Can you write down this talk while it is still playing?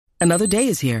Another day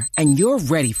is here, and you're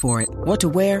ready for it. What to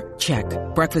wear? Check.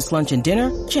 Breakfast, lunch, and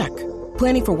dinner? Check.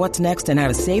 Planning for what's next and how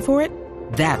to save for it?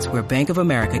 That's where Bank of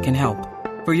America can help.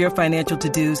 For your financial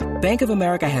to-dos, Bank of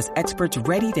America has experts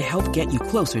ready to help get you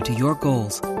closer to your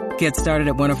goals. Get started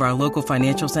at one of our local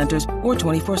financial centers or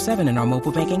 24/7 in our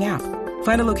mobile banking app.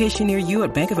 Find a location near you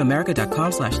at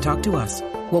bankofamerica.com/talktous.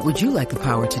 What would you like the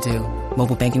power to do?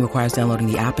 Mobile banking requires downloading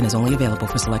the app and is only available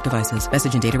for select devices.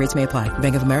 Message and data rates may apply.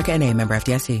 Bank of America N.A., member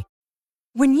FDIC.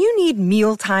 When you need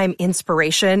mealtime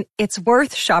inspiration, it's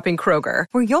worth shopping Kroger,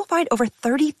 where you'll find over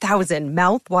 30,000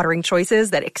 mouth-watering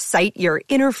choices that excite your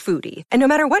inner foodie. And no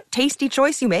matter what tasty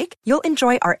choice you make, you'll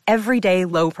enjoy our everyday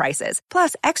low prices,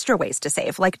 plus extra ways to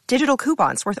save, like digital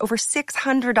coupons worth over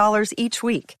 $600 each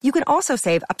week. You can also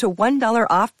save up to $1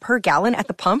 off per gallon at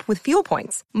the pump with fuel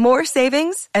points. More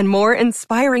savings and more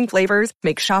inspiring flavors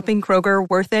make shopping Kroger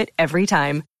worth it every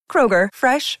time. Kroger,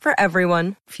 fresh for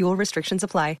everyone. Fuel restrictions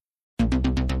apply.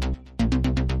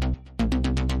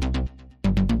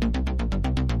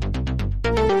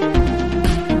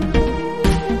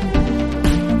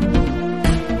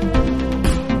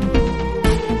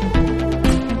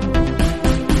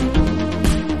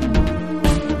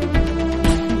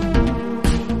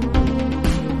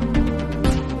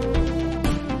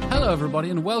 Everybody,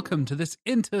 and welcome to this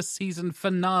inter-season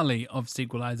finale of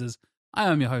Sequelizers. I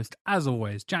am your host, as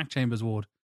always, Jack Chambers Ward,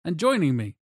 and joining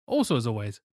me, also as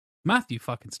always, Matthew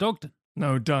fucking Stockton.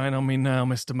 No dying on me now,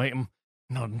 Mr. Matum.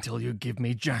 Not until you give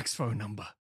me Jack's phone number.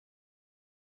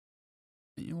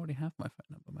 You already have my phone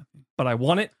number, Matthew. But I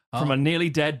want it from a nearly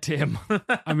dead Tim.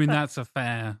 I mean, that's a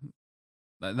fair...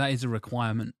 That is a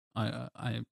requirement.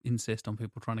 I insist on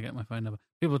people trying to get my phone number.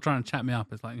 People are trying to chat me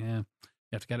up. It's like, yeah...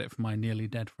 You have to get it from my nearly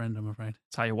dead friend, I'm afraid.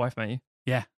 That's how your wife met you?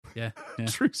 Yeah.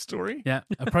 True story? Yeah.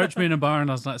 Approached me in a bar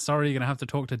and I was like, sorry, you're going to have to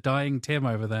talk to dying Tim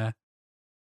over there.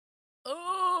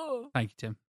 Oh! Thank you,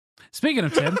 Tim. Speaking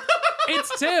of Tim,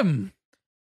 it's Tim!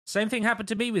 Same thing happened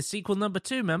to me with sequel number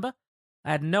 2, remember?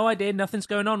 I had no idea nothing's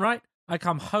going on, right? I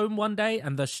come home one day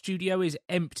and the studio is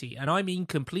empty, and I mean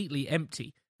completely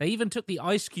empty. They even took the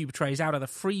ice cube trays out of the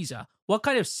freezer. What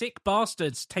kind of sick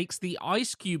bastards takes the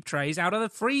ice cube trays out of the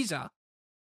freezer?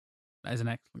 That is an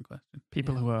excellent question.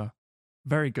 People who are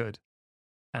very good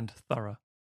and thorough.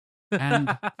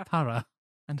 And thorough.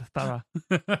 And thorough.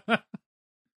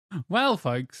 Well,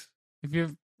 folks, if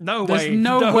you've... There's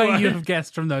no way you have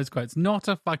guessed from those quotes. Not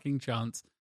a fucking chance.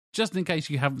 Just in case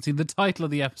you haven't seen the title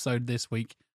of the episode this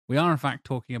week, we are in fact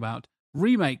talking about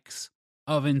remakes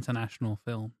of international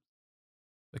film.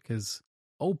 Because,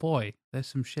 oh boy, there's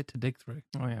some shit to dig through.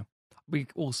 Oh yeah. We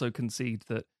also concede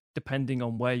that depending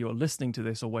on where you're listening to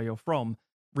this or where you're from,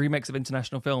 remakes of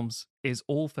international films is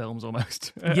all films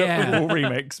almost. Yeah. All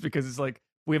remakes, because it's like,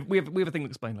 we have a thing to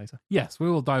explain later. Yes, we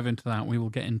will dive into that. We will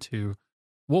get into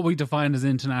what we define as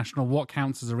international, what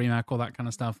counts as a remake, all that kind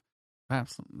of stuff.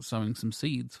 Perhaps sowing some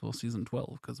seeds for season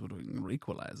 12, because we're doing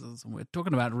Requalizers and we're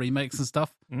talking about remakes and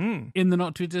stuff in the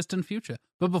not too distant future.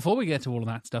 But before we get to all of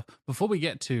that stuff, before we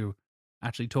get to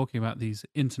actually talking about these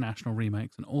international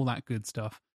remakes and all that good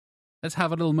stuff, let's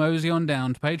have a little mosey on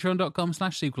down to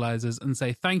patreon.com/sequelizers and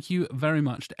say thank you very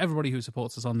much to everybody who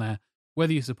supports us on there.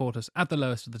 Whether you support us at the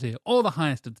lowest of the tier or the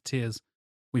highest of the tiers,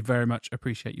 we very much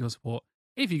appreciate your support.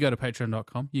 If you go to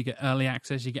patreon.com, you get early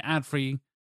access, you get ad-free,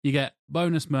 you get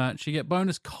bonus merch, you get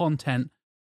bonus content.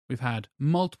 We've had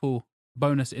multiple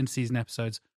bonus in-season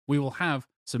episodes. We will have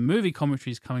some movie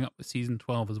commentaries coming up with season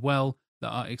 12 as well that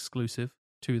are exclusive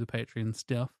to the Patreon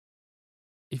stuff.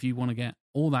 If you want to get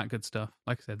all that good stuff,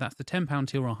 like I said, that's the £10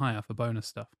 tier or higher for bonus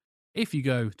stuff. If you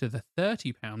go to the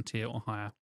 £30 tier or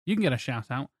higher, you can get a shout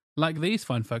out like these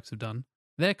fine folks have done.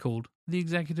 They're called the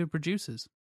executive producers.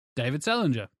 David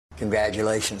Sellinger.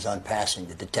 Congratulations on passing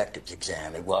the detective's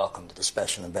exam and welcome to the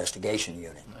Special Investigation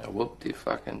Unit.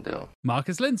 Whoop-de-fucking-do.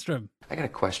 Marcus Lindstrom. I got a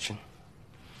question.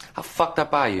 How fucked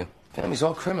up are you? Family's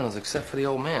all criminals except for the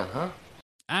old man, huh?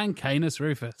 And Canis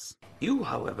Rufus. You,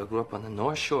 however, grew up on the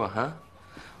North Shore, huh?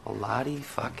 A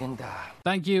fucking da.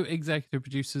 Thank you, executive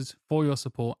producers, for your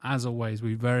support. As always,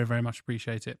 we very, very much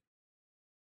appreciate it.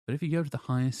 But if you go to the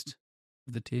highest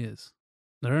of the tiers,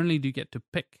 not only do you get to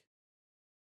pick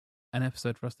an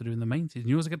episode for us to do in the main season,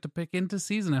 you also get to pick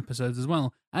inter-season episodes as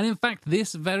well. And in fact,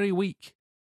 this very week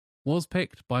was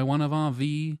picked by one of our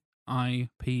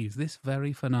VIPs, this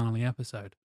very finale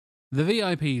episode. The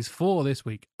VIPs for this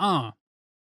week are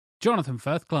Jonathan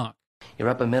Firth Clark. You're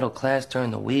upper middle class during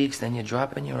the weeks, then you're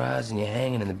dropping your eyes and you're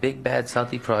hanging in the big bad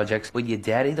salty projects with your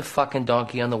daddy the fucking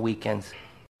donkey on the weekends.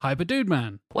 Hyper Dude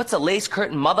Man. What's a lace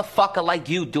curtain motherfucker like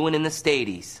you doing in the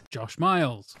Stadies? Josh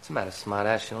Miles. What's the matter,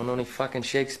 smartass? You don't know any fucking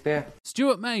Shakespeare?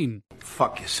 Stuart Main.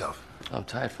 Fuck yourself. I'm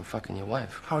tired from fucking your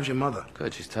wife. How's your mother?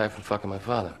 Good, she's tired from fucking my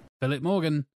father. Philip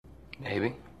Morgan.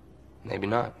 Maybe. Maybe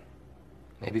not.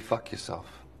 Maybe fuck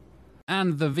yourself.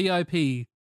 And the VIP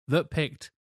that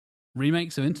picked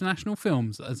remakes of international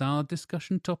films as our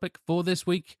discussion topic for this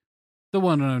week, the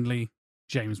one and only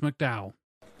James McDowell.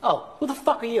 Oh, who the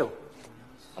fuck are you?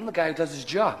 I'm the guy who does his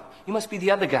job. You must be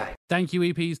the other guy. Thank you,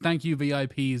 EPs. Thank you,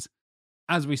 VIPs.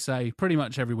 As we say pretty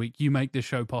much every week, you make this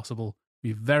show possible.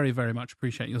 We very, very much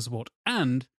appreciate your support.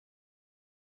 And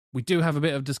we do have a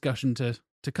bit of discussion to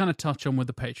kind of touch on with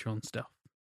the Patreon stuff.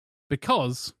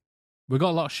 Because we've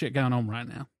got a lot of shit going on right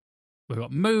now. We've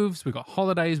got moves, we've got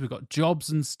holidays, we've got jobs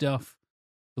and stuff.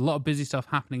 A lot of busy stuff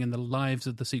happening in the lives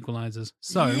of the sequelizers.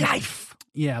 So, Life!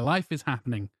 Yeah, life is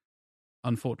happening,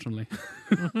 unfortunately.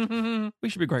 We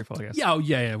should be grateful, I guess.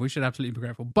 Yeah, we should absolutely be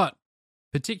grateful. But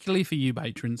particularly for you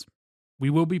patrons, we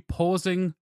will be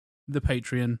pausing the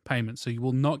Patreon payment, so you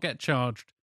will not get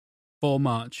charged for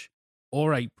March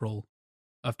or April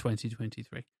of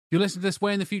 2023. If you listen to this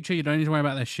way in the future, you don't need to worry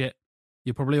about this shit.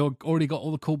 You probably already got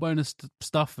all the cool bonus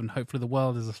stuff, and hopefully the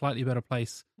world is a slightly better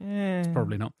place. It's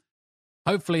probably not.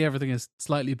 Hopefully everything is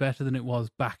slightly better than it was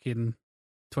back in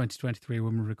 2023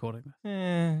 when we're recording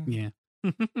this.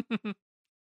 Yeah.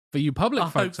 For you public Our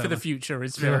folks, hope for the future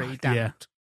is very damned. Yeah.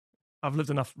 I've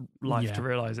lived enough life Yeah. to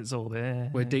realise it's all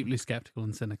there. We're deeply skeptical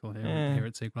and cynical here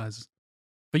at Sequelizers.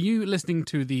 For you listening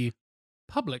to the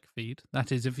public feed,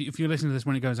 that is, if you're listening to this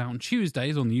when it goes out on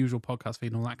Tuesdays on the usual podcast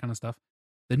feed and all that kind of stuff,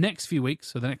 the next few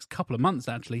weeks, so the next couple of months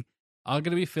actually, are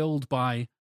going to be filled by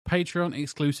Patreon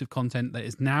exclusive content that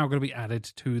is now going to be added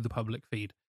to the public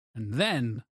feed. And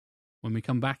then, when we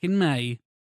come back in May,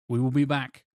 we will be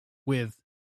back with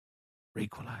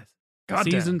Requalize.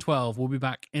 Season 12 will be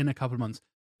back in a couple of months.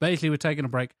 Basically, we're taking a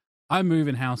break. I'm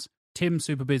moving house. Tim's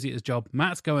super busy at his job.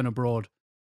 Matt's going abroad.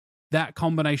 That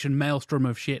combination maelstrom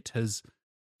of shit has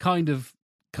kind of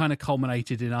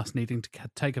culminated in us needing to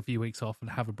take a few weeks off and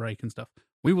have a break and stuff.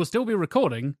 We will still be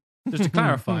recording, just to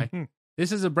clarify.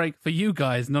 This is a break for you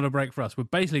guys, not a break for us. We're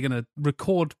basically going to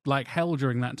record like hell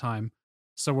during that time,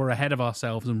 so we're ahead of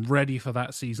ourselves and ready for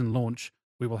that season launch.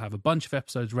 We will have a bunch of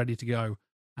episodes ready to go,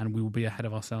 and we will be ahead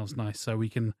of ourselves nice, so we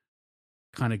can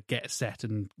kind of get set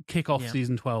and kick off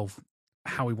season 12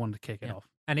 how we want to kick it off.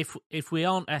 And if we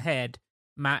aren't ahead,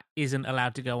 Matt isn't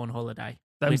allowed to go on holiday.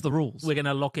 Them's the rules. We're going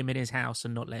to lock him in his house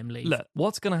and not let him leave. Look,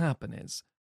 what's going to happen is,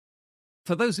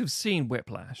 for those who've seen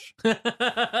Whiplash,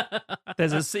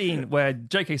 there's a scene where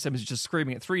J.K. Simmons is just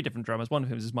screaming at three different drummers. One of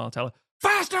whom is Miles Teller.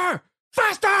 Faster!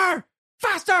 Faster!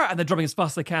 Faster! And they're drumming as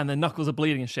fast as they can. Their knuckles are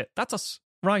bleeding and shit. That's us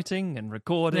writing and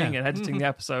recording and editing the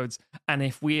episodes. And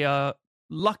if we are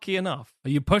lucky enough...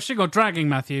 Are you pushing or dragging,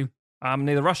 Matthew? I'm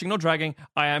neither rushing nor dragging.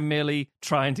 I am merely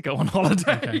trying to go on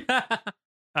holiday. Okay.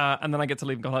 And then I get to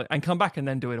leave and go on holiday and come back and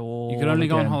then do it all You can only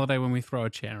go on again. holiday when we throw a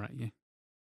chair at you.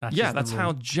 That's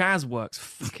how jazz works.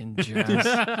 Fucking jazz.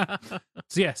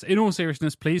 So yes, in all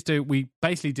seriousness, please do. We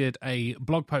basically did a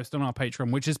blog post on our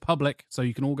Patreon, which is public, so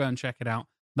you can all go and check it out.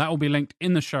 That will be linked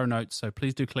in the show notes, so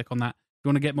please do click on that if you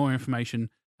want to get more information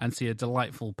and see a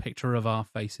delightful picture of our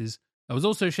faces. It was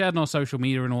also shared on our social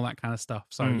media and all that kind of stuff.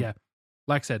 So yeah,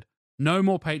 like I said, no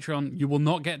more Patreon. You will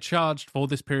not get charged for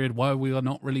this period while we are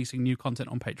not releasing new content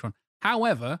on Patreon.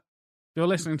 However, if you're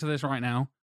listening to this right now,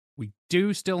 we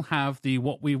do still have the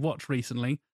What We Watched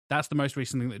recently. That's the most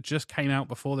recent thing that just came out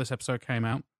before this episode came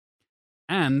out.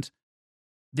 And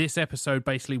this episode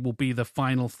basically will be the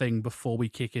final thing before we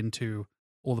kick into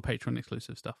all the Patreon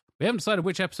exclusive stuff. We haven't decided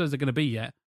which episodes are going to be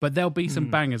yet, but there'll be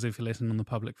some bangers if you listen on the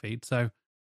public feed. So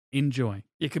enjoy.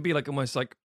 It could be like almost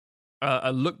like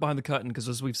a look behind the curtain, because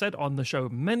as we've said on the show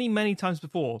many, many times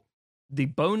before, the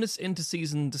bonus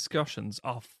inter-season discussions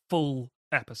are full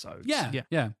episodes.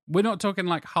 Yeah. We're not talking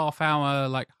like half-hour,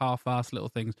 like half-assed little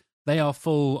things. They are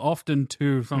full, often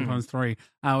 2, sometimes 3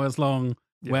 hours long,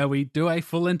 where we do a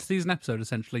full inter-season episode,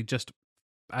 essentially, just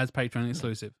as Patreon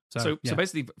exclusive. So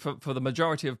basically, for the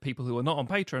majority of people who are not on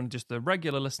Patreon, just the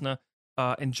regular listener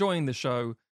enjoying the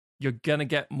show, you're going to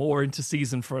get more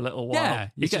inter-season for a little while. Yeah.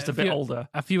 It's just a bit older.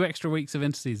 A few extra weeks of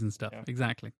inter-season stuff. Yeah.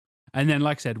 Exactly. And then,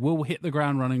 like I said, we'll hit the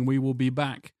ground running. We will be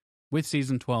back with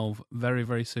season 12 very,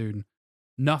 very soon.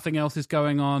 Nothing else is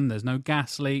going on. There's no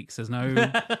gas leaks. There's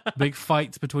no big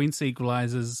fights between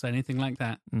sequelizers, anything like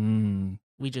that.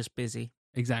 We just busy.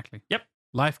 Exactly. Yep.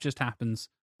 Life just happens.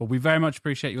 But we very much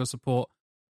appreciate your support.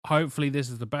 Hopefully this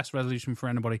is the best resolution for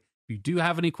anybody. If you do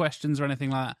have any questions or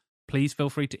anything like that, please feel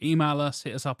free to email us,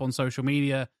 hit us up on social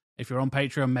media. If you're on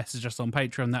Patreon, message us on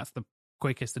Patreon. That's the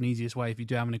quickest and easiest way if you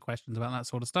do have any questions about that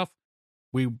sort of stuff.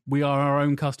 We are our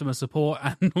own customer support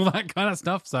and all that kind of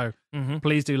stuff. So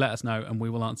please do let us know and we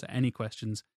will answer any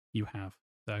questions you have.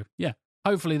 So, yeah,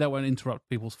 hopefully that won't interrupt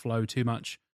people's flow too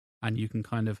much, and you can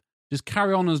kind of just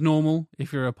carry on as normal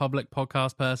if you're a public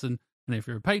podcast person, and if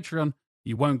you're a Patreon,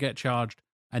 you won't get charged,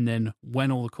 and then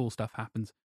when all the cool stuff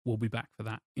happens, we'll be back for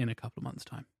that in a couple of months'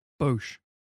 time. Boosh.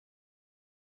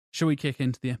 Shall we kick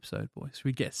into the episode, boys? Should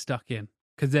we get stuck in?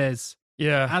 Because there's,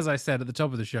 as I said at the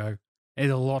top of the show,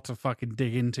 there's a lot to fucking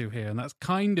dig into here, and that's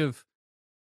kind of,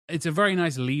 it's a very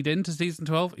nice lead-in to Season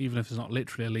 12, even if it's not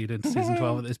literally a lead-in to Season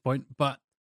 12 at this point, but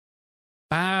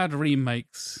bad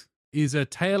remakes is a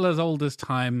tale as old as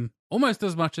time, almost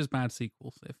as much as bad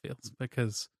sequels, it feels,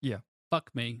 because fuck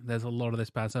me, there's a lot of this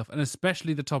bad stuff, and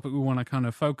especially the topic we want to kind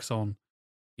of focus on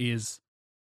is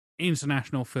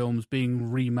international films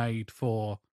being remade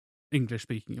for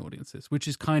English-speaking audiences, which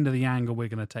is kind of the angle we're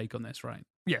going to take on this, right?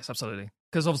 Yes, absolutely.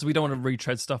 Because obviously we don't want to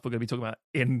retread stuff we're going to be talking about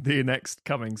in the next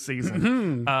coming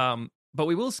season. But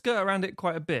we will skirt around it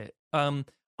quite a bit. I'm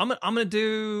going to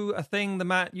do a thing that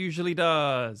Matt usually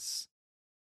does.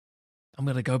 I'm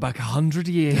going to go back 100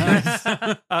 years.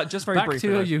 Just very back briefly. Back to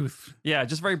your youth. Yeah,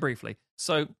 just very briefly.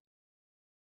 So,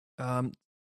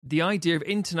 the idea of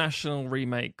international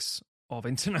remakes of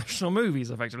international movies,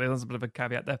 effectively, there's a bit of a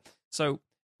caveat there. So,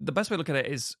 the best way to look at it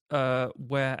is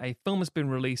where a film has been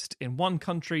released in one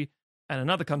country and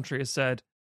another country has said,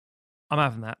 I'm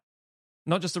having that.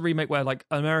 Not just a remake where like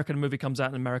an American movie comes out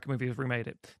and an American movie has remade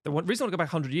it. The reason I want to go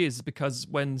back 100 years is because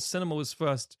when cinema was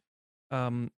first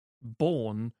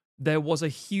born, there was a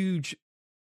huge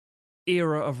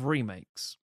era of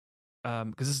remakes.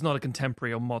 Because this is not a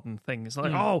contemporary or modern thing. It's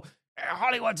not like,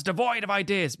 Hollywood's devoid of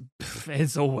ideas.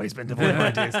 It's always been devoid of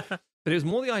ideas. But it was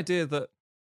more the idea that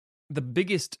the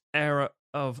biggest era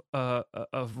of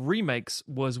remakes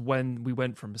was when we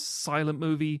went from silent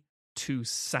movie to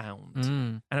sound.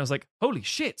 And I was like, holy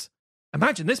shit,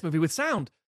 imagine this movie with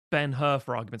sound. Ben-Hur,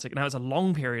 for argument's sake. Now, it's a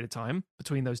long period of time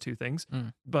between those two things.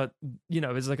 But,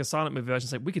 it's like a silent movie version.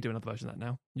 It's like, we could do another version of that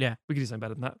now. Yeah. We could do something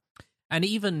better than that. And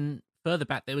even further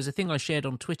back, there was a thing I shared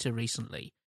on Twitter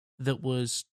recently that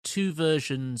was 2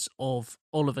 versions of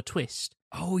Oliver Twist.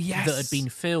 Oh, yes. That had been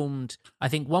filmed. I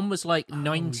think one was like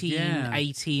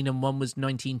 1918 and one was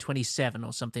 1927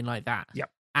 or something like that. Yep.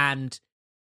 And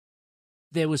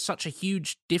there was such a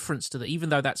huge difference to that, even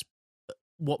though that's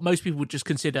what most people would just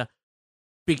consider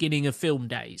beginning of film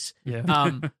days.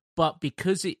 Yeah. But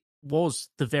because it was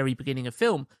the very beginning of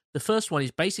film, the first one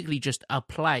is basically just a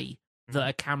play that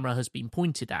a camera has been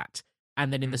pointed at.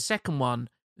 And then in the second one,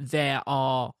 there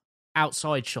are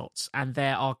outside shots and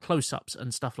there are close-ups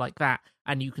and stuff like that.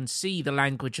 And you can see the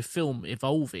language of film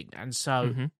evolving. And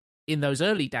so in those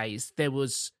early days, there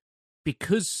was,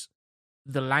 because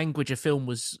the language of film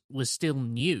was still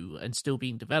new and still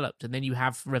being developed, and then you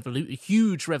have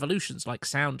huge revolutions like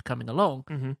sound coming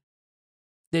along,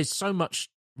 there's so much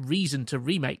reason to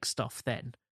remake stuff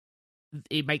then.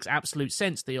 It makes absolute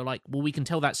sense that you're like, well, we can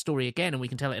tell that story again and we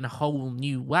can tell it in a whole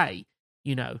new way.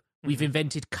 We've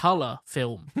invented color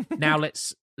film. Now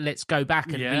let's go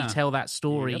back and retell that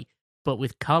story, but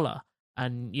with color.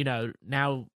 And,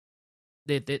 now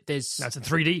there's... That's in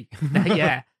 3D.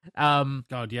 Yeah.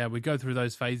 God, yeah, we go through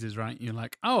those phases, right? You're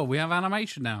like, oh, we have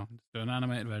animation now. Let's do an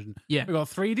animated version. Yeah. We've got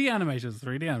 3D animation.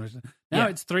 Now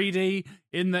it's 3D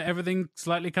in that everything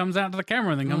slightly comes out to the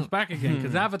camera and then comes back again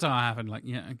because Avatar happened. Like,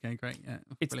 yeah, okay, great. Yeah,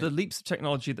 it's brilliant. The leaps of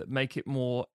technology that make it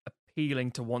more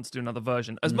appealing to want to do another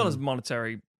version, as well as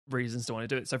monetary reasons to want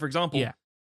to do it. So, for example,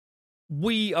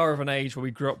 we are of an age where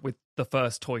we grew up with the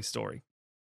first Toy Story.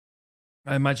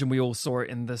 I imagine we all saw it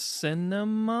in the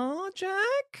cinema,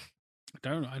 Jack?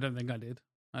 I don't think I did.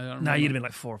 I don't remember. No, you'd have been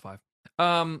like 4 or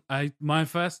 5. My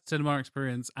first cinema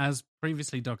experience, as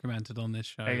previously documented on this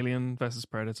show, Alien versus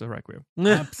Predator Requiem.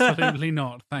 Absolutely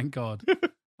not. Thank God.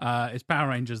 It's Power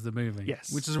Rangers the movie.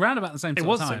 Yes, which is around about the same time. It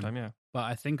was the same time, yeah. But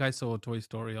I think I saw Toy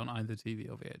Story on either TV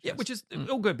or VHS. Yeah, which is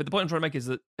all good. But the point I'm trying to make is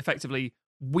that effectively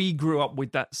we grew up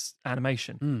with that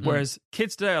animation, whereas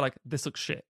kids today are like, this looks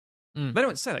shit. They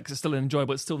don't say that because it's still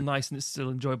enjoyable. It's still nice and it's still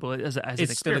enjoyable as an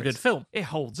experience. It's still a good film. It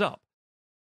holds up.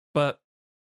 But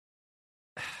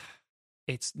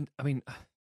it's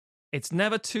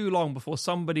never too long before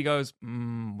somebody goes,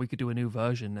 we could do a new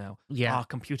version now. Yeah. Our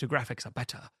computer graphics are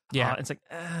better. Yeah. It's like,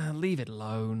 leave it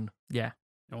alone. Yeah.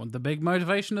 You know what the big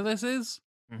motivation of this is?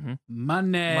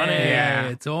 Money. Yeah.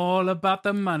 It's all about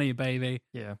the money, baby.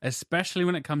 Yeah. Especially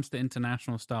when it comes to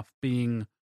international stuff being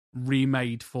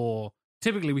remade for,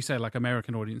 typically we say like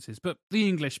American audiences, but the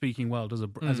English-speaking world as a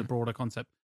broader concept,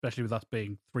 especially with us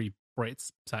being 3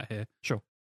 Brits sat here. Sure.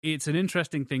 It's an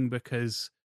interesting thing because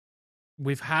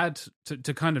we've had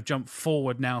to kind of jump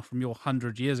forward now from your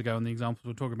 100 years ago and the examples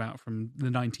we're talking about from the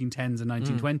 1910s and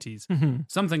 1920s.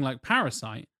 Something like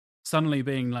Parasite suddenly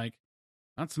being like,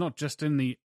 that's not just in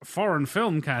the foreign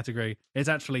film category, it's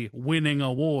actually winning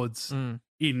awards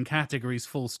in categories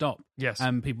full stop. Yes.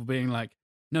 And people being like,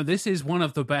 no, this is one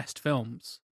of the best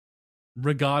films,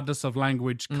 regardless of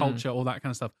language, culture, all that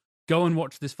kind of stuff. Go and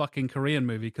watch this fucking Korean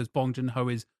movie because Bong Joon-ho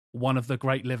is one of the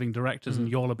great living directors and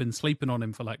y'all have been sleeping on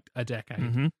him for like a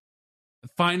decade.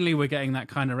 Finally, we're getting that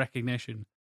kind of recognition.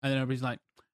 And then everybody's like,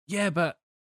 yeah, but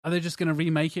are they just going to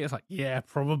remake it? It's like, yeah,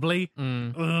 probably.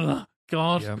 Ugh,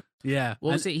 God. Yeah.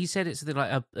 What was it? He said it's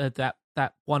like that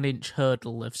 1 inch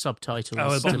hurdle of subtitles.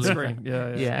 Oh, on screen.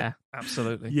 Yeah.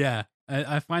 Absolutely. Yeah.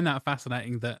 I find that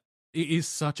fascinating that it is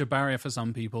such a barrier for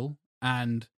some people.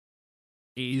 And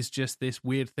it is just this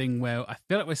weird thing where I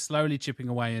feel like we're slowly chipping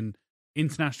away and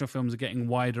international films are getting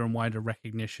wider and wider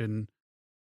recognition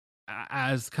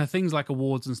as kind of things like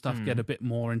awards and stuff get a bit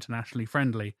more internationally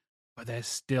friendly, but there's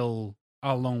still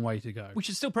a long way to go. We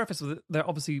should still preface with it that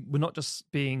obviously we're not just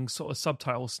being sort of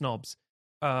subtitle snobs,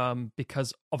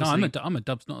 because obviously... No, I'm a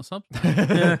dub's not a sub.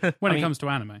 When it comes to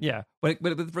anime. Yeah, but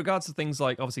with regards to things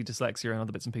like obviously dyslexia and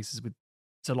other bits and pieces,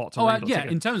 it's a lot to read. Yeah,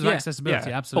 in terms of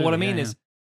accessibility, absolutely. But what I mean is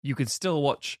you can still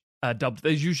watch dubbed.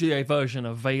 There's usually a version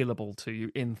available to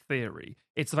you in theory.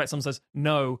 It's the fact someone says,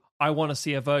 no, I want to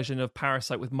see a version of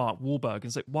Parasite with Mark Wahlberg. And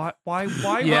it's like, why?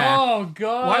 Oh,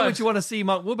 God. Why would you want to see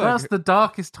Mark Wahlberg? That's the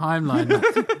darkest timeline.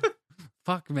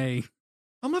 Fuck me.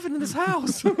 I'm living in this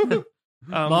house.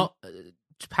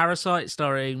 Parasite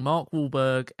starring Mark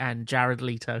Wahlberg and Jared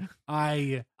Leto.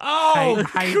 I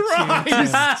hate you, Tim.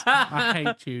 I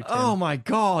hate you, Tim. Oh, my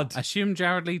God. Assume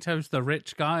Jared Leto's the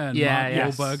rich guy and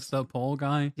Mark Wahlberg's the poor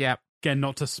guy. Yep. Again,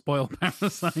 not to spoil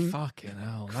Parasite. Fucking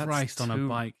hell. Christ on a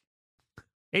bike.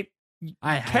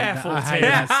 I hate Careful, that. I hate Tim.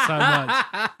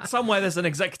 that so much. Somewhere there's an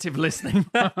executive listening.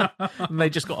 And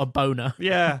they just got a boner.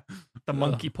 Yeah. The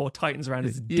monkey paw tightens around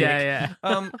his dick. Yeah.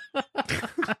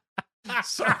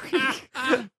 Sorry.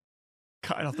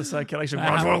 Cutting off the circulation.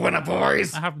 We're winner,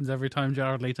 boys. That happens every time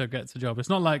Jared Leto gets a job. It's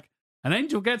not like an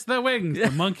angel gets their wings. The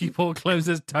monkey paw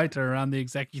closes tighter around the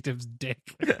executive's dick.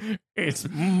 It's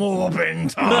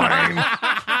morbin time.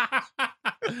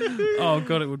 Oh,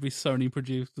 God, it would be Sony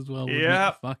produced as well.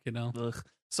 Yeah. Fucking hell. Ugh.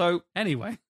 So,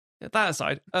 anyway. That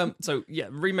aside,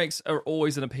 remakes are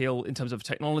always an appeal in terms of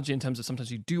technology, in terms of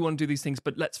sometimes you do want to do these things,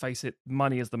 but let's face it,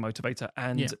 money is the motivator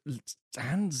and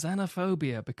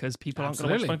xenophobia because people aren't going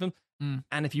to watch funny films.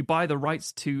 And if you buy the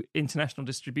rights to international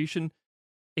distribution,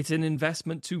 it's an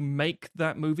investment to make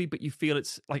that movie, but you feel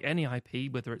it's like any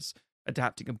IP, whether it's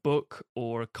adapting a book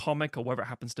or a comic or whatever it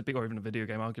happens to be, or even a video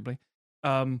game, arguably.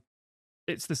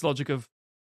 It's this logic of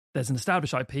there's an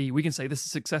established IP, we can say this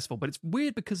is successful, but it's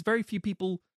weird because very few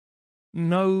people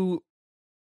know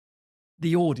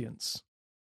the audience.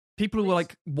 People who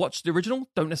like watch the original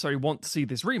don't necessarily want to see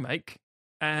this remake,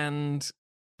 and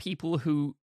people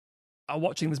who are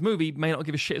watching this movie may not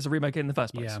give a shit as a remake in the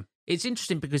first place. Yeah. It's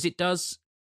interesting because it does,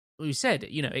 we said,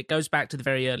 it goes back to the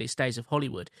very earliest days of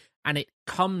Hollywood, and it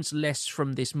comes less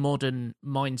from this modern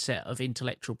mindset of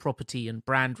intellectual property and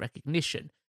brand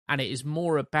recognition, and it is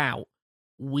more about,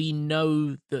 we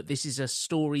know that this is a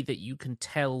story that you can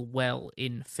tell well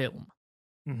in film.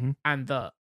 And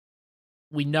that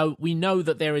we know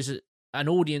that there is an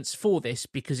audience for this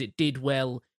because it did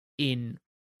well in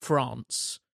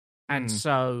France, and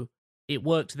so it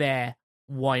worked there.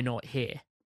 Why not here?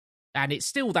 And it's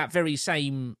still that very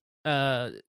same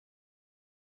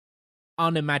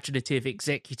unimaginative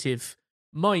executive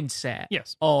mindset.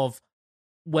 Yes. Of,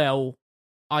 well,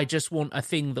 I just want a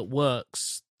thing that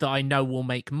works that I know will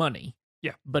make money.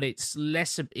 Yeah. But it's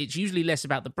usually less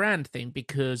about the brand thing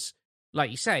because, like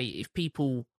you say, if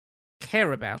people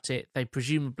care about it, they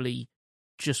presumably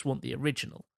just want the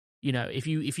original. If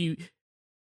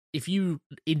you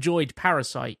enjoyed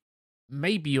Parasite,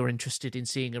 maybe you're interested in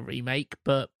seeing a remake,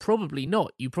 but probably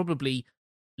not. You probably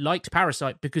liked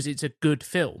Parasite because it's a good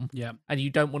film, and you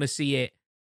don't want to see it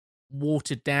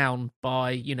watered down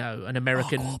by an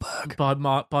American by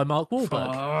Mark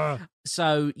Wahlberg.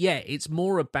 So it's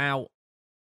more about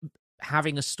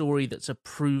having a story that's a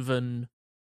proven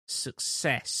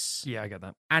success. Yeah, I get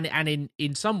that. And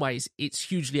in some ways it's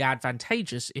hugely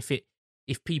advantageous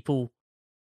if people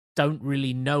don't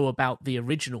really know about the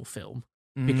original film,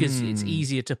 because it's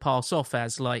easier to pass off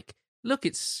as like, look,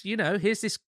 it's here's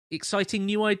this exciting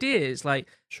new idea. It's like,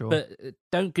 sure, but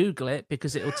don't Google it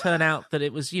because it'll turn out that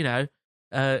it was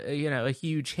a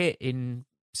huge hit in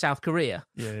South Korea.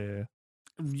 Yeah.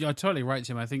 You're totally right,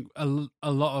 Tim. I think a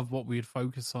lot of what we'd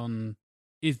focus on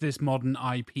is this modern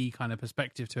IP kind of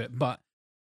perspective to it. But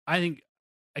I think,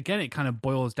 again, it kind of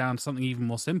boils down to something even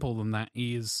more simple than that.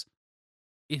 It's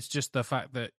just the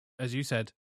fact that, as you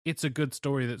said, it's a good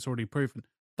story that's already proven.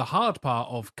 The hard part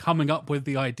of coming up with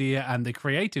the idea and the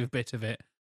creative bit of it,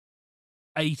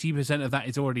 80% of that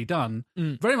is already done.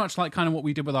 Very much like kind of what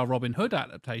we did with our Robin Hood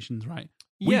adaptations, right?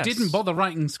 Yes. We didn't bother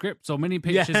writing scripts or mini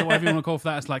pictures or whatever you want to call for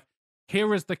that. It's like,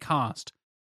 here is the cast.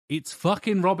 It's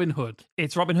fucking Robin Hood.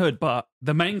 It's Robin Hood, but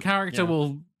the main character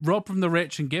will rob from the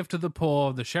rich and give to the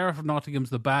poor. The Sheriff of Nottingham's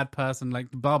the bad person,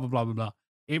 like blah, blah, blah, blah, blah.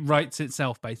 It writes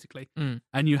itself, basically.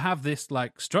 And you have this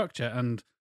like structure, and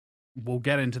we'll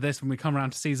get into this when we come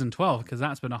around to season 12, because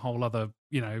that's been a whole other,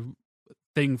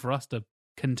 thing for us to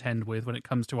contend with when it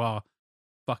comes to our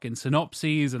fucking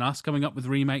synopses and us coming up with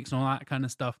remakes and all that kind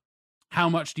of stuff. How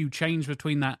much do you change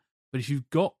between that? But if you've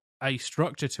got a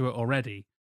structure to it already,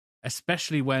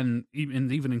 especially when,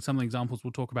 even in some of the examples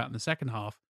we'll talk about in the second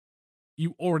half,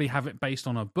 you already have it based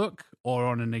on a book or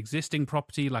on an existing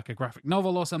property like a graphic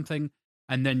novel or something,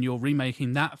 and then you're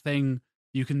remaking that thing,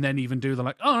 you can then even do the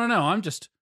like, oh no, I'm just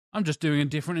doing a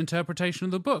different interpretation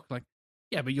of the book. Like,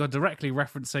 yeah, but you're directly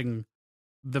referencing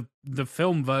the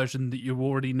film version that you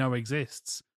already know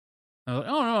exists. Like,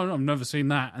 oh no, I've never seen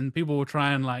that, and people will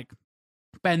try and like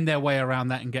bend their way around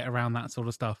that and get around that sort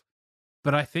of stuff.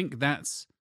 But I think that's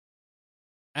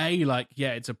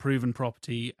it's a proven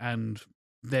property and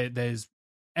there's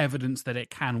evidence that it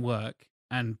can work,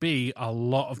 and B, a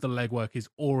lot of the legwork is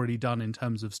already done in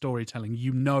terms of storytelling.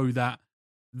 You know that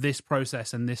this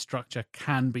process and this structure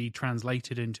can be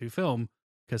translated into film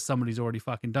because somebody's already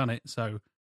fucking done it. So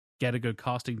get a good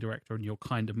casting director and you're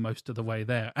kind of most of the way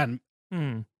there. And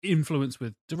influence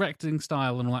with directing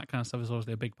style and all that kind of stuff is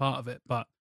obviously a big part of it. But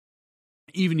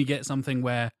even you get something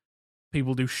where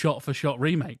people do shot-for-shot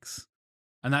remakes,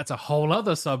 and that's a whole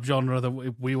other subgenre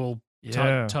that we will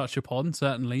touch upon,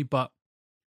 certainly. But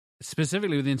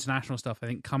specifically with the international stuff, I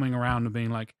think coming around and being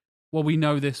like, well, we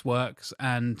know this works,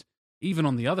 and even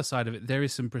on the other side of it, there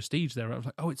is some prestige there. I was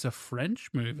like, oh, it's a French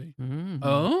movie.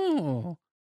 Oh,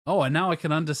 and now I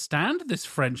can understand this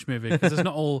French movie because it's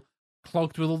not all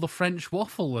clogged with all the French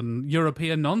waffle and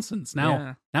European nonsense.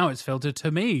 Now it's filtered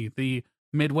to me, the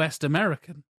Midwest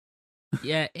American.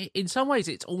 Yeah, in some ways,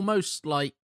 it's almost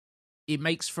like it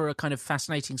makes for a kind of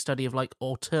fascinating study of like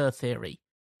auteur theory,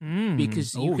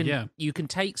 because you can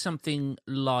take something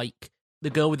like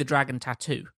The Girl with the Dragon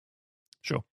Tattoo,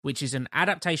 sure, which is an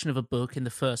adaptation of a book in the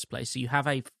first place. So you have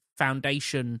a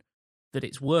foundation that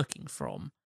it's working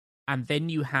from, and then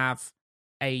you have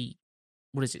a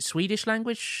Swedish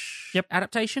language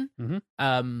adaptation,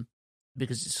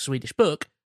 because it's a Swedish book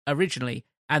originally,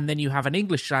 and then you have an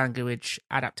English language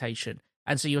adaptation.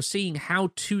 And so you're seeing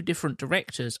how two different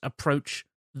directors approach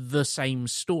the same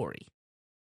story,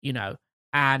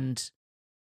 and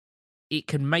it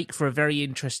can make for a very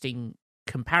interesting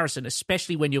comparison,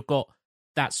 especially when you've got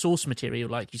that source material,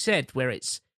 like you said, where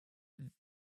it's,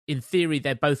 in theory,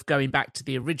 they're both going back to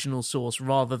the original source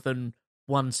rather than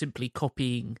one simply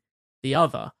copying the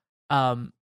other.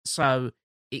 So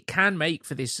it can make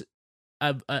for this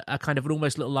a kind of an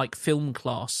almost little like film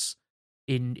class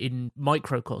in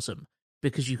microcosm,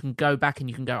 because you can go back and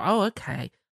you can go, oh,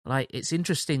 okay, like it's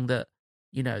interesting that,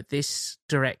 this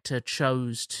director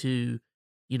chose to,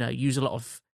 use a lot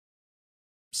of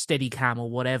Steadicam or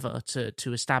whatever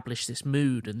to establish this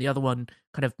mood, and the other one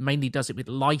kind of mainly does it with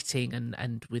lighting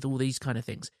and with all these kind of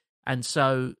things. And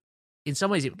so in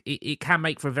some ways it can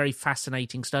make for a very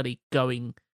fascinating study,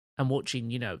 going and watching,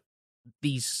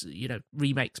 these,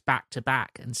 remakes back to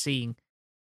back and seeing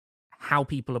how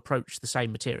people approach the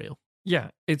same material.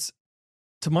 Yeah, it's,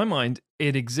 to my mind,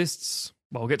 it exists.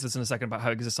 Well, we'll get to this in a second about how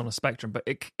it exists on a spectrum, but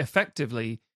it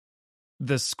effectively,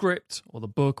 the script or the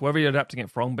book, wherever you're adapting it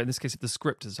from, but in this case, the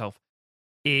script itself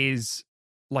is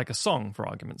like a song, for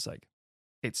argument's sake.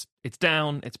 It's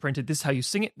down, it's printed, this is how you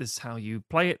sing it, this is how you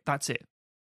play it, that's it.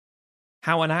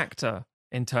 How an actor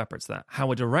interprets that,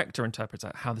 how a director interprets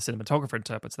that, how the cinematographer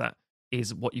interprets that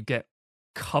is what you get.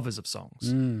 Covers of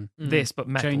songs, this but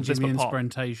metal, changing this but the pop.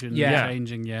 instrumentation,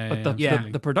 changing, but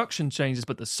the production changes,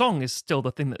 but the song is still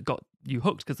the thing that got you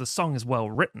hooked because the song is well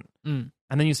written. And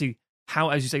then you see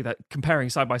how, as you say, that comparing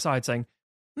side by side, saying,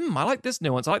 I like this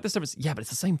nuance, I like this difference. Yeah, but it's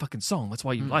the same fucking song. That's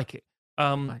why you like it.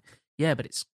 Yeah, but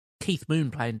it's Keith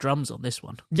Moon playing drums on this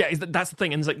one. Yeah, that's the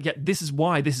thing. And it's like, yeah, this is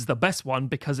why this is the best one,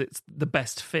 because it's the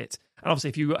best fit. And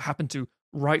obviously, if you happen to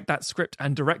write that script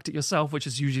and direct it yourself, which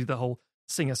is usually the whole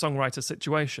singer-songwriter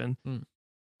situation, and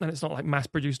it's not like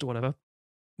mass-produced or whatever,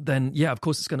 then yeah, of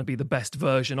course it's going to be the best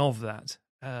version of that,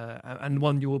 and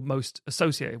one you're most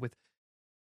associated with.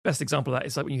 Best example of that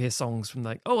is like when you hear songs from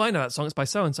like, oh, I know that song, it's by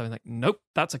so-and-so, and like, nope,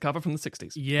 that's a cover from the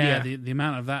 60s. Yeah. The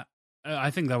amount of that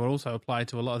I think that would also apply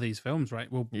to a lot of these films,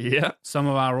 right? Well, Yeah. some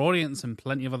of our audience and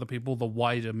plenty of other people, the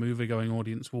wider movie-going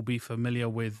audience, will be familiar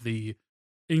with the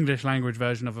English language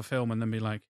version of a film and then be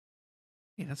like,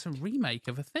 yeah, that's a remake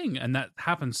of a thing. And that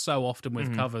happens so often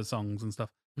with cover songs and stuff.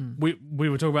 We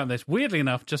were talking about this, weirdly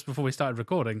enough, just before we started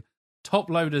recording. Top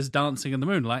Loader's Dancing in the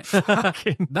Moonlight.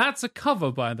 That's a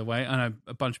cover, by the way. I know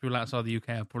a bunch of people outside the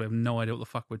UK probably have no idea what the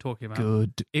fuck we're talking about.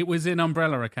 Good. It was in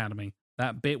Umbrella Academy.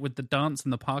 That bit with the dance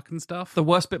and the park and stuff. The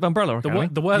worst bit of Umbrella Academy?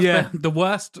 The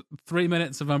worst 3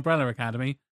 minutes of Umbrella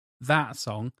Academy, that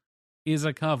song is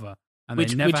a cover. And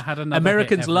they never had another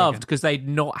Americans hit loved because they'd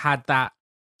not had that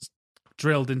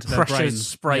drilled into their pressure brains.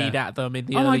 sprayed at them in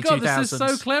the oh early my god, 2000s. this is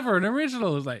so clever and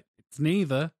original. It's like, it's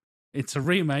neither. It's a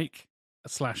remake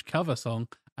 / cover song,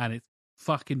 and it's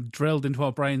fucking drilled into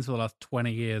our brains for the last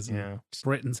 20 years. And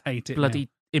Britons hate it. Bloody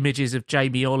images of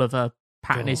Jamie Oliver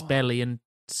patting his belly and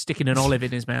sticking an olive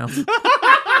in his mouth.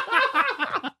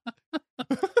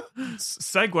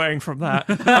 Segueing from that.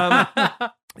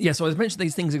 So I mentioned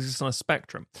these things exist on a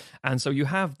spectrum. And so you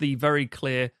have the very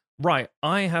clear, right,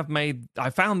 I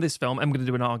found this film, I'm going to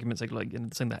do an argument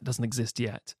saying that doesn't exist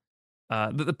yet.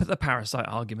 The Parasite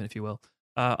argument, if you will.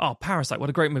 Parasite, what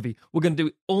a great movie. We're going to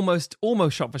do almost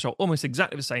shot for shot, almost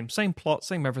exactly the same plot,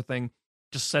 same everything,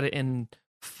 just set it in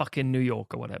fucking New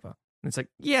York or whatever. And it's like,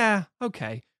 yeah,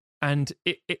 okay. And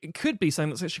it could be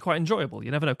something that's actually quite enjoyable. You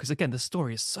never know, because again, the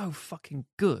story is so fucking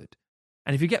good.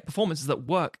 And if you get performances that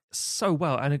work so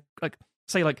well, and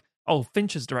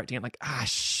Fincher's directing it,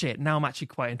 shit, now I'm actually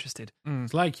quite interested.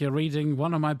 It's like you're reading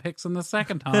one of my picks in the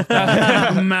second half.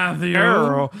 Matthew.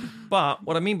 But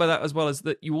what I mean by that as well is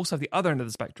that you also have the other end of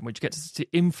the spectrum, which gets to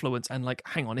influence and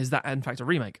hang on, is that in fact a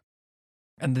remake?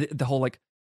 And the whole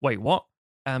wait, what?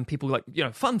 And people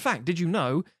fun fact, did you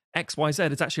know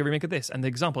XYZ is actually a remake of this? And the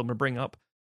example I'm going to bring up,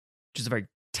 which is a very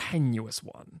tenuous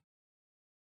one,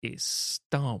 is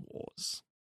Star Wars.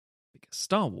 Because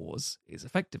Star Wars is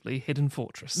effectively Hidden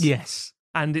Fortress. Yes.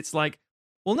 And it's like,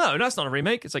 well, no, that's not a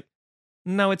remake. It's like,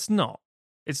 no, it's not.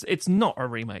 It's not a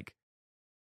remake.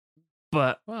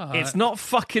 But it's not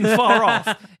fucking far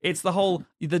off. It's the whole,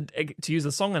 to use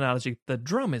the song analogy, the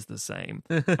drum is the same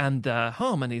and the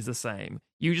harmony is the same.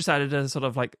 You just added a sort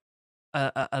of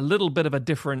a little bit of a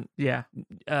different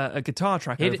a guitar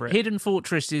track over it. Hidden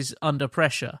Fortress is Under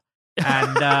Pressure.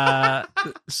 And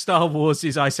Star Wars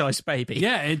is Ice Ice Baby.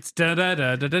 Yeah, it's da da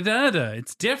da da da da da.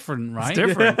 It's different, right? It's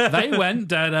different. They went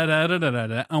da da da da da da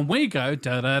da, and we go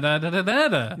da da da da da da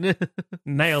da.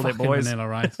 Nailed it, boys. Vanilla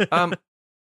Rice.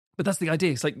 But that's the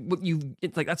idea. It's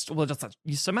that's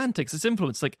your semantics. It's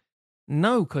influence.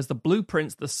 No, because the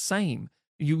blueprint's the same.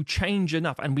 You change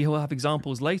enough, and we will have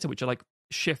examples later, which are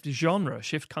shift genre,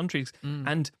 shift countries,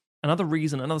 and another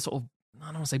sort of, I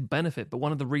don't want to say benefit, but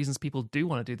one of the reasons people do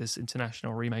want to do this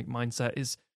international remake mindset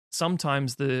is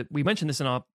sometimes we mentioned this in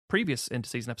our previous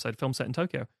interseason episode, Film Set in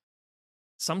Tokyo.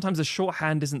 Sometimes the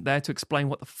shorthand isn't there to explain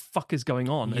what the fuck is going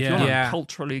on. If you're not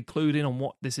culturally clued in on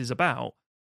what this is about,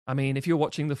 I mean, if you're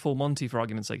watching the Full Monty, for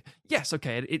argument's sake, yes,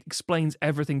 okay, it explains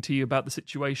everything to you about the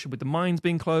situation with the mines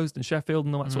being closed and Sheffield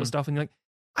and all that sort of stuff, and you're like,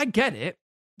 I get it,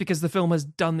 because the film has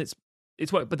done its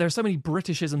work, but there are so many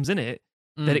Britishisms in it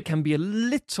that it can be a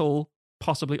little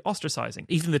possibly ostracizing.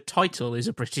 Even the title is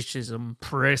a Britishism.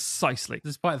 Precisely.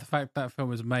 Despite the fact that film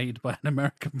was made by an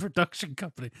American production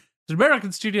company. It's an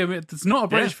American studio. It's not a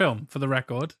British film, for the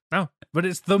record. No. But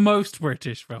it's the most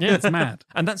British film. Yeah. It's mad.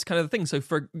 And that's kind of the thing. So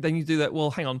then you do that,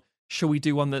 well, hang on, shall we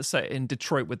do one that's set in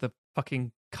Detroit with the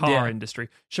fucking car industry?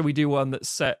 Shall we do one that's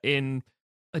set in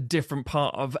a different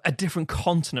part of a different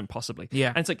continent, possibly?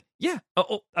 Yeah. And it's like,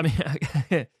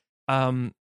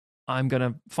 I'm going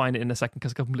to find it in a second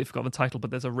because I completely forgot the title, but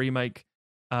there's a remake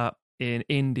in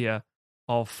India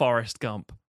of Forrest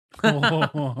Gump.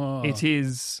 It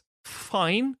is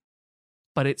fine,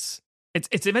 but it's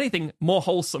if anything more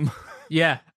wholesome.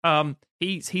 Yeah.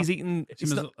 He's eaten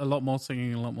a lot more singing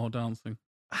and a lot more dancing.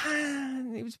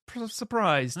 He was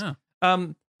surprised. Yeah.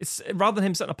 It's rather than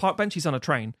him sitting on a park bench, he's on a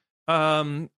train.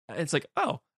 It's like,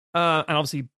 and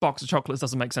obviously box of chocolates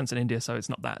doesn't make sense in India, so it's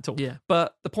not that at all. Yeah.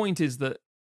 But the point is that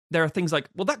there are things like,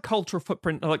 well, that cultural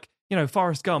footprint,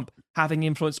 Forrest Gump having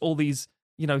influenced all these,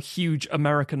 huge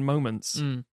American moments.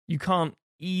 You can't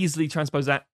easily transpose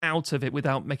that out of it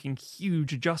without making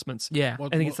huge adjustments. Yeah. I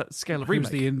think it's that scale of Who's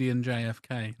remake. the Indian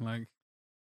JFK?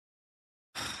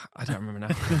 I don't remember now.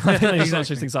 I think they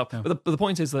just things up. Yeah. But the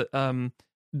point is that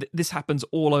this happens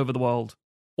all over the world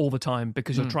all the time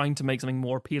because you're trying to make something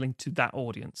more appealing to that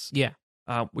audience. Yeah.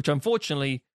 Which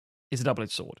unfortunately is a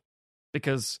double-edged sword.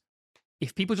 Because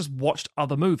if people just watched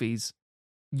other movies,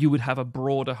 you would have a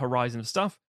broader horizon of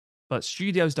stuff. But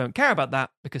studios don't care about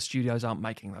that because studios aren't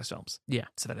making those films. Yeah.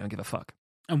 So they don't give a fuck.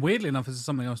 And weirdly enough, this is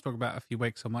something I was talking about a few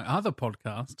weeks on my other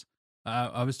podcast.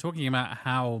 I was talking about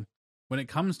how when it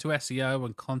comes to SEO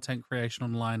and content creation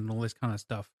online and all this kind of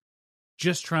stuff,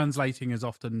 just translating is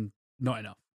often not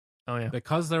enough. Oh, yeah.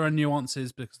 Because there are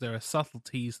nuances, because there are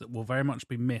subtleties that will very much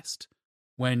be missed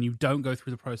when you don't go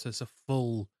through the process of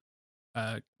full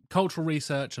cultural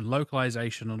research and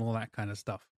localization and all that kind of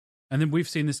stuff. And then we've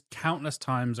seen this countless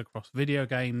times across video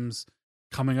games,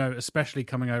 especially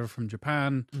coming over from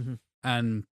Japan. Mm-hmm.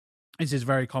 And this is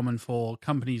very common for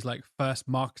companies like first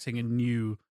marketing in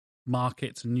new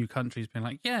markets and new countries being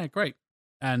like, yeah, great.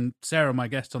 And Sarah, my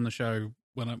guest on the show,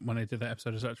 when I did that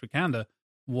episode of Search for Canada,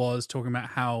 was talking about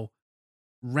how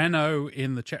Renault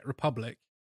in the Czech Republic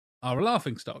are a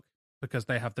laughingstock because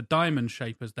they have the diamond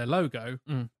shape as their logo.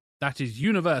 That is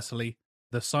universally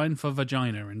the sign for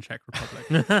vagina in Czech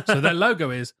Republic. So their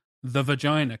logo is the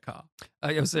vagina car.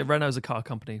 I would say Renault's a car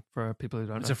company for people who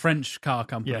don't know. It's a French car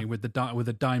company with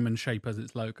a diamond shape as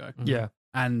its logo. Yeah.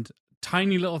 And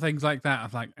tiny little things like that. I'm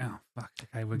like, oh, fuck,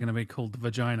 okay, we're going to be called the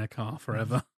vagina car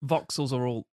forever. Vauxhalls are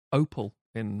all opal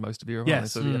in most of Europe.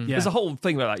 Yes. So, there's a whole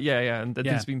thing about that. Yeah. And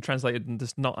things being translated and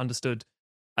just not understood.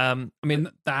 I mean,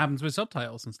 that happens with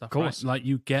subtitles and stuff. Of course. Right? Like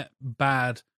you get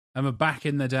bad. I remember back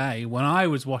in the day when I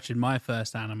was watching my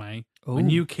first anime, when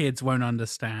you kids won't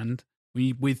understand,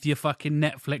 with your fucking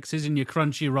Netflixes and your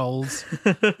Crunchyrolls.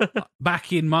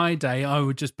 Back in my day, I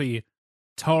would just be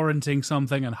torrenting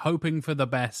something and hoping for the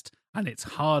best, and it's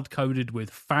hard-coded with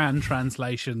fan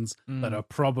translations that are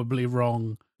probably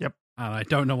wrong. Yep. And I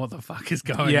don't know what the fuck is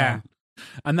going on.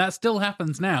 And that still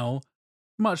happens now,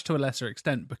 much to a lesser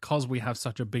extent, because we have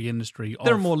such a big industry of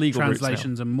there are more legal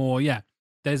translations and more. Yeah.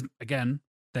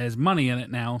 There's money in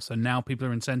it now, so now people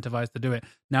are incentivized to do it.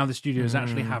 Now the studios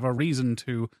actually have a reason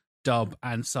to dub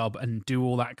and sub and do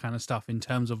all that kind of stuff in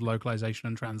terms of localization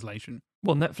and translation.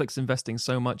 Well, Netflix investing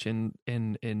so much in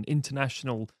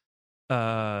international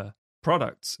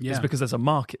products is because there's a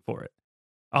market for it.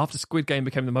 After Squid Game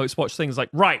became the most watched thing, it's like,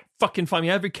 right, fucking find me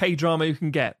every K-drama you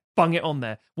can get, bung it on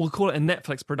there. We'll call it a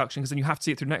Netflix production because then you have to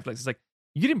see it through Netflix. It's like,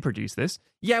 you didn't produce this.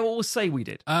 Yeah, well, we'll say we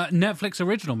did. Netflix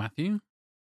original, Matthew.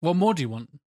 What more do you want?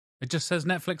 It just says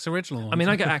Netflix original. I mean,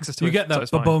 I get access to it. You get the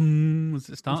so ba-bum as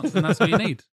it starts, and that's what you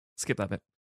need. Skip that bit.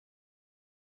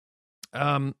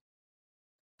 I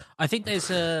think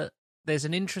there's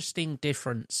an interesting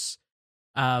difference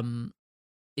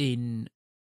in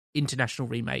international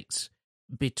remakes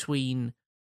between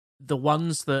the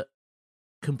ones that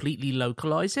completely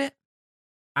localize it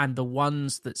and the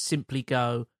ones that simply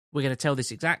go, we're going to tell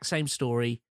this exact same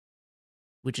story,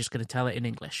 we're just going to tell it in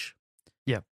English.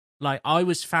 Yeah. Like, I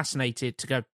was fascinated, to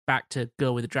go back to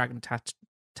Girl with a Dragon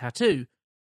Tattoo,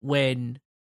 when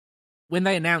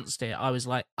they announced it, I was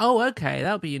like, oh, okay,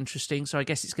 that'll be interesting. So I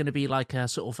guess it's going to be like a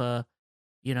sort of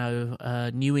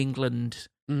a New England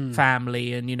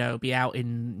family, and, be out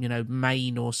in,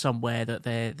 Maine or somewhere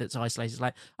that's isolated. It's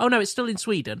like, oh no, it's still in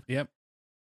Sweden. Yep.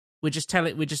 We're just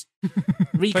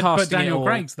recasting but Daniel it all.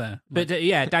 Craig's there. But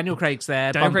Daniel Craig's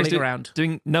there, Daniel bumbling Craig's around.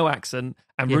 doing no accent,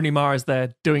 and Rooney Mara's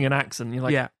there doing an accent. You're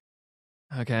like, yeah.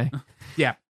 Okay.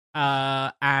 Yeah.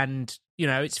 And,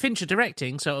 it's Fincher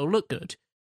directing, so it'll look good.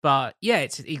 But yeah,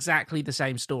 it's exactly the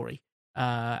same story.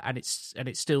 And it's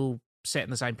still set in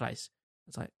the same place.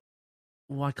 It's like,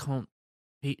 why can't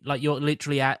he, like, you're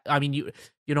literally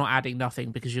you're not adding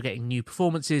nothing because you're getting new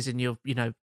performances, and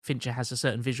Fincher has a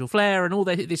certain visual flair and all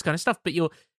this kind of stuff. But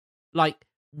you're like,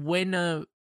 when a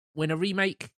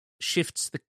remake shifts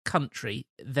the country,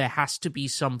 there has to be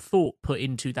some thought put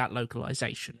into that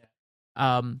localization.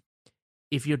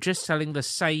 If you're just telling the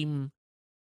same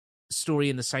story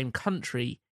in the same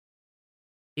country,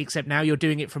 except now you're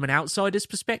doing it from an outsider's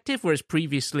perspective, whereas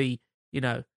previously,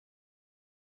 the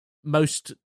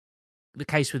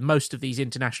case with most of these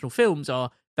international films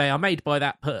they are made by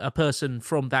a person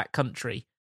from that country,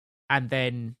 and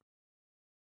then,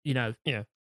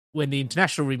 when the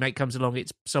international remake comes along,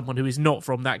 it's someone who is not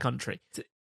from that country.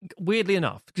 Weirdly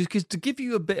enough, because to give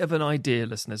you a bit of an idea,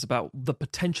 listeners, about the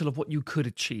potential of what you could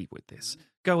achieve with this,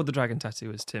 Go with the Dragon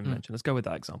Tattoo, as Tim mentioned. Let's go with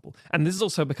that example. And this is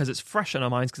also because it's fresh in our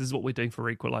minds, because this is what we're doing for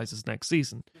Equalizers next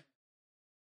season.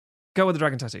 Go with the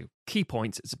Dragon Tattoo. Key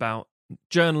points, it's about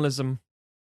journalism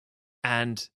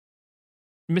and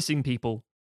missing people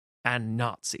and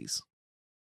Nazis,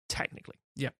 technically.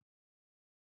 Yeah.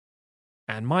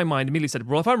 And my mind immediately said,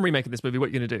 well, if I'm remaking this movie, what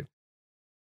are you going to do?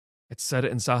 It's set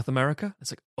it in South America.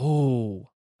 It's like, oh,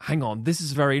 hang on, this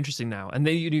is very interesting now. And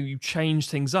then you change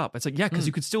things up. It's like, yeah, because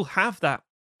you could still have that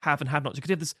have and have nots. You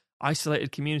could have this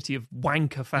isolated community of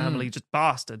wanker family, just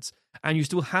bastards. and you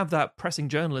still have that pressing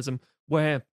journalism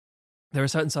where there are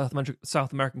certain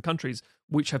South American countries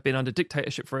which have been under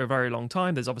dictatorship for a very long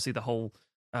time. There's obviously the whole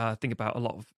thing about a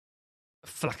lot of,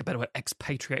 for lack of a better word,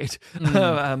 expatriate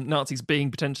Nazis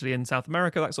being potentially in South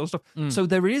America, that sort of stuff. So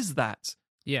there is that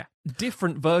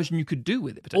different version you could do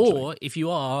with it, potentially. Or if you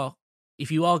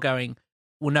are going,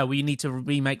 well, no, we need to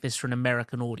remake this for an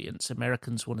American audience.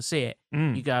 Americans want to see it.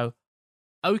 You go,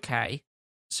 okay,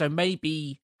 so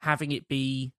maybe having it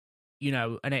be,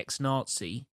 an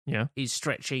ex-Nazi is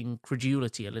stretching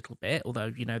credulity a little bit, although,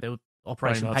 there were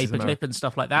Operation Paperclip and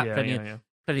stuff like that,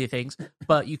 plenty of things.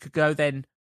 But you could go then,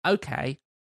 okay,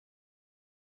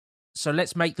 so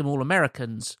let's make them all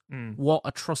Americans. What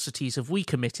atrocities have we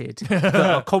committed that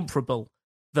are comparable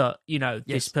that,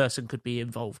 this person could be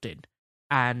involved in?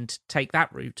 And take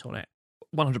that route on it.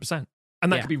 100%.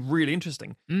 And that could be really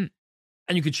interesting. And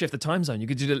you could shift the time zone. You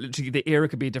could do literally, the era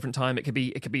could be a different time. It could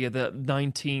be the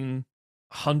 1900s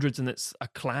and it's a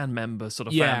clan member sort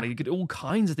of family. You could all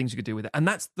kinds of things you could do with it. And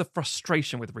that's the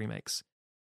frustration with remakes.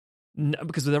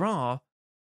 Because there are,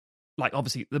 like,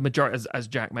 obviously, the majority, as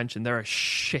Jack mentioned, there are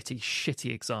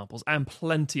shitty examples and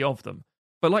plenty of them.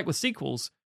 But like with sequels,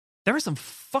 there are some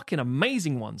fucking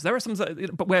amazing ones. There are some,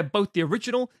 but where both the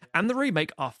original and the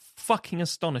remake are fucking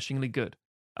astonishingly good.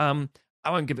 I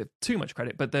won't give it too much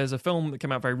credit, but there's a film that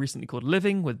came out very recently called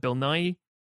Living with Bill Nighy,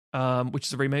 which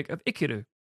is a remake of Ikiru.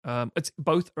 It's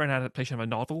both are an adaptation of a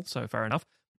novel, so fair enough,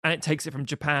 and it takes it from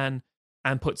Japan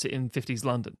and puts it in 50s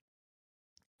London.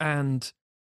 And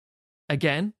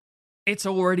again, it's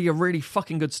already a really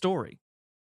fucking good story.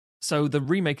 So the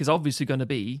remake is obviously going to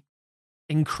be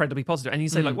incredibly positive. And you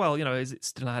say, like, well, is it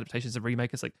still an adaptation as a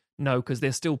remake? It's like, no, because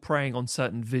they're still preying on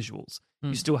certain visuals.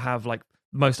 You still have, like,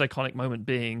 most iconic moment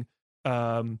being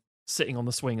sitting on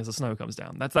the swing as the snow comes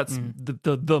down. That's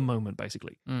the moment,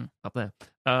 basically, up there.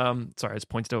 Sorry, I just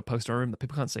pointed to a poster in a room that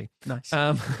people can't see. Nice.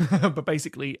 But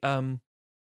basically,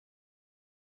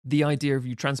 the idea of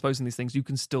you transposing these things, you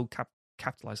can still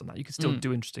capitalize on that. You can still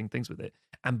do interesting things with it.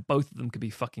 And both of them could be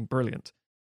fucking brilliant.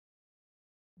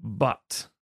 But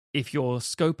if your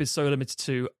scope is so limited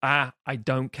to, I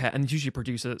don't care, and it's usually a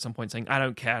producer at some point saying, I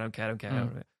don't care,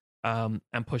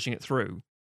 and pushing it through,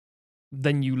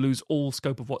 then you lose all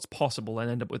scope of what's possible and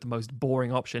end up with the most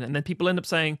boring option. And then people end up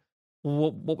saying,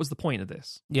 well, what was the point of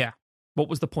this? Yeah. What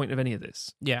was the point of any of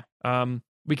this? Yeah.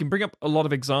 We can bring up a lot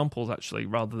of examples, actually,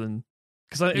 rather than...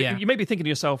 Because you may be thinking to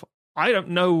yourself, I don't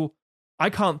know, I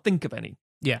can't think of any.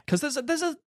 Yeah. Because there's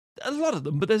a lot of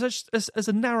them, but there's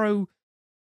a narrow...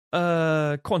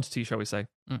 quantity, shall we say.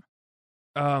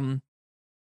 One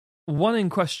in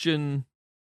question,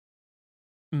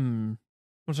 I'm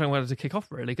trying where to kick off,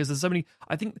 really, because there's so many.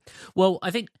 I think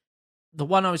the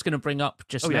one I was going to bring up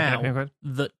just now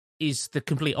that is the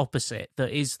complete opposite,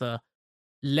 that is the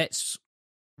let's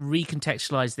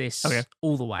recontextualize this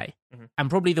all the way, and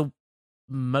probably the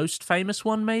most famous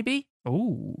one, maybe.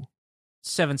 Ooh,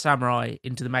 Seven Samurai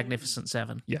into the Magnificent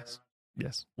Seven. Yes.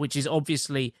 Which is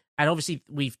obviously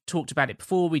we've talked about it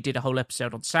before. We did a whole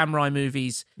episode on samurai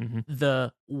movies.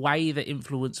 The way that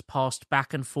influence passed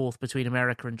back and forth between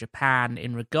America and Japan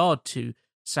in regard to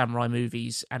samurai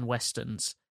movies and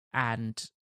westerns and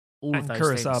all of those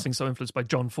Kurosawa things. being so influenced by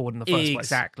John Ford in the first place.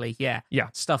 Exactly, yeah. Yeah.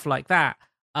 Stuff like that.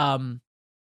 In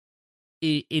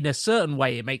a certain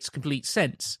way, it makes complete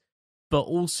sense. But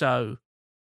also,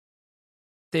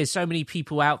 there's so many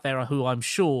people out there who I'm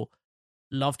sure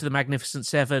loved the Magnificent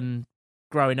Seven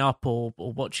growing up or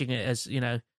watching it as,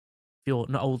 if you're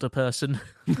an older person,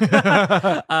 who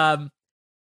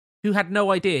had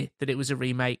no idea that it was a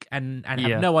remake and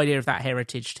had no idea of that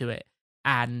heritage to it.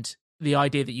 And the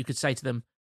idea that you could say to them,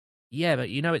 yeah, but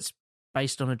it's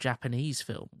based on a Japanese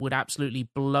film would absolutely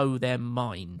blow their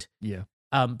mind. Yeah.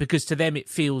 Because to them it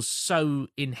feels so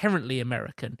inherently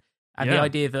American. And the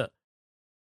idea that,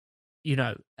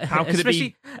 how could it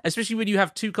be? Especially when you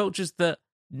have two cultures that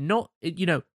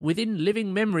within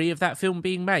living memory of that film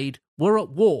being made, we're at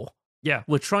war. Yeah.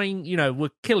 We're trying, we're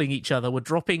killing each other. We're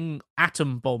dropping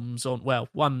atom bombs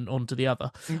one onto the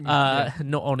other,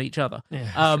 not on each other.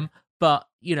 Yeah, But,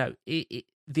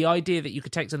 the idea that you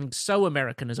could take something so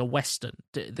American as a Western,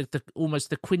 the almost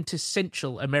the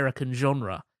quintessential American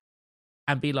genre,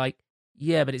 and be like,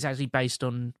 yeah, but it's actually based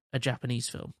on a Japanese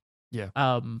film. Yeah.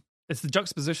 It's the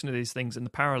juxtaposition of these things and the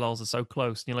parallels are so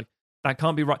close. And you're like, that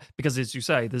can't be right. Because as you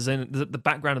say, the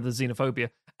background of the xenophobia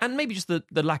and maybe just the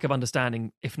lack of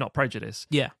understanding, if not prejudice,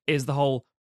 is the whole,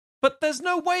 but there's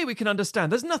no way we can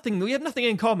understand. We have nothing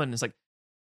in common. It's like,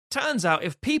 turns out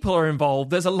if people are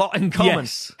involved, there's a lot in common.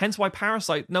 Yes. Hence why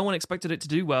Parasite, no one expected it to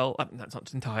do well. I mean, that's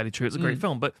not entirely true. It's a great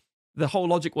film. But the whole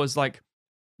logic was like,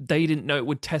 they didn't know it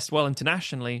would test well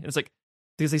internationally. And it's like,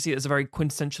 because they see it as a very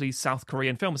quintessentially South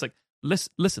Korean film. It's like,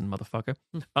 listen, motherfucker.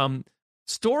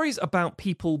 Stories about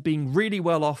people being really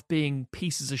well off being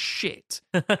pieces of shit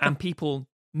and people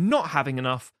not having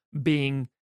enough being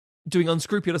doing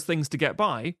unscrupulous things to get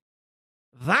by,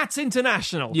 that's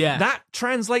international. Yeah. That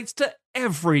translates to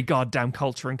every goddamn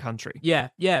culture and country. Yeah.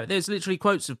 There's literally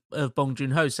quotes of Bong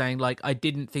Joon-ho saying, like, I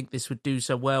didn't think this would do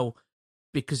so well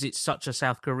because it's such a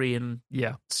South Korean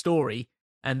story.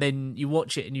 And then you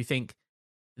watch it and you think,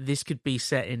 this could be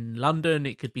set in London,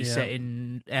 it could be set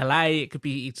in LA, it could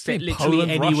be set literally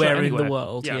Poland, anywhere Russia, in the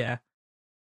world. Yeah.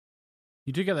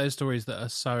 You do get those stories that are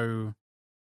so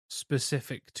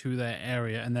specific to their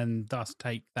area and then thus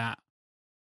take that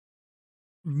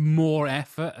more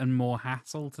effort and more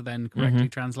hassle to then correctly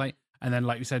translate. And then,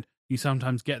 like you said, you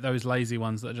sometimes get those lazy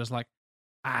ones that are just like,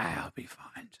 I'll be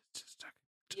fine. Just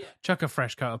chuck a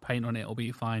fresh coat of paint on it, it'll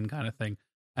be fine kind of thing.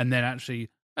 And then actually,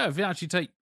 if you actually take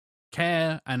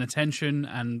care and attention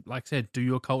and, like I said, do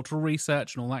your cultural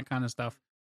research and all that kind of stuff,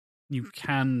 you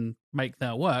can make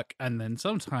that work. And then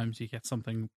sometimes you get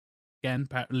something, again,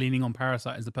 leaning on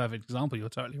Parasite is the perfect example. You're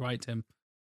totally right, Tim.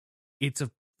 It's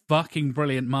a fucking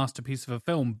brilliant masterpiece of a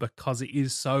film because it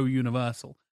is so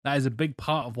universal. That is a big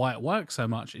part of why it works so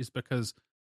much, is because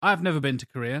I've never been to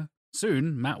Korea.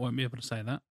 Soon, Matt won't be able to say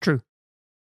that. True.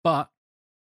 But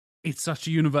it's such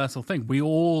a universal thing. We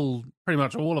all, pretty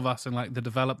much all of us in like the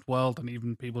developed world and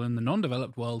even people in the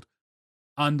non-developed world,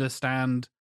 understand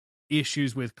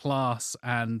issues with class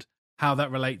and how that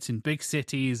relates in big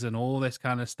cities and all this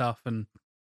kind of stuff. And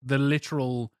the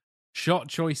literal shot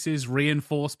choices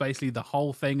reinforce basically the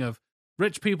whole thing of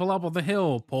rich people up on the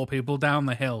hill, poor people down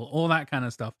the hill, all that kind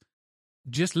of stuff.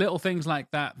 Just little things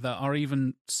like that are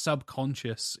even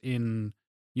subconscious in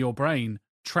your brain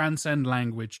transcend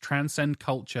language, transcend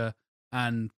culture,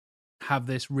 and have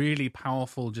this really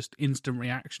powerful, just instant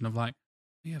reaction of like,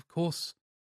 yeah, of course,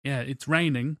 yeah, it's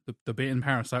raining, the bit in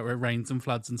Parasite where it rains and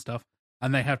floods and stuff,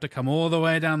 and they have to come all the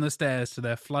way down the stairs to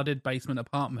their flooded basement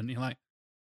apartment. You're like,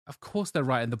 of course they're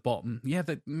right at the bottom. Yeah,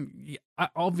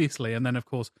 obviously. And then, of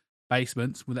course,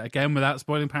 basements, again, without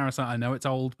spoiling Parasite, I know it's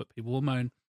old, but people will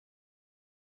moan.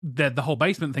 The whole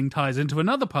basement thing ties into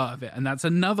another part of it, and that's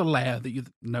another layer that you,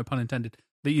 no pun intended,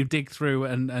 that you dig through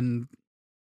and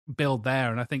build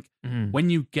there. And I think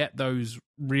when you get those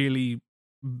really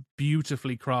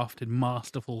beautifully crafted,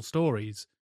 masterful stories,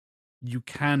 you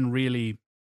can really,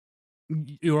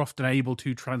 you're often able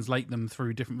to translate them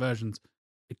through different versions.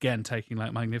 Again, taking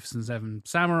like Magnificent Seven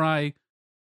Samurai,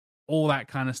 all that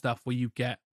kind of stuff where you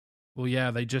get, well, yeah,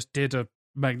 they just did a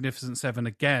Magnificent Seven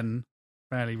again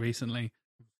fairly recently.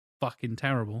 Fucking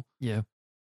terrible. Yeah.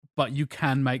 But you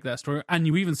can make that story, and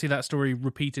you even see that story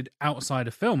repeated outside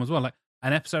of film as well. Like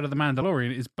an episode of The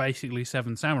Mandalorian is basically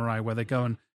Seven Samurai, where they go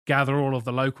and gather all of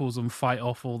the locals and fight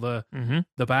off all the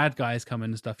bad guys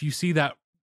coming and stuff. You see that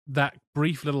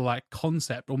brief little like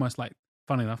concept, almost like,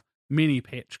 funny enough, mini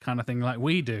pitch kind of thing like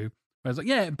we do. Where it's like,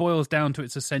 yeah, it boils down to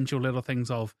its essential little things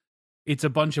of, it's a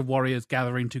bunch of warriors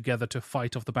gathering together to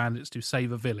fight off the bandits to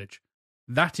save a village.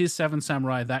 That is Seven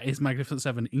Samurai. That is Magnificent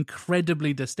Seven,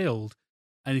 incredibly distilled.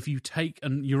 And if you take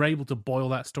and you're able to boil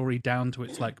that story down to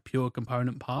its like pure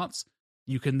component parts,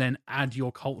 you can then add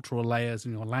your cultural layers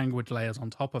and your language layers on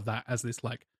top of that as this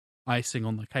like icing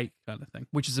on the cake kind of thing.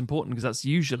 Which is important because that's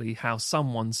usually how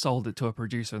someone sold it to a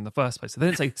producer in the first place. So they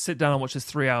didn't say, sit down and watch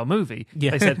this 3-hour movie.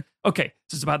 Yeah. They said, okay,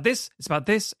 so it's about this, it's about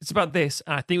this, it's about this,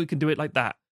 and I think we can do it like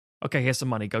that. Okay, here's some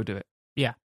money, go do it.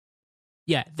 Yeah.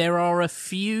 Yeah, there are a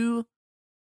few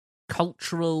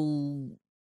cultural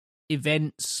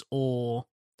events or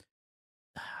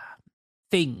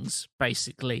things,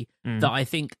 basically, that I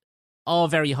think are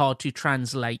very hard to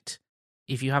translate.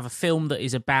 If you have a film that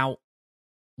is about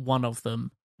one of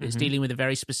them, that's dealing with a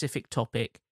very specific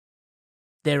topic,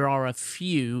 there are a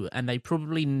few, and they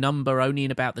probably number only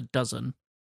in about the dozen,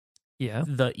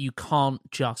 that you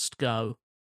can't just go,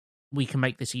 we can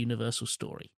make this a universal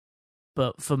story.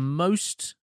 But for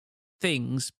most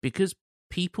things, because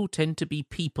people tend to be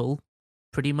people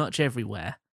pretty much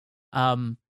everywhere,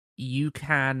 you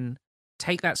can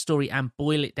take that story and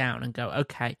boil it down and go,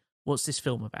 okay, what's this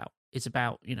film about? It's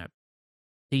about,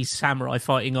 these samurai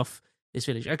fighting off this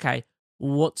village. Okay,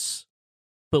 what's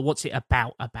it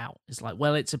about? It's like,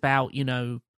 well, it's about,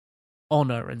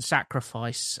 honor and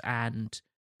sacrifice and,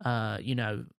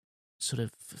 sort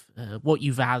of what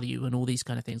you value and all these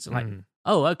kind of things. Like,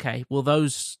 oh, okay, well,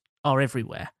 those are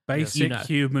everywhere. Basic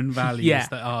human values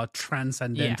that are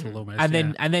transcendental almost.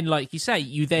 And then, like you say,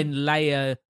 you then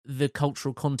layer the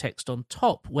cultural context on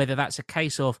top, whether that's a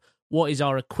case of what is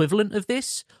our equivalent of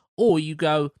this, or you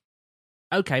go,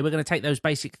 okay, we're going to take those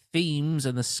basic themes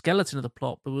and the skeleton of the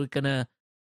plot, but we're going to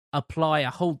apply a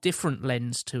whole different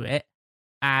lens to it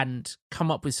and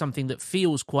come up with something that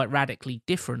feels quite radically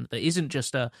different, that isn't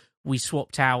just we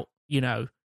swapped out,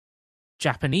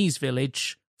 Japanese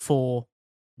village for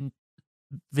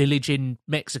village in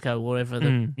Mexico, or wherever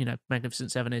the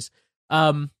Magnificent Seven is.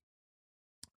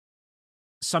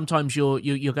 Sometimes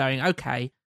you're going,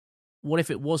 okay, what if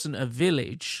it wasn't a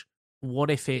village? What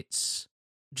if it's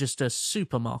just a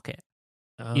supermarket?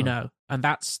 And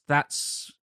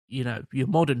that's your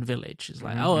modern village is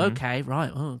like, oh, okay,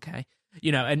 right, oh, okay,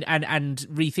 and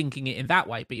rethinking it in that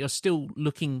way. But you're still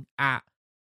looking at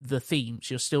the themes.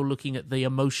 You're still looking at the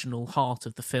emotional heart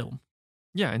of the film.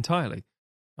 Yeah, entirely.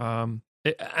 And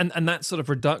that sort of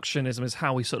reductionism is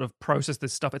how we sort of process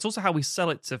this stuff. It's also how we sell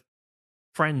it to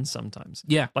friends sometimes.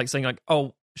 Yeah. Like saying like,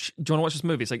 oh, do you want to watch this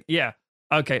movie? It's like, yeah,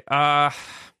 okay. It's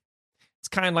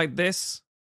kind of like this.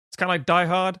 It's kind of like Die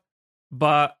Hard,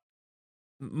 but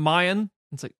Mayan.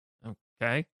 It's like,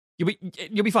 okay.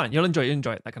 You'll be fine. You'll enjoy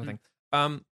it, that kind of thing.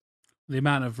 The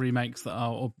amount of remakes that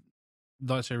are, or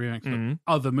let's say remakes of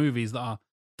other movies that are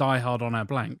Die Hard on a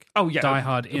blank. Oh, yeah. Die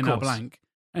Hard in course. a blank.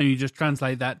 And you just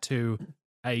translate that to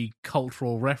a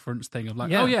cultural reference thing of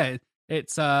like, Yeah. oh yeah,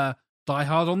 it's Die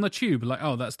Hard on the Tube. Like,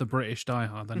 oh, that's the British Die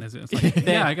Hard then, is it? It's like,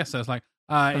 yeah, I guess so. It's like,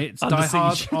 it's Under Die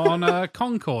Hard Siege. on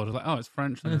Concorde. Like, oh, it's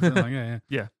French then. It's like, yeah.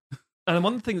 Yeah. And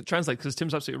one thing that translates, because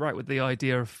Tim's absolutely right with the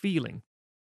idea of feeling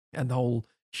and the whole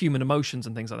human emotions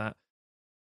and things like that.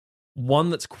 One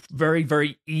that's very,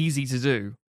 very easy to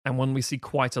do, and one we see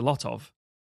quite a lot of,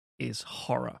 is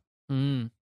horror. It's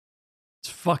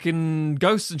fucking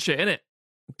ghosts and shit, innit?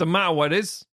 Doesn't matter what it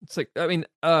is. It's like, I mean,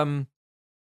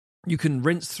 you can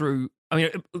rinse through. I mean,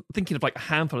 thinking of like a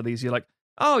handful of these, you're like,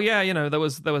 oh yeah, there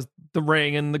was The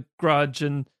Ring and The Grudge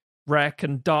and Wreck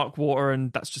and Dark Water,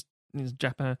 and that's just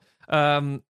Japan.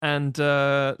 And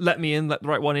Let Me In, Let the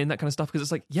Right One In, that kind of stuff. Because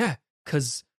it's like, yeah,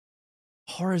 because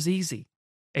horror's easy.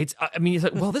 It's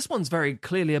like, well, this one's very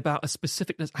clearly about a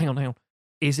specific. Hang on.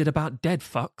 Is it about dead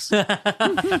fucks?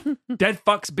 Dead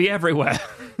fucks be everywhere.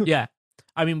 Yeah.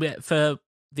 I mean, for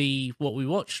what we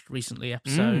watched recently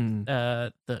episode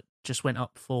that just went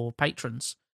up for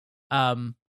patrons,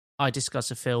 I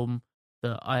discuss a film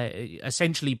that I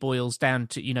essentially boils down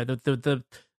to,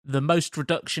 the most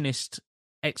reductionist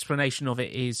explanation of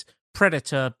it is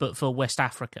Predator, but for West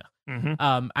Africa.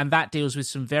 And that deals with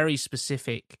some very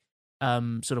specific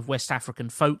sort of West African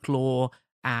folklore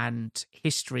and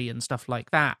history and stuff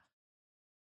like that.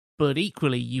 But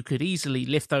equally, you could easily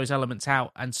lift those elements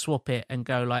out and swap it and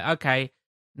go like, okay,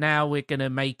 now we're going to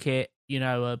make it,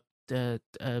 a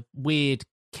weird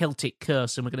Celtic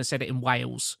curse, and we're going to set it in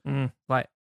Wales. Like,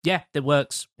 yeah, that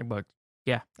works. It worked.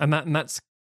 Yeah. And that's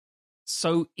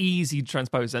so easy to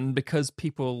transpose. And because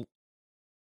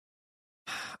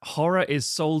horror is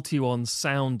sold to you on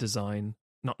sound design,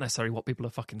 not necessarily what people are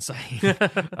fucking saying,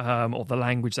 or the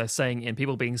language they're saying in,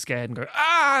 people being scared and go,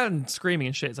 and screaming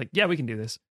and shit. It's like, yeah, we can do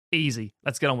this. Easy.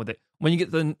 Let's get on with it. When you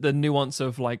get the nuance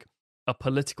of like a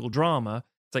political drama,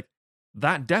 it's like,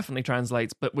 that definitely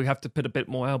translates, but we have to put a bit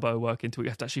more elbow work into it. We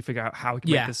have to actually figure out how we can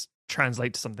make this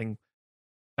translate to something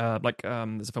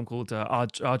there's a film called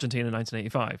Argentina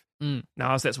 1985. Now,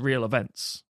 obviously, that's real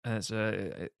events, and it's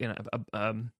a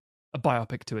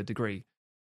biopic to a degree.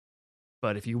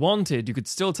 But if you wanted, you could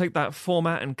still take that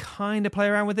format and kind of play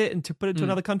around with it and to put it to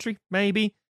another country,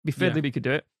 maybe. Be fiddly, we could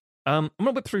do it. I'm going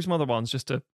to whip through some other ones just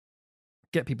to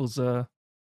get people's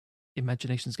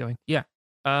imaginations going. Yeah.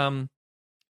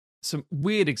 Some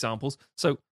weird examples.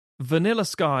 So, Vanilla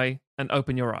Sky and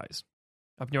Open Your Eyes.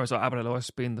 Open Your Eyes, or Abre los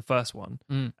Ojos being the first one,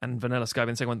 and Vanilla Sky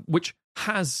being the second one, which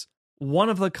has one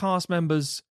of the cast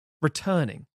members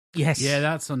returning. Yes. Yeah,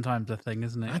 that's sometimes a thing,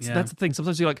 isn't it? That's the thing.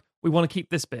 Sometimes you're like, we want to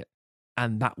keep this bit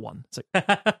and that one. It's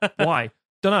like, why?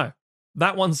 Don't know.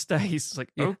 That one stays. It's like,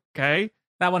 okay.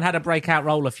 That one had a breakout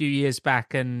role a few years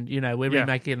back, and, we're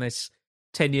remaking this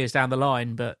 10 years down the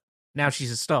line, but now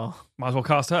she's a star. Might as well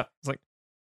cast her. It's like,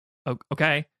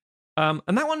 okay. And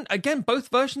that one, again, both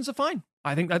versions are fine.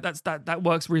 I think that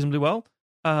works reasonably well.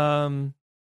 One's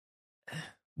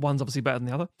obviously better than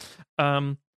the other.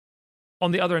 On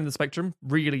the other end of the spectrum,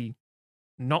 really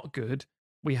not good,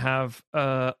 we have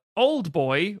Old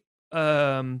Boy,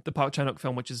 the Park Chan-wook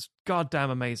film, which is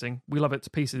goddamn amazing. We love it to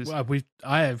pieces. Well,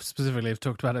 I have specifically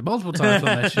talked about it multiple times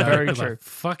on this show. Very true. I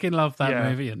fucking love that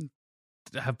movie and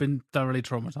have been thoroughly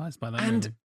traumatized by that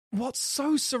movie. What's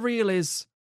so surreal is,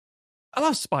 I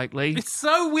love Spike Lee. It's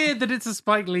so weird that it's a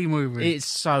Spike Lee movie. It's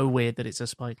so weird that it's a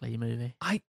Spike Lee movie.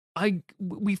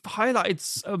 We've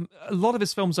highlighted a lot of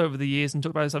his films over the years and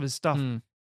talked about some of his stuff,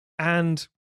 and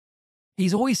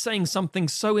He's always saying something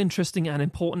so interesting and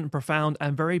important and profound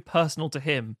and very personal to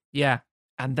him. Yeah.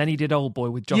 And then he did Old Boy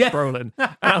with Josh Yeah. Brolin.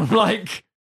 And I'm like,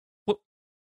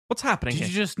 what's happening Did here?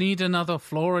 you just need another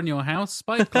floor in your house,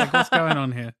 Spike? Like, what's going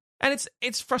on here? And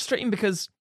it's frustrating because,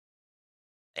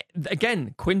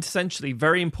 again, quintessentially,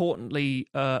 very importantly,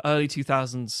 early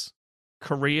 2000s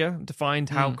Korea defined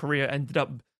how Korea ended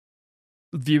up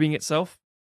viewing itself.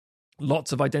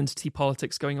 Lots of identity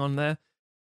politics going on there.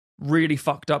 Really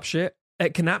fucked up shit.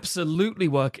 It can absolutely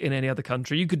work in any other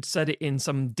country. You could set it in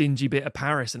some dingy bit of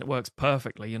Paris and it works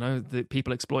perfectly. You know, the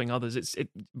people exploiting others. It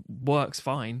works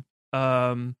fine.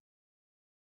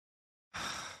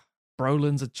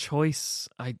 Brolin's a choice.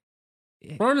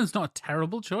 Brolin's not a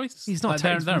terrible choice. He's not Like,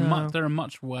 terrible. there are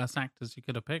much worse actors you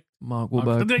could have picked. Mark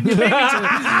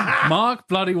Wahlberg. Mark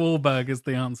bloody Wahlberg is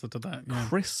the answer to that. Yeah.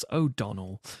 Chris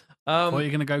O'Donnell. Or you're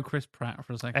going to go Chris Pratt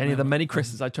for a second? Any of the many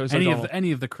Chris's, I chose any O'Donnell.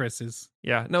 any of the Chris's.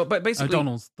 Yeah, no, but basically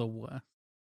O'Donnell's the worst.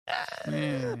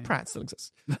 Yeah. Pratt still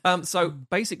exists. So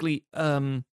basically,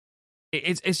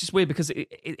 it's just weird because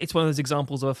it's one of those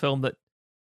examples of a film that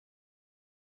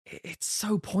it's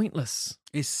so pointless.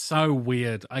 It's so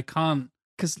weird. I can't,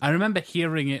 because I remember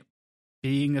hearing it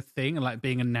being a thing and like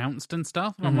being announced and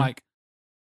stuff, and I'm like,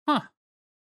 huh.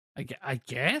 I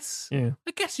guess. Yeah.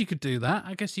 I guess you could do that.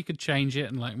 I guess you could change it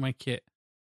and like make it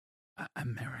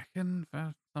American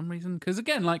for some reason. Because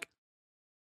again, like,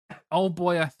 Old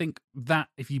Boy, I think that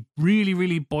if you really,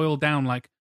 really boil down, like,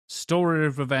 story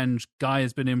of revenge, guy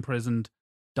has been imprisoned,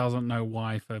 doesn't know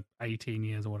why for 18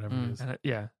 years or whatever it is. And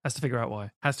has to figure out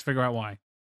why. Has to figure out why.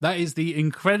 That is the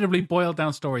incredibly boiled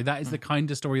down story. That is the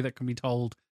kind of story that can be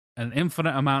told in an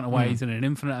infinite amount of ways in an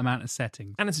infinite amount of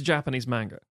settings. And it's a Japanese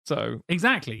manga. So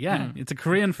exactly, yeah. It's a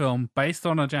Korean film based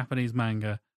on a Japanese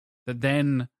manga that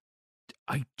then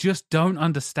I just don't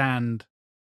understand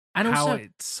And how also,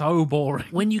 it's so boring.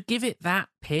 when you give it that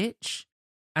pitch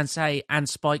and say, and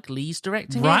Spike Lee's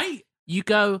directing it, Right? you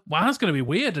go, Wow, that's going to be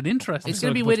weird and interesting. it's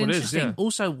going to be weird and interesting.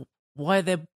 Also, why are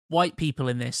there white people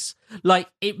in this? Like,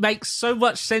 it makes so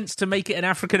much sense to make it an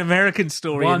African-American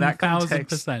story in that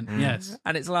context. 1000%, yes.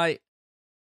 And it's like,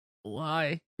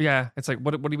 why? yeah, it's like,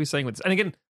 what are we saying with this? And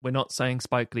again, we're not saying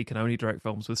Spike Lee can only direct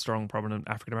films with strong, prominent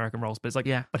African-American roles, but it's like,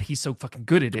 but he's so fucking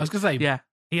good at it. I was going to say, Yeah.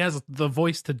 he has the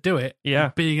voice to do it, Yeah.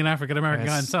 being an African-American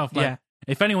guy Yes. himself. Like, Yeah.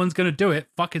 if anyone's going to do it,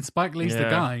 fucking Spike Lee's the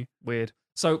guy. Weird.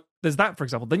 So there's that, for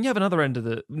example. Then you have another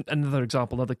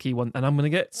example, another key one, and I'm going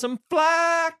to get some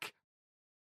flack.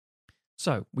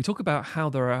 So we talk about how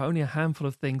there are only a handful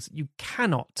of things you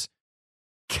cannot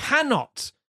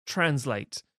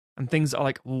translate, and things are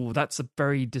like, oh, that's a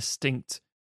very distinct,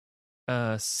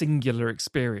 singular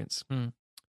experience.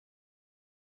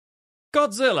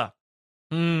 Godzilla.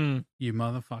 You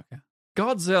motherfucker.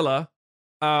 Godzilla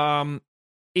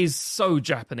is so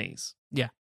Japanese. Yeah.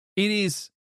 It is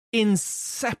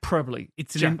inseparably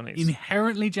It's an Japanese.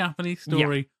 inherently Japanese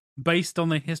story based on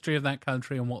the history of that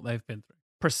country and what they've been through.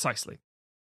 Precisely.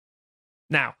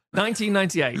 Now,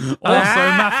 1998. Also,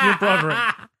 Matthew Broderick.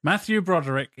 Matthew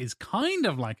Broderick is kind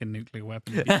of like a nuclear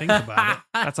weapon if you think about it.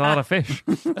 That's a lot of fish.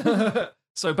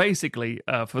 So basically,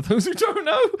 for those who don't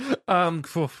know,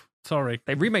 Sorry.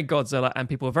 they remade Godzilla and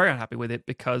people were very unhappy with it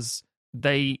because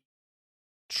they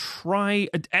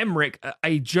Emmerich,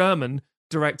 a German,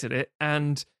 directed it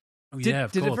and did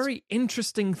a very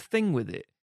interesting thing with it.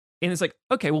 And it's like,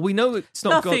 okay, well, we know it's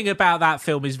not Nothing about that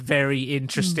film is very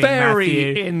interesting, very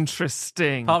Matthew.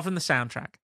 interesting. Apart from the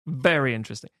soundtrack. Very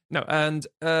interesting. No, and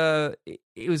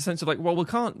it was essentially like, well, we're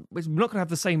not going to have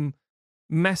the same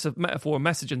metaphor and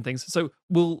message and things. So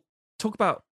we'll talk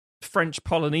about French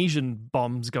Polynesian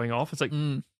bombs going off. It's like,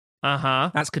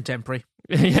 That's contemporary.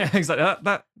 yeah, exactly.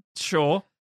 That sure.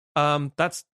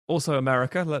 That's also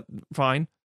America. Fine.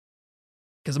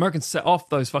 Because Americans set off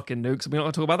those fucking nukes. We're not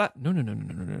going to talk about that?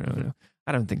 No.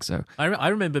 I don't think so. I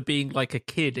remember being like a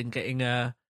kid and getting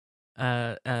a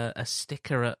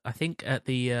sticker at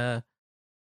the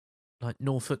like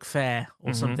Norfolk Fair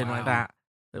or something like that.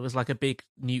 There was like a big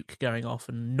nuke going off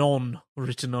and "non"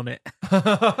 written on it.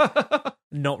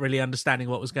 Not really understanding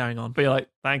what was going on. But you're like,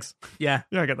 thanks. Yeah.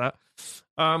 Yeah, I get that.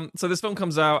 So this film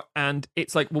comes out and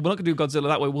it's like, well, we're not going to do Godzilla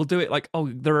that way. We'll do it like, oh,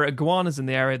 there are iguanas in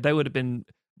the area. They would have been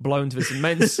blown to this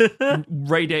immense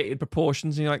radiated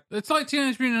proportions. And you're like, It's like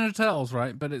Teenage Mutant Ninja Turtles,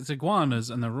 right? But it's iguanas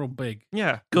and they're real big.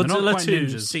 yeah. They're not Godzilla quite 2,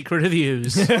 ninjas. Secret of the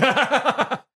Ooze.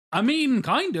 I mean,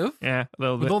 kind of. Yeah, a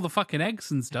little With bit. all the fucking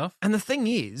eggs and stuff. And the thing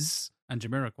is, And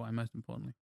Jamiroquai, most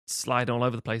importantly. sliding all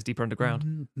over the place, deeper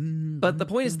underground. But the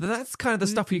point is that's kind of the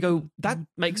stuff where you go, that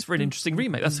makes for an interesting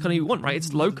remake. That's the kind of you want, right?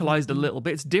 It's localized a little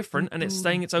bit, it's different, and it's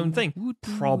saying its own thing.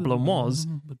 Problem was,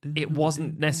 it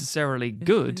wasn't necessarily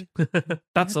good.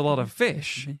 That's a lot of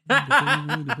fish.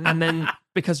 And then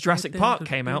because Jurassic Park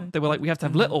came out, they were like, we have to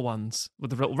have little ones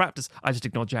with the little raptors. I just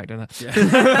ignored Jack doing that.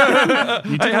 Yeah.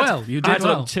 You did well. You I did had to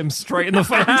well. look him straight in the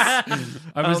face.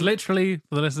 I was literally,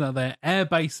 for the listener there, air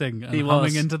basing and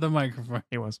humming into the microphone.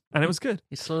 He was. And it was good.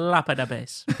 You slap at the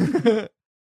base.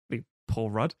 Poor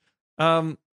Rudd.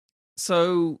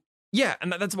 So, yeah,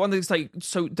 and that's one thing to say.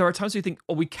 So there are times where you think,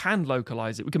 oh, we can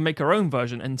localize it. We can make our own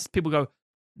version. And people go,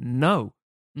 no,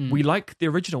 we like the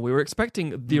original. We were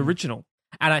expecting the original.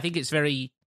 And I think it's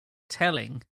very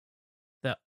telling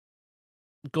that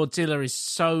Godzilla is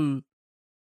so...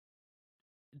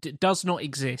 does not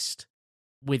exist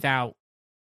without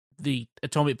the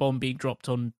atomic bomb being dropped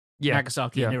on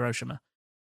Nagasaki and Hiroshima.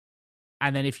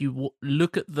 And then if you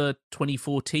look at the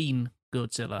 2014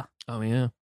 Godzilla... Oh, yeah.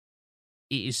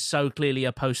 It is so clearly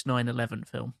a post 9/11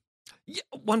 film. Yeah,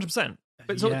 100%.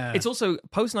 But it's also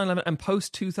post 9/11 and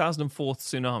post 2004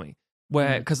 tsunami,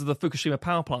 where because of the Fukushima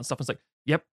power plant stuff, it's like,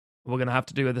 yep, we're going to have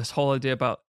to do this whole idea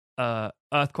about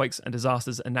earthquakes and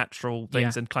disasters and natural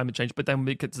things and climate change. But then when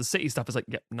we get to the city stuff, it's like,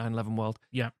 yep, 9/11 world.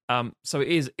 Yeah. So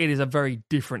it is a very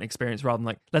different experience rather than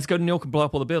like, let's go to New York and blow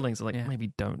up all the buildings. It's like,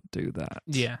 maybe don't do that.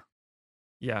 Yeah.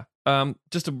 Yeah.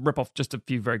 Just to rip off just a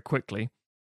few very quickly,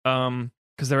 because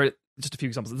there are just a few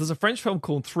examples. There's a French film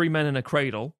called Three Men in a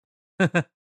Cradle.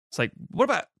 It's like, what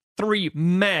about 3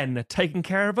 men taking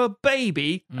care of a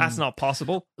baby? That's not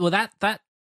possible. Well, that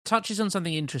touches on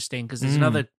something interesting because there's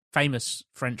another famous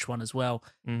French one as well.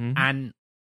 And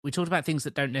we talked about things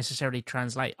that don't necessarily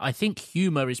translate. I think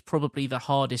humor is probably the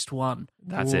hardest one.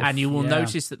 That's it. And you will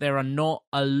notice that there are not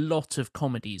a lot of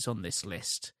comedies on this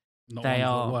list. Not they ones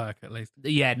are that work, at least.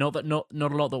 Yeah, not a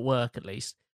lot that work, at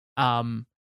least. And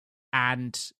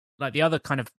like the other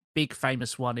kind of big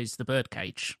famous one is The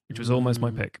Birdcage, which was almost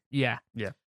my pick. Yeah.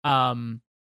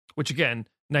 Which again,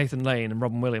 Nathan Lane and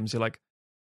Robin Williams, you're like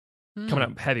coming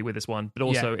up heavy with this one, but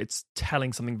also it's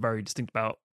telling something very distinct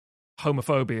about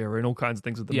homophobia and all kinds of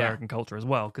things with American culture as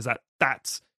well, because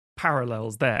that's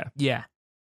parallels there. Yeah.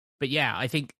 But yeah, I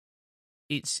think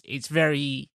it's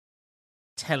very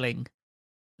telling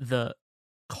that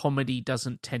comedy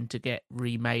doesn't tend to get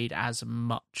remade as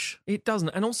much. It doesn't.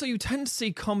 And also you tend to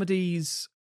see comedies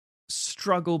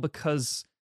struggle because,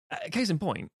 case in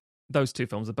point, those two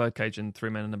films, The Birdcage and Three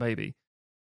Men and a Baby,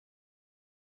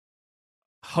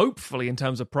 hopefully in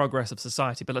terms of progress of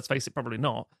society, but let's face it, probably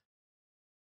not,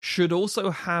 should also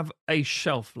have a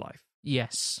shelf life.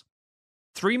 Yes.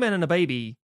 Three Men and a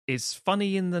Baby is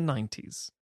funny in the 90s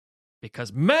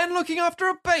because men looking after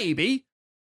a baby,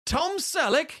 Tom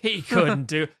Selleck, he couldn't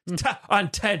do.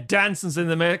 And Ted Danson's in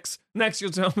the mix. Next,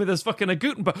 you'll tell me there's fucking a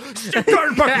Gutenberg.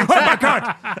 Oh my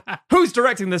God! Who's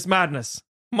directing this madness?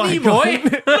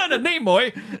 Nimoy. Leonard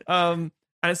Nimoy. And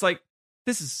it's like,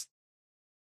 this is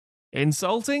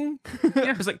insulting.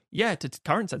 It's like, yeah, to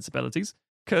current sensibilities,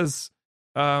 because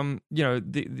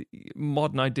the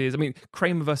modern ideas. I mean,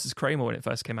 Kramer versus Kramer when it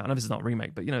first came out. I know this is not a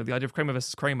remake, but the idea of Kramer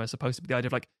versus Kramer is supposed to be the idea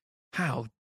of like, how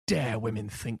dare women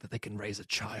think that they can raise a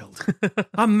child?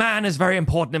 A man is very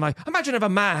important in my... Imagine if a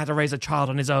man had to raise a child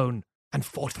on his own and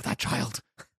fought for that child.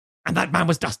 And that man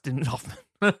was Dustin Hoffman.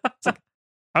 It's like,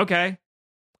 okay,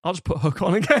 I'll just put Hook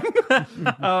on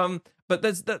again. But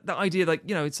there's the idea, like,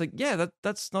 it's like, yeah,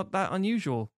 that's not that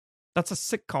unusual. That's a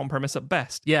sitcom premise at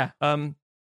best. Yeah. And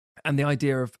the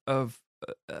idea of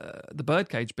The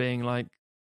Birdcage being like,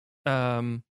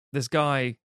 this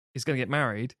guy is going to get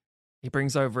married. He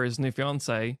brings over his new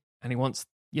fiance, and he wants,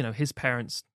 his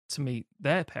parents to meet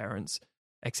their parents,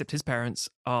 except his parents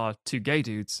are two gay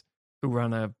dudes who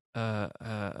run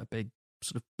a big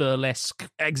sort of burlesque.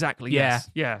 Exactly.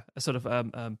 Yes. Yeah. A sort of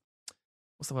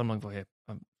what's the word I'm looking for here?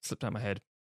 Slipped out of my head.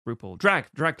 RuPaul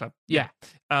drag club. Yeah.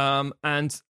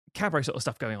 And cabaret sort of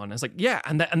stuff going on. And it's like, yeah,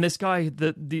 and this guy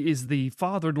that is the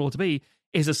father-in-law to be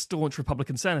is a staunch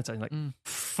Republican senator. And like,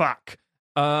 fuck.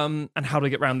 And how do I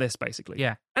get around this, basically?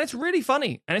 Yeah. And it's really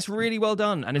funny, and it's really well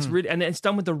done, and it's really, and it's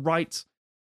done with the right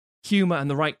humor and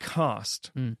the right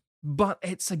cast. But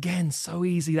it's, again, so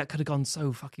easy. That could have gone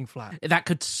so fucking flat. That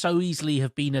could so easily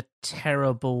have been a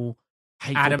terrible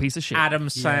hateful piece of shit. Adam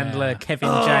Sandler, Kevin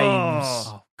James.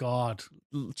 Oh God,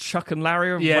 Chuck and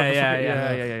Larry.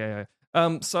 Yeah.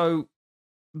 So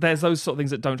there's those sort of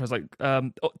things that don't translate.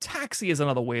 Taxi is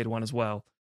another weird one as well.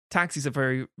 Taxi's a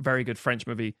very, very good French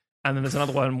movie. And then there's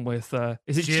another one with,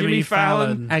 is it Jimmy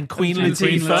Fallon? And Queen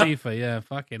Latifah. Latifah. Yeah,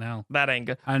 fucking hell. That ain't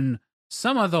good. And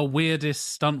some of the weirdest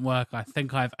stunt work I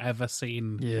think I've ever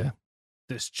seen. Yeah.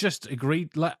 That's just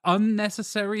agreed, like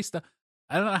unnecessary stuff.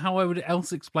 I don't know how I would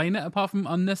else explain it apart from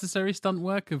unnecessary stunt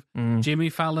work of Jimmy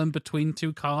Fallon between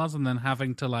two cars and then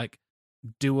having to like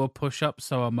do a push-up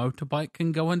so a motorbike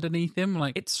can go underneath him.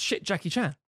 Like, It's shit Jackie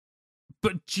Chan.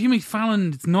 but Jimmy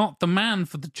Fallon is not the man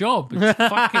for the job. It's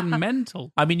fucking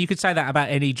mental. I mean, you could say that about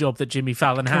any job that Jimmy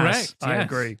Fallon has. Correct. I yes.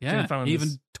 agree. Yeah. Jimmy Fallon Even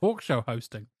is talk show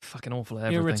hosting. fucking awful at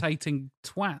everything. Irritating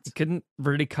twat. He couldn't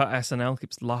really cut SNL.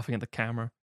 Keeps laughing at the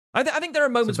camera. I think there are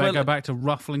moments So where go back to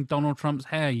ruffling Donald Trump's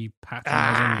hair, you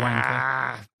patronising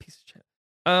wanker. Piece of shit.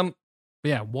 But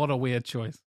yeah, what a weird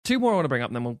choice. Two more I want to bring up,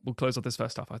 and then we'll close off this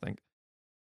first stuff. I think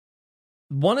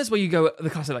one is where you go. The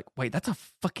class are like, wait, that's a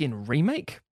fucking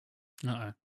remake.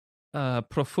 Uh-oh.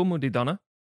 Profumo di Donna,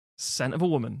 Scent of a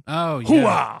Woman. Oh, yeah.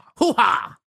 Hooah!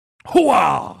 Hoo-ha!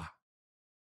 Hooah!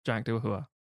 Jack, do a hooah.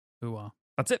 Hooah.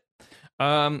 That's it.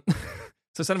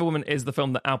 So Scent of a Woman is the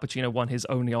film that Al Pacino won his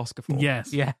only Oscar for.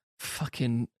 Yes. Yeah.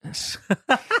 Fucking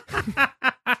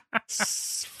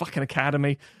fucking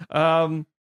Academy.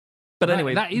 But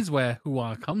anyway, that is where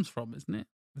Hooah comes from, isn't it?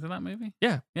 Is it that movie?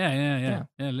 Yeah. Yeah,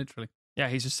 literally. yeah,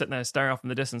 he's just sitting there staring off in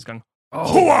the distance going,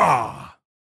 hooah!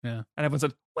 Yeah. And everyone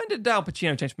said, when did Al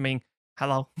Pacino change from being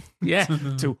hello Yeah.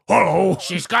 to hello?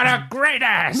 She's got a great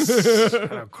ass.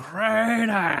 A great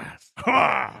ass.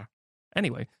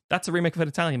 Anyway, that's a remake of an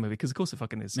Italian movie, because of course it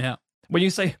fucking is. Yeah. When you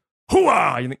say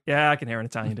hooah, you think, yeah, I can hear an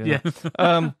Italian doing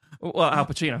that. Well, Al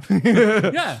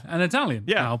Pacino. Yeah, an Italian.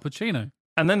 Yeah. Al Pacino.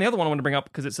 And then the other one I want to bring up,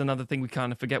 because it's another thing we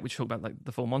kind of forget, we should talk about like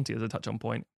the full Monty as a touch on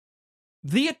point.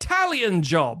 The Italian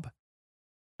Job.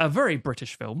 A very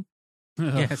British film.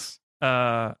 Yes.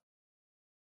 And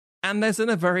there's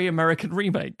a very American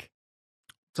remake.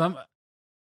 I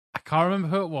can't remember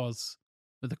who it was,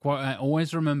 but the quote I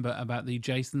always remember about the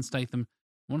Jason Statham,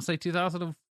 I want to say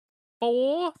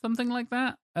 2004, something like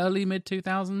that, early mid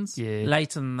 2000s. Yeah.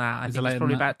 Later than that. I Is it think later it's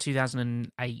probably than that? about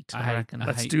 2008, I reckon.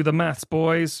 Let's do the maths,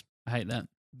 boys. I hate that.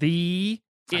 The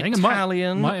I think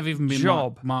Italian it might have even been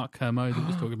Job. Mark Kermode that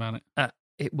was talking about it.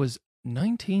 It was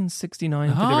 1969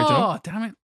 for the original Oh, damn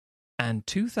it. and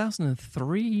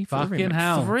 2003 for the Fucking remake.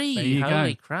 hell. There Three. you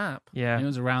Holy go. crap. Yeah. It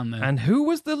was around there. And who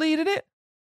was the lead in it?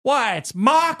 Why, it's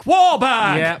Mark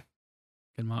Wahlberg. Yeah.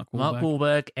 Good Mark Wahlberg. Mark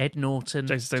Wahlberg, Ed Norton.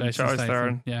 Jason Statham, Jason Charles Statham.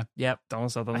 Theron, Yeah. Yep.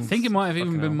 Donald Sutherland. I think it might have even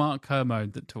Fucking been hell. Mark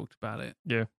Kermode that talked about it.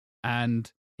 Yeah.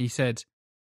 And he said,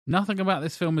 nothing about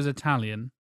this film is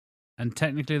Italian, and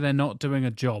technically they're not doing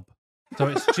a job. So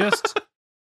it's just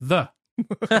the.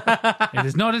 It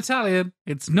is not Italian.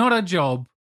 It's not a job.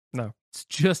 No. It's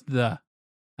just the.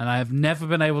 And I have never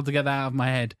been able to get that out of my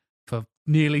head for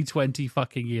nearly 20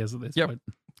 fucking years at this Yep. point.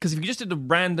 Because if you just did a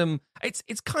random, it's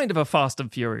kind of a Fast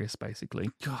and Furious, basically.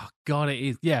 Oh, God, it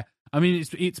is. Yeah. I mean,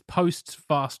 it's post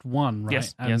Fast 1, right?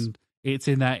 Yes, And yes. it's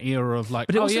in that era of like,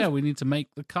 But it oh, also- yeah, we need to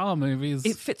make the car movies.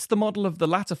 It fits the model of the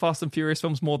latter Fast and Furious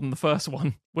films more than the first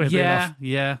one. Weirdly enough.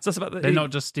 Yeah. So that's about the, They're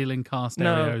not just stealing car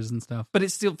stereos and stuff. But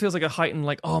it still feels like a heightened,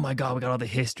 like, oh my God, we got all the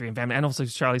history and family, and also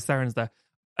Charlize Theron's there,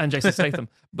 and Jason Statham.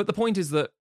 But the point is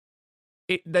that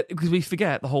because we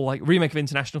forget the whole like remake of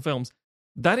international films,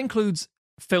 that includes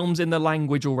films in the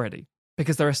language already,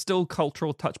 because there are still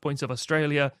cultural touch points of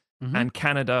Australia Mhm. and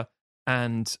Canada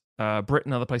and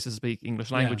Britain, other places speak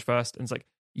English language first, and it's like,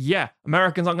 yeah,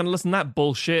 Americans aren't going to listen to that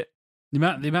bullshit. The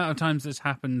amount of times this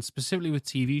happened, specifically with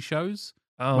TV shows,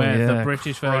 Oh, where the yeah,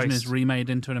 British version Christ. is remade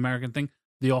into an American thing.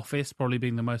 The Office probably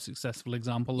being the most successful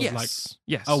example of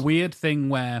Yes. a weird thing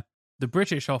where the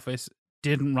British Office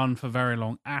didn't run for very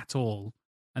long at all,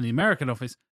 and the American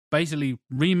Office basically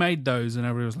remade those, and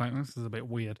everybody was like, this is a bit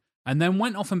weird. And then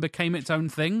went off and became its own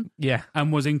thing, Yeah.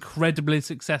 and was incredibly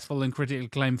successful and critically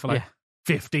acclaimed for like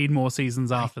 15 more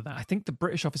seasons after that. I think the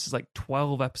British Office is like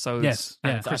 12 episodes. Yes,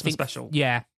 and yeah. a Christmas I think, special.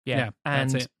 Yeah. Yeah, And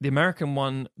that's it. the American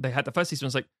one, they had the first season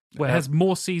was like, It has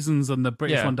more seasons than the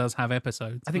British Yeah. one does have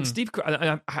episodes. I think Steve.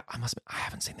 I must admit, I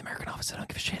haven't seen the American Office. I don't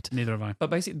give a shit. Neither have I. But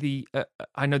basically,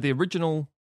 I know the original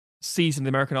season of the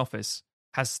American Office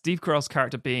has Steve Carell's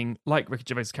character being like Ricky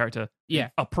Gervais' character, Yeah.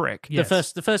 a prick.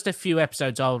 Yes. The first few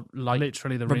episodes are like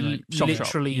Literally the remake.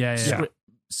 literally Yeah, yeah. script,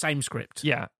 same script.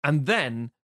 Yeah, and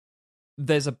then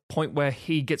there's a point where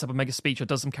he gets up and makes a speech or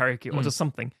does some karaoke or does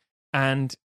something,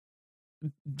 and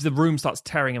the room starts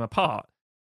tearing him apart.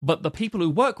 But the people who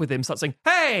work with him start saying,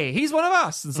 "Hey, he's one of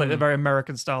us." It's like the very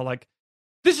American style, like,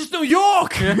 "This is New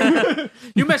York.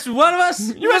 You mess with one of us,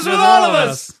 You mess with all of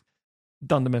us."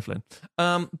 Dunder Mifflin.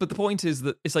 But the point is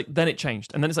that it's like, then it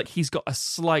changed. And then it's like, he's got a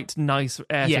slight nice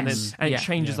air to it, and it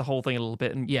changes the whole thing a little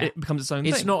bit, and it becomes its own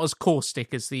thing. It's not as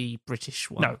caustic as the British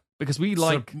one. No, because we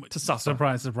like to suffer.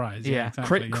 Surprise, surprise. Yeah,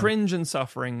 exactly, Cringe and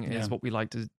suffering is what we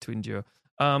like to endure.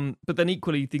 But then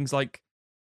equally, things like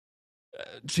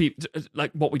cheap,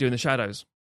 like What We Do in the Shadows,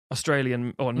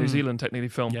 Australian or New Zealand technically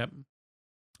film. Yep.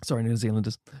 Sorry, New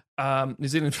Zealanders. New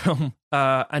Zealand film,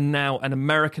 and now an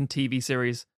American TV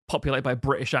series populated by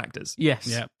British actors. Yes.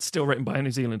 Yep. Still written by a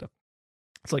New Zealander.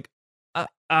 It's like,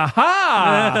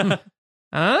 aha!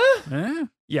 Huh?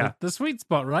 Yeah. The sweet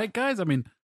spot, right, guys? I mean,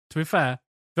 to be fair,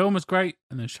 film is great,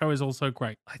 and the show is also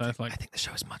great. I think the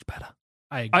show is much better.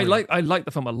 I agree. I like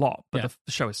the film a lot, but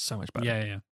the show is so much better.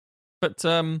 Yeah. But,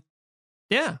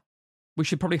 yeah. We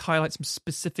should probably highlight some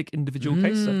specific individual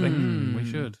cases, I think. We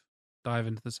should dive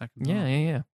into the second one.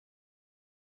 Yeah.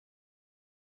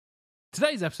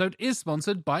 Today's episode is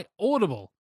sponsored by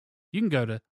Audible. You can go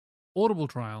to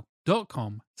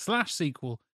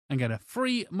audibletrial.com/sequel and get a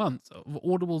free month of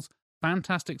Audible's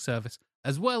fantastic service,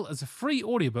 as well as a free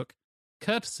audiobook,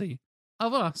 courtesy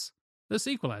of us, the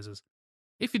Sequelizers.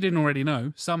 If you didn't already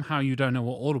know, somehow you don't know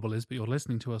what Audible is, but you're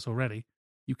listening to us already,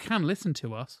 you can listen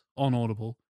to us on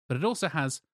Audible, but it also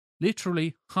has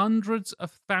literally hundreds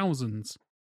of thousands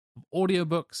of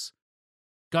audiobooks,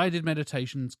 guided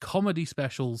meditations, comedy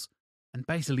specials, and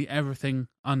basically everything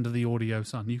under the audio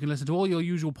sun. You can listen to all your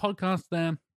usual podcasts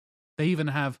there. They even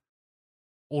have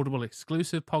Audible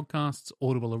exclusive podcasts,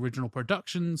 Audible original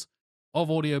productions of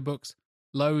audiobooks,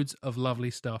 loads of lovely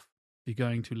stuff if you're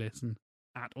going to listen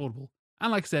at Audible.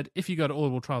 And like I said, if you go to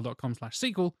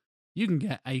audibletrial.com/sequel, you can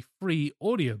get a free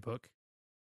audiobook.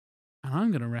 And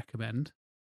I'm going to recommend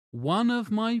one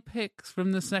of my picks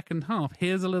from the second half.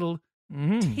 Here's a little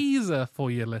teaser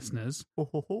for your listeners.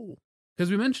 Because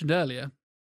we mentioned earlier.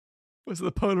 Was it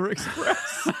the Polar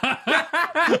Express?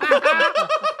 I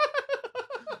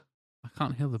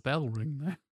can't hear the bell ring though.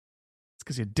 It's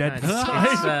because you're dead.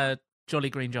 It's Jolly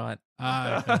Green Giant.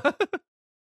 Okay.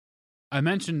 I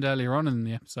mentioned earlier on in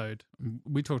the episode,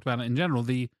 we talked about it in general,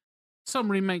 some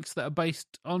remakes that are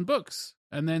based on books,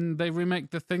 and then they remake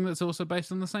the thing that's also based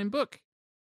on the same book.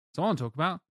 So I want to talk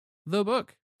about the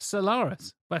book,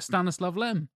 Solaris, by Stanislav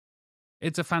Lem.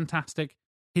 It's a fantastic,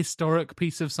 historic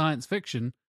piece of science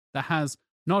fiction that has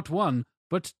not one,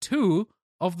 but two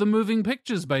of the moving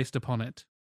pictures based upon it,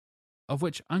 of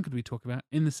which I'm going to be talking about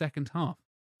in the second half.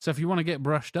 So if you want to get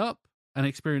brushed up and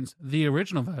experience the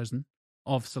original version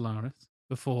of Solaris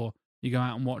before you go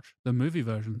out and watch the movie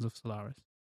versions of Solaris,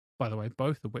 by the way,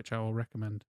 both of which I will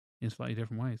recommend in slightly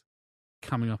different ways,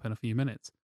 coming up in a few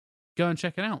minutes, go and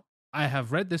check it out. I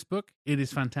have read this book. It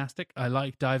is fantastic. I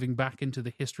like diving back into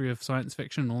the history of science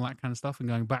fiction and all that kind of stuff, and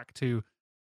going back to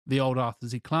the old Arthur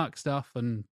C. Clarke stuff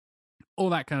and all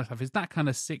that kind of stuff. It's that kind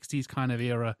of 60s kind of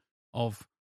era of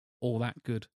all that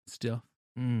good stuff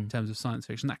in terms of science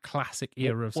fiction, that classic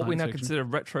era of science fiction. What we now consider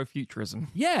retrofuturism.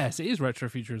 Yes, it is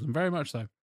retrofuturism, very much so.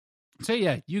 So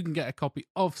yeah, you can get a copy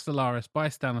of Solaris by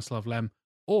Stanislav Lem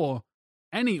or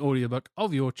any audiobook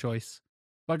of your choice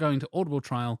by going to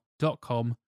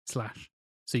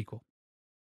audibletrial.com/sequel.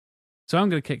 So I'm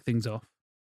going to kick things off.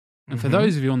 And for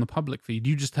those of you on the public feed,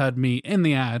 you just heard me in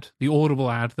the ad, the Audible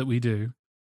ad that we do,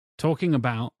 talking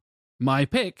about my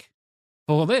pick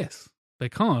for this,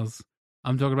 because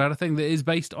I'm talking about a thing that is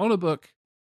based on a book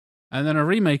and then a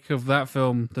remake of that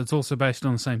film that's also based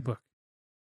on the same book.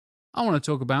 I want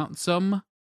to talk about some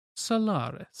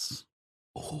Solaris.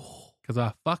 Because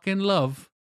I fucking love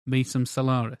me some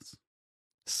Solaris.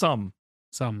 Some.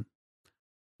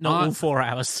 Not all 4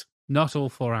 hours. Not all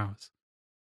 4 hours.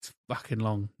 It's fucking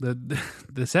long. The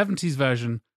 70s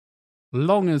version,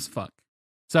 long as fuck.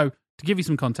 So, to give you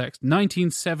some context,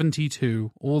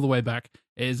 1972, all the way back,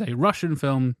 it is a Russian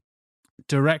film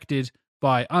directed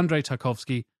by Andrei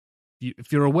Tarkovsky.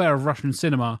 If you're aware of Russian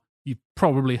cinema, you've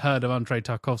probably heard of Andrei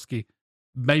Tarkovsky,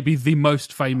 maybe the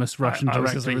most famous Russian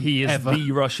director he is ever.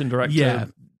 The Russian director. Yeah,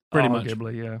 pretty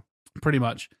arguably, much. Yeah. Pretty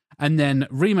much. And then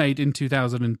remade in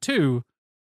 2002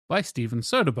 by Steven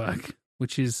Soderbergh,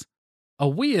 which is a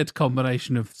weird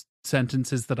combination of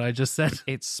sentences that I just said.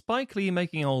 It's Spike Lee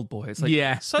making Old Boy. It's like,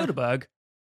 yeah. Soderbergh,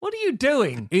 what are you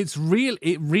doing? It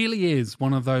really is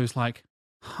one of those like,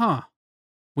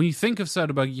 when you think of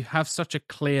Soderbergh, you have such a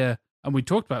clear, and we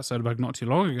talked about Soderbergh not too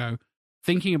long ago,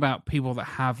 thinking about people that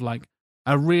have like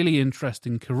a really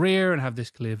interesting career and have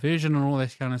this clear vision and all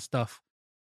this kind of stuff.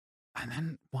 And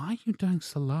then, why are you doing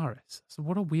Solaris? So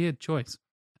what a weird choice.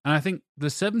 And I think the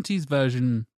 70s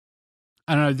version,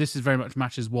 I know this is very much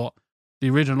matches what the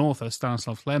original author,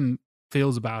 Stanislav Lem,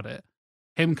 feels about it.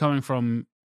 Him coming from,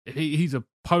 he's a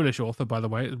Polish author, by the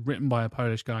way. It was written by a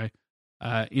Polish guy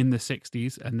in the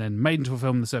 60s and then made into a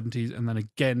film in the 70s and then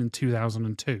again in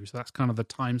 2002. So that's kind of the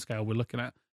timescale we're looking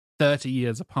at. 30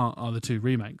 years apart are the two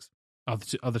remakes, are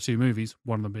the other two movies,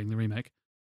 one of them being the remake.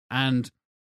 And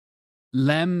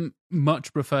Lem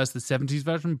much prefers the 70s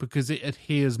version because it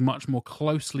adheres much more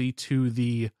closely to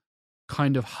the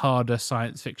kind of harder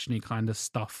science fiction-y kind of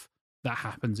stuff that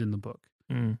happens in the book.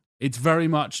 It's very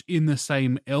much in the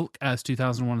same ilk as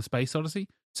 2001: A Space Odyssey.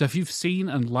 So if you've seen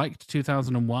and liked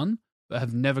 2001, but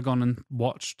have never gone and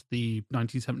watched the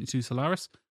 1972 Solaris,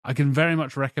 I can very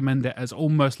much recommend it as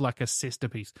almost like a sister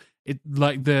piece. It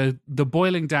like the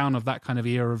boiling down of that kind of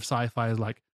era of sci-fi is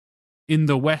like, in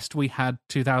the West we had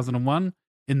 2001,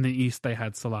 in the East they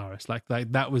had Solaris. Like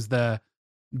that was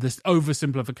this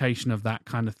oversimplification of that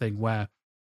kind of thing where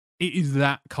it is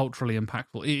that culturally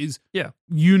impactful. It is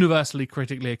universally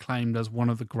critically acclaimed as one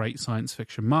of the great science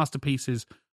fiction masterpieces,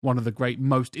 one of the great,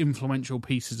 most influential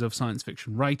pieces of science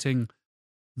fiction writing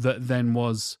that then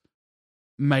was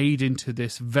made into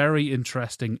this very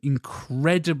interesting,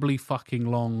 incredibly fucking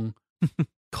long,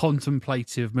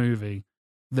 contemplative movie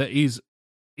that is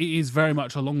very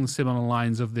much along the similar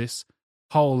lines of this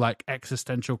whole like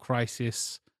existential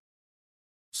crisis,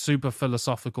 super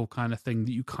philosophical kind of thing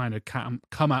that you kind of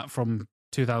come at from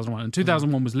 2001. And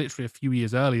 2001 was literally a few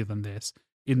years earlier than this,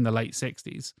 in the late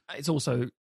 60s. It's also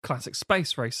classic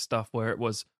space race stuff where it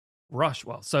was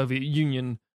Soviet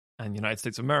Union and United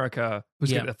States of America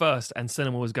was getting there first, and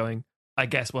cinema was going, I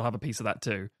guess we'll have a piece of that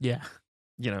too. Yeah.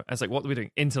 It's like, what are we doing?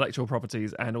 Intellectual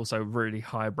properties and also really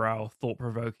highbrow,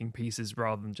 thought-provoking pieces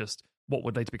rather than just what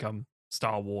would later become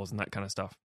Star Wars and that kind of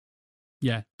stuff.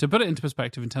 Yeah, to put it into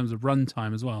perspective in terms of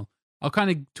runtime as well, I'll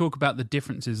kind of talk about the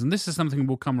differences, and this is something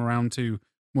we'll come around to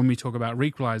when we talk about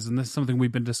Requalize, and this is something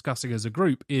we've been discussing as a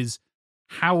group, is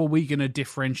how are we going to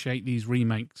differentiate these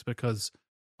remakes? Because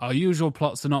our usual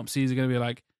plot synopses are going to be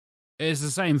like, it's the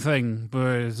same thing,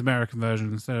 but it's an American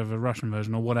version instead of a Russian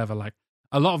version or whatever. Like,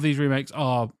 a lot of these remakes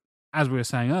are, as we were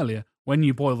saying earlier, when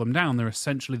you boil them down, they're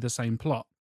essentially the same plot.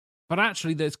 But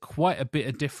actually, there's quite a bit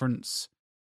of difference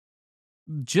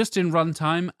just in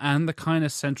runtime and the kind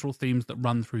of central themes that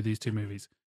run through these two movies.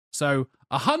 So,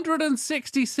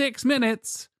 166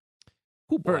 minutes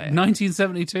for a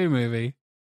 1972 movie,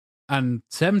 and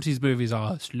 70s movies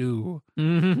are slow.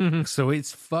 So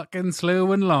it's fucking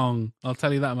slow and long. I'll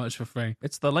tell you that much for free.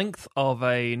 It's the length of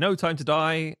a No Time to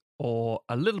Die or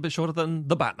a little bit shorter than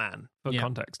The Batman, for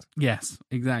context. Yes,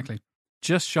 exactly.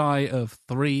 Just shy of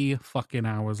 3 fucking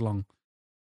hours long.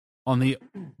 On the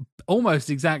almost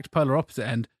exact polar opposite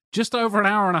end, just over an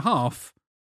hour and a half,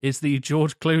 is the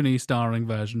George Clooney starring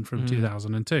version from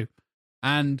 2002.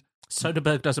 And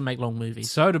Soderbergh doesn't make long movies.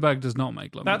 Soderbergh does not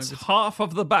make long movies. That's half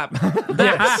of the Batman.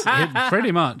 Yes,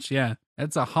 pretty much, yeah.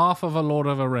 It's a half of a Lord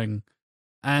of a Ring.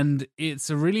 And it's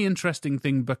a really interesting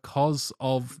thing because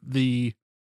of the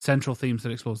central themes that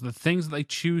it explores, the things that they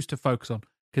choose to focus on.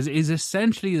 Because it is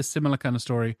essentially a similar kind of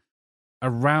story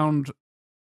around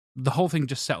the whole thing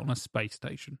just set on a space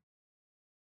station.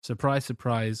 Surprise,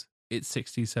 surprise, it's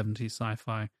 60s, 70s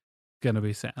sci-fi, going to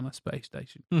be set on a space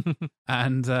station.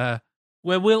 And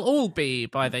where we'll all be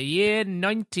by the year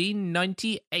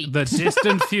 1998. The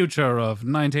distant future of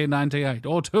 1998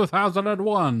 or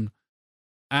 2001.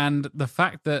 And the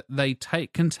fact that they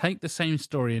can take the same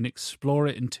story and explore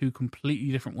it in two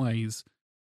completely different ways.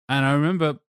 And I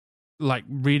remember like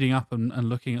reading up and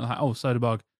looking at like,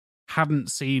 Soderbergh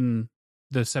hadn't seen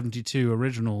the 72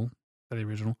 original,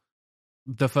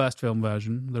 the first film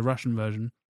version, the Russian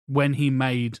version, when he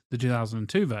made the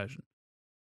 2002 version.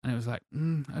 And it was like,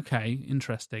 okay,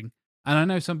 interesting. And I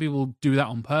know some people do that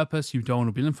on purpose. You don't want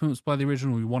to be influenced by the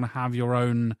original. You want to have your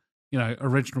own,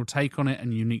 original take on it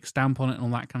and unique stamp on it and all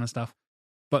that kind of stuff.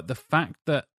 But the fact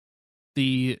that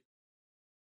the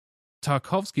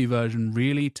Tarkovsky version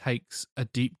really takes a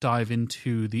deep dive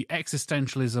into the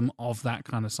existentialism of that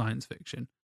kind of science fiction.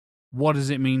 What does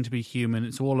it mean to be human?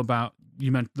 It's all about,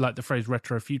 you meant like the phrase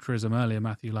retrofuturism earlier,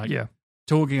 Matthew,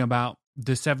 talking about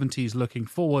the 70s looking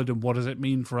forward and what does it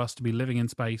mean for us to be living in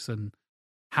space and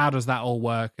how does that all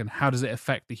work and how does it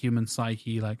affect the human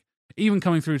psyche? Like even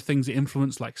coming through things that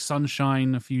influence like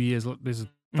Sunshine a few years, this is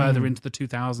further into the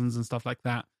 2000s and stuff like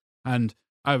that. And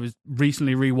I was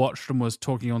recently rewatched and was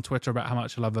talking on Twitter about how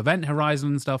much I love Event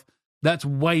Horizon and stuff. That's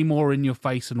way more in your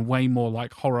face and way more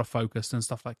like horror focused and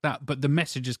stuff like that. But the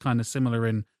message is kind of similar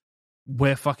in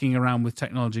we're fucking around with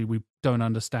technology we don't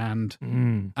understand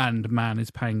and man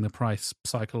is paying the price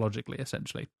psychologically,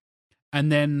 essentially.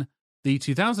 And then the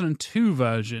 2002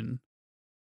 version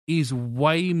is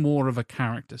way more of a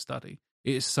character study.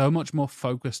 It's so much more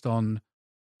focused on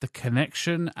the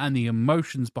connection and the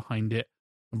emotions behind it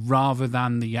rather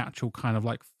than the actual kind of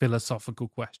like philosophical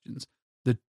questions.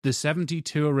 The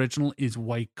 72 original is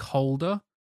way colder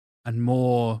and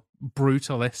more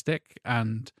brutalistic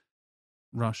and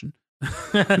Russian.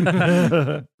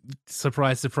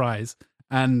 Surprise, surprise.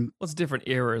 And what's a different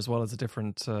era as well as a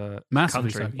different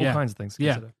massively country. so, yeah. All kinds of things to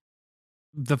consider.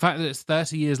 The fact that it's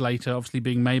 30 years later, obviously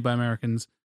being made by Americans,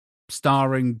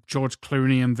 starring George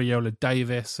Clooney and Viola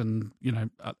Davis and, you know,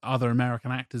 other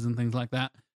American actors and things like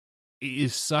that, it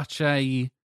is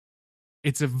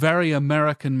it's a very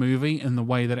American movie in the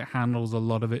way that it handles a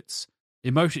lot of its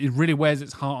emotion. It really wears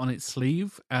its heart on its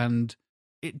sleeve, and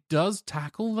it does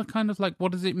tackle the kind of like,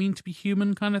 what does it mean to be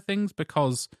human kind of things,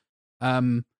 because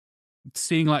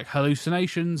seeing like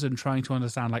hallucinations and trying to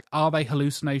understand like, are they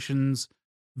hallucinations?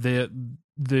 The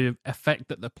effect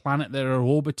that the planet that are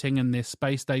orbiting in this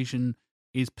space station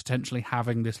is potentially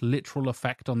having this literal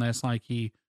effect on their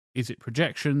psyche. Is it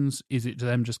projections? Is it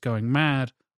them just going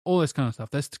mad? All this kind of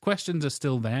stuff. There's questions are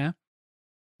still there,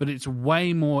 but it's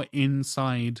way more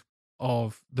inside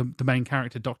of the main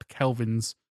character, Dr.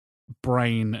 Kelvin's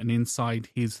brain, and inside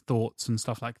his thoughts and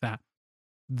stuff like that.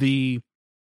 The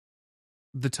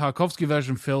Tarkovsky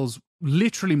version feels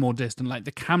literally more distant. Like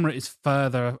the camera is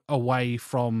further away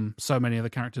from so many of the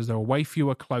characters. There are way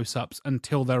fewer close-ups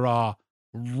until there are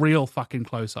real fucking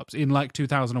close-ups in like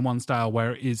 2001 style,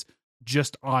 where it is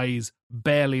just eyes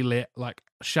barely lit, like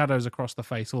shadows across the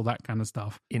face, all that kind of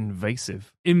stuff.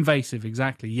 Invasive,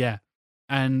 exactly, yeah.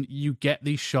 And you get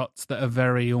these shots that are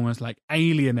very almost like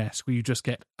Alien-esque, where you just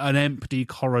get an empty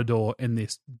corridor in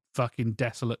this fucking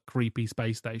desolate, creepy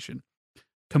space station,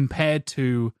 compared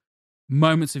to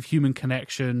moments of human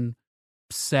connection,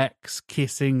 sex,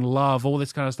 kissing, love, all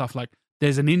this kind of stuff. Like,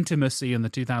 there's an intimacy in the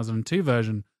 2002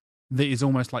 version that is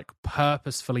almost like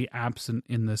purposefully absent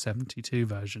in the 72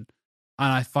 version.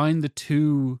 And I find the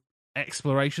two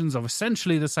explorations of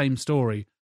essentially the same story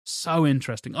so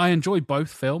interesting. I enjoy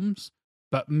both films,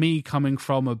 but me coming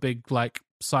from a big like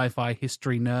sci-fi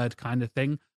history nerd kind of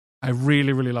thing, I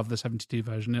really, really love the 72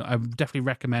 version. I would definitely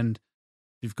recommend,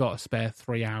 if you've got a spare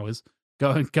 3 hours,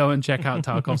 go and check out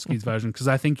Tarkovsky's version, because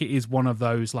I think it is one of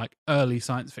those like early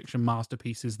science fiction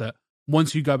masterpieces that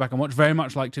once you go back and watch, very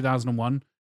much like 2001,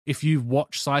 if you've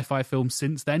watched sci-fi films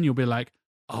since then, you'll be like,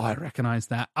 oh, I recognize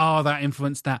that. Oh, that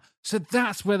influenced that. So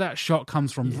that's where that shot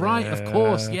comes from. Yeah. Right, of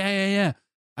course. Yeah.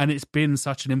 And it's been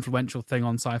such an influential thing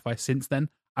on sci-fi since then.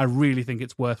 I really think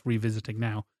it's worth revisiting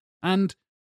now. And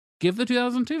give the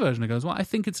 2002 version a go as well. I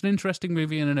think it's an interesting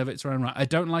movie in and of its own right. I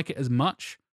don't like it as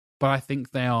much, but I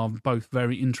think they are both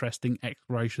very interesting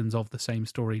explorations of the same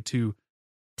story to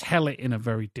tell it in a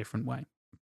very different way.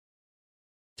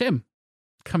 Tim,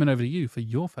 coming over to you for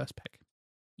your first pick.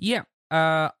 Yeah,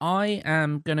 I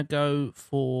am going to go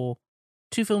for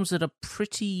two films that are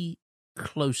pretty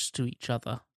close to each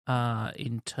other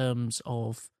in terms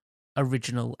of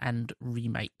original and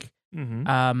remake.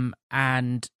 Mm-hmm.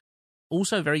 And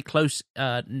also very close,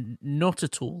 not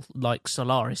at all like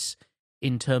Solaris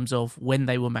in terms of when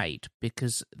they were made,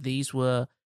 because these were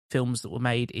films that were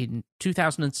made in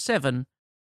 2007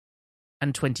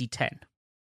 and 2010.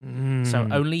 So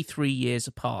only 3 years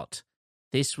apart.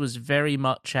 This was very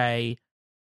much a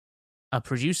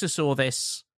producer saw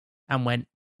this and went,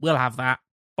 we'll have that.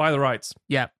 Buy the rights.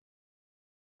 Yeah.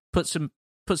 Put some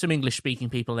English speaking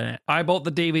people in it. I bought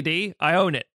the DVD. I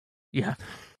own it. Yeah.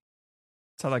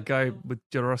 That's how that guy with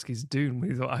Jodorowsky's Dune.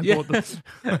 He thought, I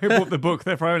bought the book,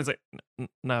 therefore I own it. It's like,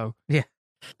 no. Yeah.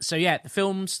 So yeah, the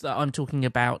films that I'm talking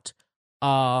about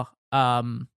are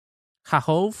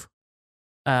Hahov,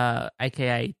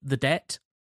 aka The Debt,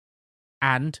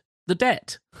 and The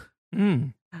Debt.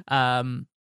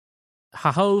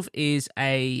 Hahov is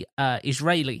a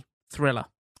Israeli thriller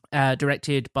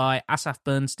directed by Asaf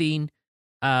Bernstein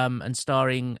and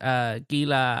starring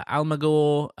Gila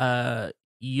Almagor,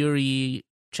 Yuri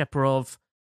Cheparov,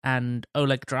 and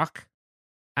Oleg Drak.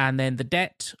 And then The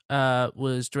Debt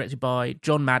was directed by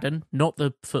John Madden, not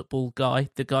the football guy,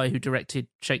 the guy who directed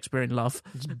Shakespeare in Love.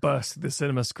 Just burst the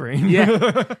cinema screen.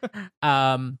 Yeah.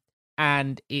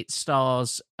 And it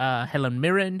stars Helen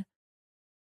Mirren,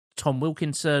 Tom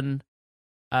Wilkinson,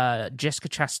 Jessica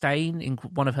Chastain in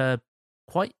one of her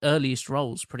quite earliest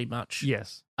roles, pretty much.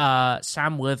 Yes.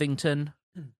 Sam Worthington,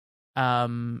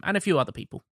 and a few other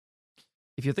people.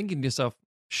 If you're thinking to yourself,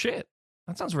 shit,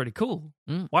 that sounds really cool.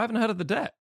 Why haven't I heard of The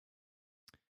Debt?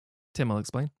 Tim will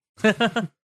explain. Yeah,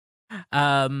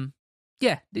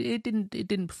 it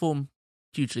didn't perform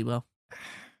hugely well.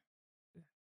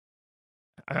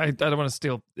 I don't want to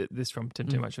steal this from Tim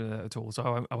too much at all,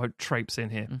 so I won't traipse in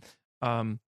here.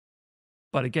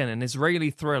 But again, an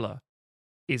Israeli thriller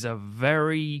is a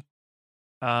very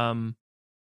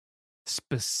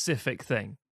specific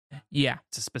thing. Yeah.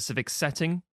 It's a specific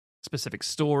setting, specific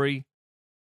story.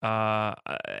 I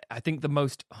think the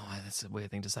most... Oh, that's a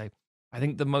weird thing to say. I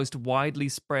think the most widely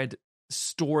spread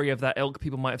story of that ilk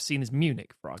people might have seen is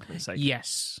Munich, for argument's sake.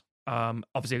 Yes.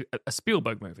 Obviously, a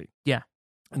Spielberg movie. Yeah.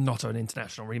 And not an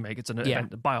international remake. It's an Yeah.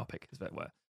 event, a biopic, as it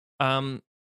were.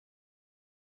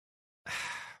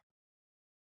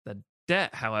 The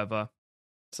Debt, however,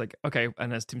 it's like, okay,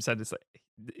 and as Tim said, it's like,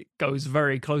 it goes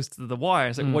very close to the wire.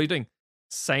 It's like, what are you doing?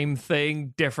 Same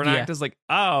thing, different actors. Like,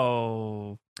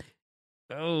 oh,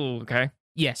 okay.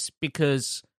 Yes,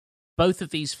 because both of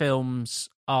these films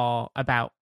are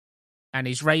about an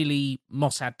Israeli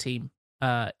Mossad team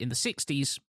in the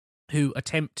 60s who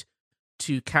attempt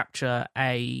to capture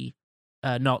a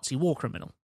Nazi war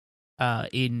criminal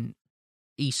in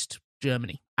East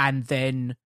Germany. And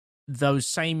then those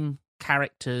same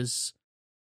characters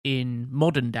in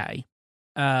modern day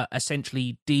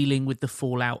essentially dealing with the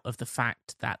fallout of the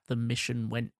fact that the mission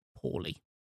went poorly.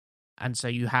 And so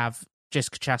you have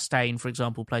Jessica Chastain, for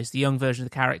example, plays the young version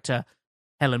of the character.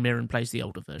 Helen Mirren plays the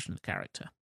older version of the character.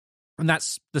 And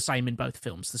that's the same in both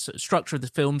films. The structure of the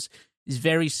films is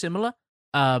very similar.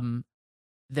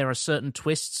 There are certain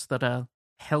twists that are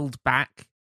held back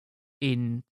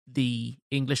in the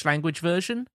English language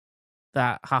version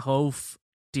that Hahov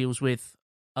deals with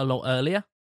a lot earlier.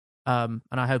 And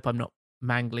I hope I'm not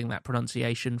mangling that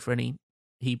pronunciation for any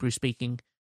Hebrew-speaking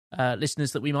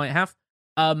listeners that we might have.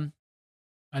 I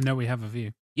know we have a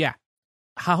few. Yeah.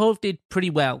 Hahov did pretty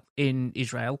well in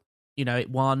Israel. You know, it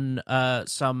won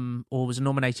some, or was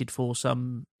nominated for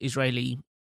some Israeli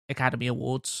Academy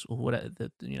Awards, or whatever,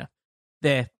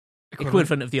 their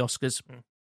equivalent of the Oscars.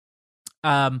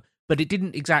 But it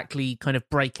didn't exactly kind of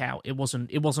break out. It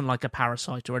wasn't like a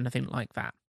Parasite or anything like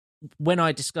that. When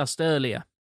I discussed earlier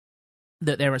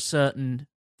that there are certain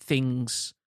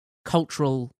things,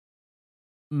 cultural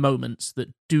moments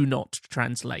that do not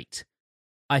translate,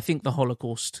 I think the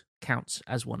Holocaust counts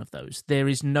as one of those. There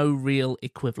is no real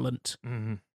equivalent,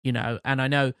 you know, and I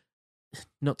know,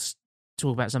 not to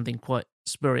talk about something quite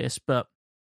spurious, but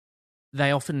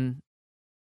they often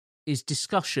is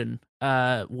discussion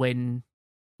when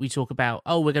we talk about,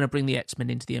 oh, we're going to bring the X-Men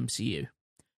into the MCU.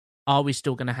 Are we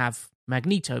still going to have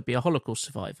Magneto be a Holocaust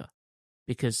survivor?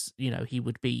 Because, you know, he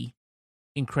would be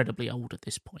incredibly old at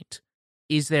this point.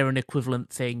 Is there an equivalent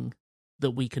thing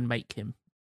that we can make him?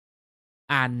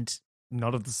 And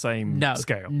not at the same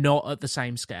scale. Not at the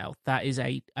same scale. That is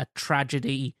a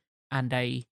tragedy and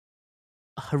a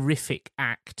horrific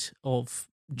act of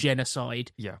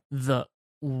genocide that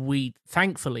we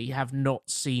thankfully have not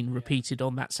seen repeated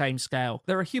on that same scale.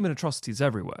 There are human atrocities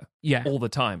everywhere, all the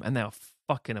time, and they are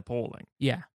fucking appalling.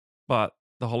 Yeah. But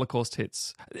the Holocaust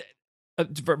hits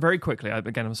very quickly.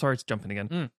 Again, I'm sorry to jump in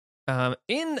again.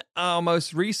 In our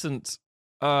most recent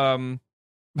Patreon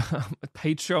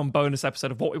bonus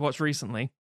episode of what we watched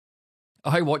recently,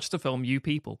 I watched the film You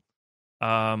People.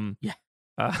 With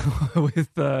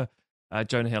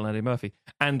Jonah Hill and Eddie Murphy.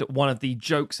 And one of the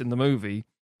jokes in the movie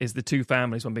is the two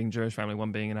families, one being a Jewish family,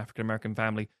 one being an African-American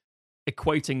family,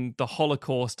 equating the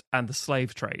Holocaust and the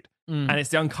slave trade. And it's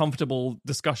the uncomfortable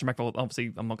discussion back.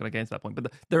 Obviously, I'm not going to get into that point,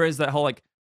 but there is that whole like,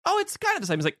 oh, it's kind of the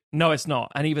same. It's like, no, it's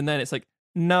not. And even then, it's like,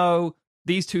 no,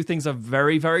 these two things are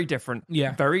very, very different.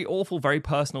 Yeah. Very awful, very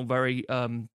personal, very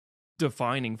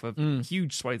defining for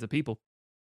huge swathes of people.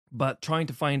 But trying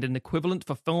to find an equivalent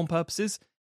for film purposes,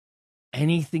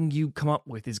 anything you come up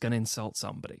with is going to insult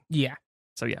somebody. Yeah.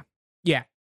 So, yeah. Yeah.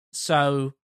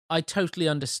 So I totally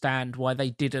understand why they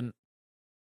didn't,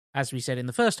 as we said in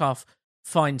the first half,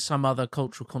 find some other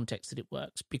cultural context that it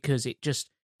works, because it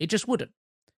just wouldn't,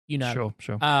 you know.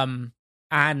 Sure.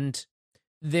 And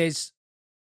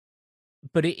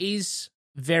but it is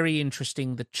very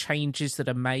interesting, the changes that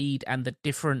are made and the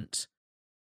different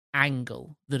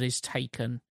angle that is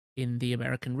taken in the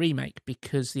American remake,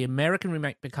 because the American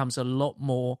remake becomes a lot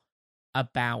more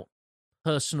about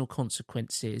personal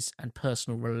consequences and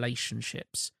personal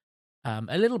relationships.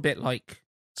 A little bit like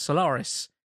Solaris,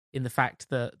 in the fact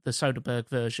that the Soderbergh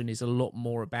version is a lot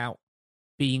more about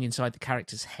being inside the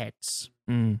characters' heads.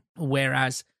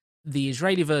 Whereas the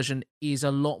Israeli version is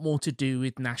a lot more to do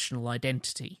with national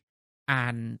identity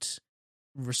and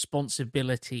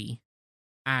responsibility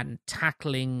and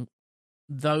tackling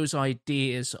those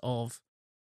ideas of,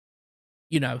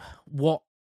 you know, what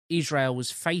Israel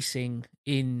was facing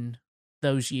in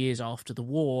those years after the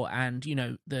war, and, you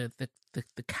know, the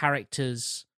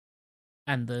characters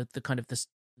and the kind of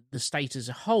the state as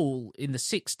a whole in the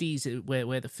 60s,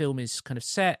 where the film is kind of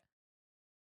set.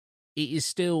 It is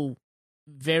still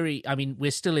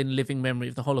we're still in living memory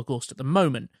of the Holocaust at the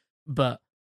moment, but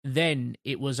then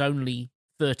it was only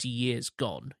 30 years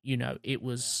gone. It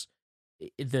was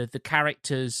the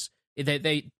characters,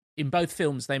 they in both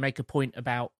films, they make a point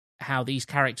about how these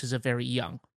characters are very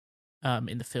young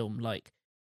in the film. Like,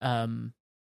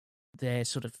 they're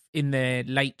sort of in their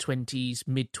late 20s,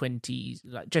 mid 20s.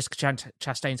 Like Jessica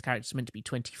Chastain's character is meant to be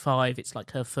 25. It's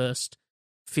like her first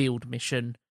field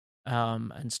mission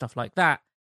and stuff like that.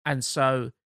 And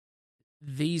so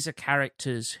these are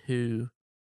characters who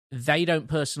they don't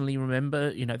personally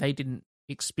remember. They didn't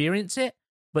experience it,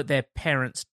 but their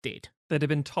parents did. They'd have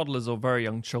been toddlers or very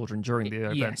young children during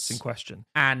the events in question.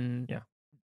 And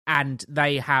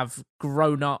they have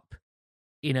grown up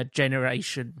in a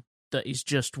generation that is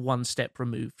just one step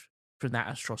removed from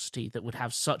that atrocity that would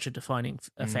have such a defining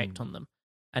effect on them.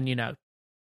 And,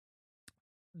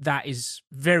 that is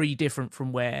very different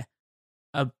from where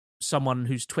someone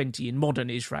who's 20 in modern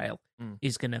Israel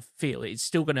is going to feel. It's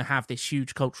still going to have this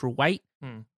huge cultural weight,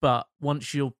 but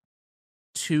once you're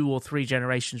 2 or 3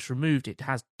 generations removed, it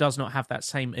does not have that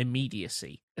same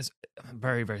immediacy. It's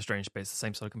very, very strange, but it's the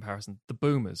same sort of comparison. The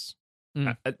boomers,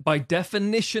 by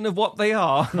definition of what they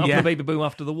are, after the baby boom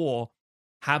after the war,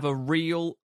 have a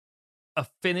real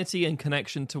affinity and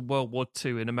connection to World War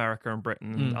II in America and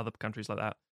Britain and other countries like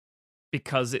that,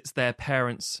 because it's their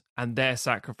parents and their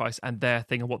sacrifice and their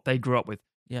thing and what they grew up with.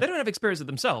 Yeah. They don't have experience it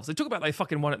themselves. They talk about they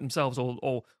fucking won it themselves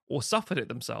or suffered it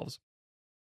themselves.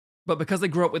 But because they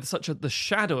grew up with the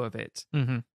shadow of it,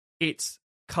 it's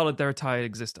coloured their entire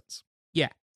existence. Yeah,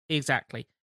 exactly.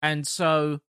 And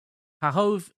so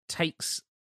Hahov takes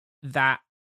that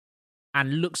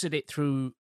and looks at it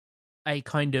through a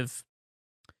kind of,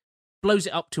 blows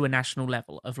it up to a national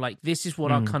level of like, this is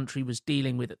what our country was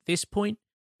dealing with at this point.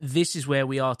 This is where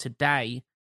we are today.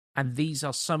 And these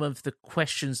are some of the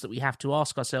questions that we have to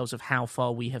ask ourselves of how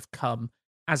far we have come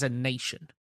as a nation.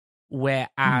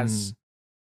 Whereas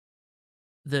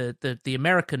the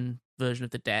American version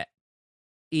of the debt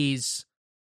is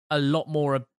a lot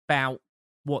more about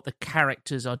what the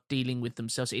characters are dealing with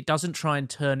themselves. It doesn't try and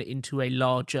turn it into a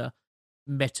larger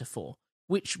metaphor,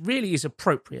 which really is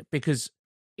appropriate because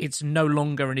it's no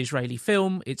longer an Israeli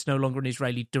film. It's no longer an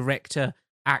Israeli director,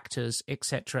 actors,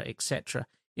 etc., etc.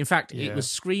 In fact, it was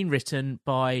screenwritten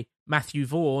by Matthew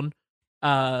Vaughn,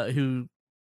 who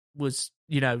was,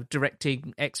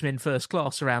 directing X-Men First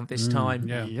Class around this time.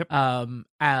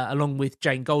 Along with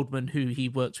Jane Goldman, who he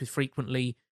works with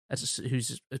frequently,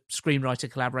 who's a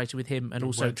screenwriter collaborator with him, and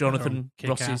also Jonathan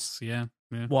Ross's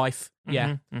wife.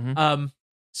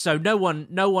 So no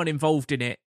one involved in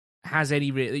it has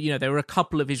any real. There were a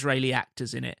couple of Israeli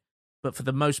actors in it, but for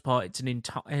the most part, it's an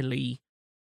entirely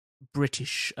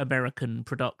British American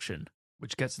production,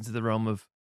 which gets into the realm of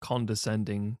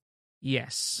condescending.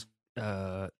 Yes.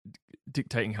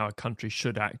 Dictating how a country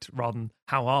should act rather than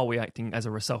how are we acting as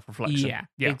a self-reflection.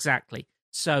 Yeah, exactly.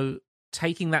 So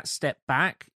taking that step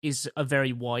back is a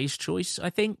very wise choice, I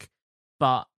think.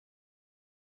 But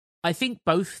I think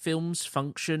both films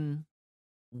function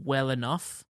well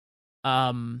enough.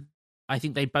 I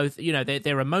think they both,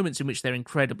 there are moments in which they're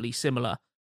incredibly similar.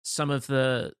 Some of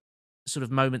the sort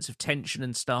of moments of tension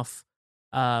and stuff.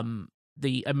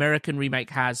 The American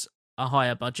remake has a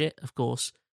higher budget, of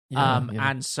course.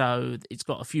 And so it's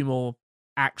got a few more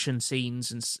action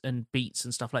scenes and beats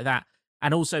and stuff like that.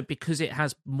 And also because it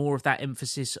has more of that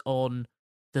emphasis on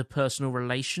the personal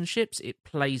relationships, it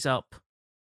plays up,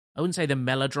 I wouldn't say the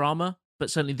melodrama,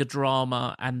 but certainly the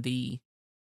drama and the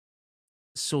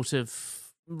sort of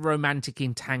romantic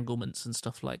entanglements and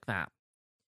stuff like that.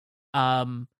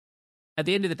 At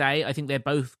the end of the day, I think they're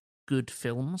both good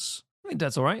films. I think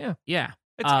that's all right, yeah. Yeah.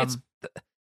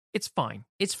 It's fine.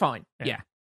 It's fine, yeah.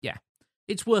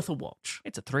 It's worth a watch.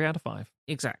 It's a 3 out of 5.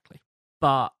 Exactly.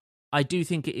 But I do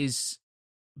think it is,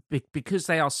 because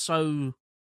they are so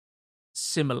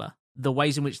similar, the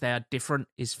ways in which they are different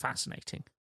is fascinating.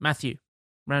 Matthew,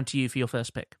 round to you for your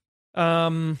first pick.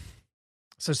 So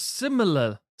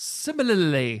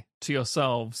similarly to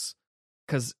yourselves,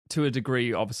 because to a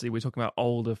degree, obviously, we're talking about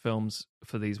older films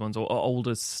for these ones, or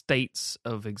older states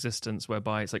of existence,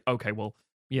 whereby it's like, okay, well,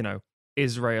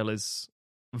 Israel is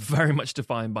very much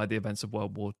defined by the events of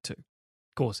World War II.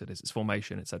 Of course it is. Its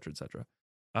formation, etc., etc.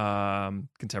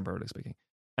 Contemporarily speaking.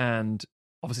 And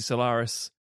obviously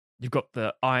Solaris, you've got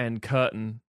the Iron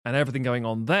Curtain and everything going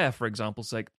on there, for example's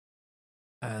sake,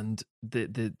 and the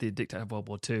dictate of World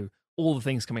War II, all the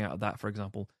things coming out of that, for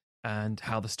example, and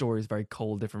how the story is very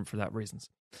cold, different for that reasons.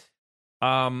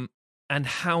 And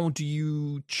how do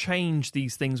you change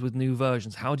these things with new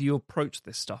versions? How do you approach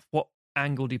this stuff? What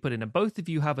angle do you put in? And both of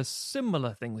you have a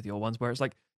similar thing with your ones where it's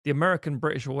like, the American,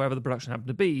 British, or wherever the production happened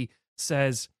to be,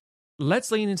 says,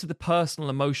 let's lean into the personal,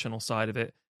 emotional side of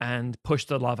it and push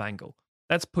the love angle.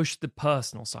 Let's push the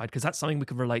personal side because that's something we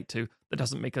can relate to that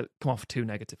doesn't make it come off too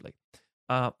negatively.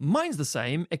 Mine's the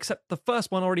same, except the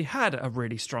first one already had a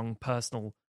really strong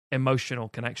personal, emotional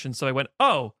connection. So I went,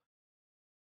 oh,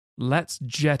 let's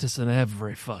jettison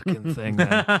every fucking thing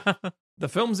then. The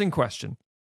film's in question.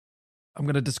 I'm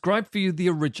going to describe for you the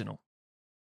original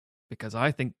because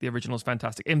I think the original is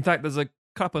fantastic. In fact, there's a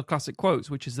couple of classic quotes,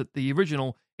 which is that the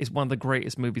original is one of the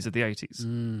greatest movies of the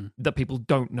 80s that people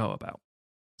don't know about.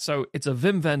 So it's a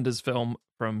Wim Wenders film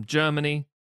from Germany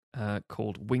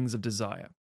called Wings of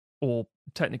Desire, or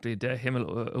technically Der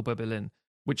Himmel über Berlin,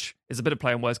 which is a bit of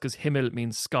play on words because Himmel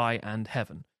means sky and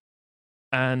heaven.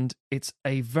 And it's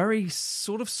a very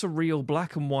sort of surreal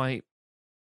black and white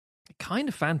kind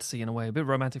of fantasy in a way, a bit of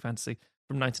romantic fantasy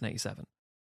from 1987.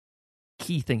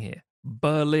 Key thing here,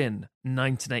 Berlin,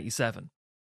 1987.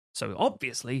 So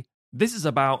obviously, this is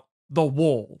about the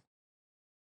wall.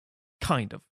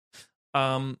 Kind of.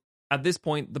 At this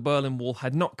point, the Berlin Wall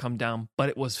had not come down, but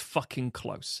it was fucking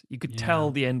close. You could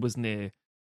tell the end was near.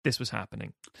 This was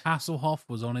happening. Hasselhoff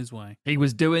was on his way. He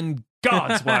was doing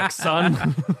God's work,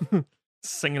 son.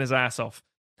 Singing his ass off.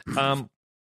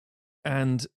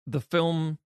 And the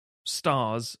film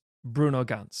stars Bruno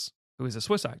Ganz, who is a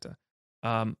Swiss actor.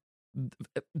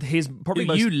 His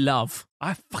probably you love.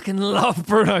 I fucking love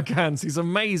Bruno Ganz. He's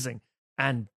amazing.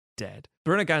 And dead.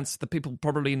 Bruno Ganz, the people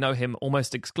probably know him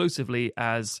almost exclusively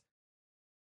as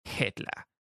Hitler,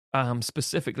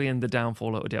 specifically in The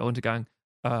Downfall of der Untergang,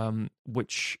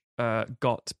 which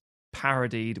got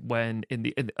parodied when in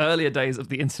the earlier days of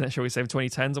the internet, shall we say,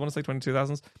 2010s, I want to say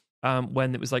 2000s,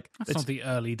 when it was like... That's not the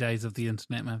early days of the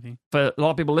internet, Matthew. For a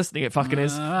lot of people listening, it fucking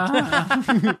is.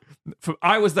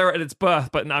 I was there at its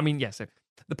birth, but I mean, yes. Yeah, so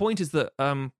the point is that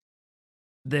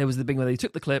there was the big where they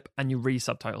took the clip and you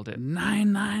re-subtitled it.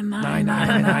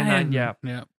 99999. Yeah.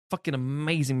 Fucking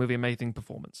amazing movie, amazing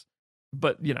performance.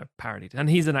 But, you know, parodied. And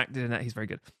he's an actor in that. He's very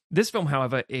good. This film,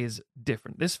 however, is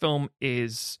different. This film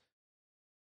is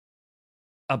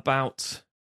about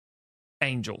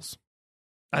angels.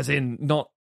 As in, not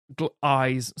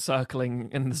eyes circling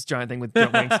in this giant thing with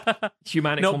giant wings.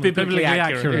 Humanity. Not biblically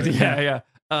accurate. Yeah.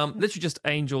 Literally just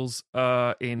angels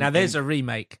in... Now, there's a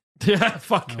remake. Yeah,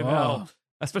 fucking hell.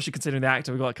 Especially considering the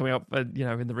actor we got coming up,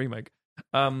 in the remake.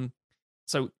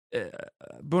 So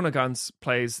Bruno Ganz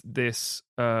plays this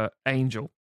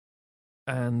angel,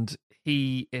 and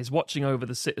he is watching over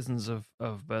the citizens of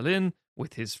Berlin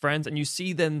with his friends, and you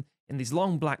see them in these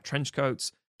long black trench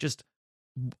coats, just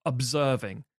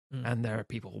observing. And there are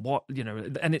people,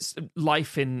 and it's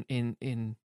life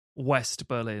in West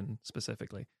Berlin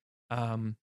specifically.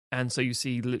 And so you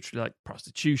see literally like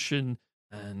prostitution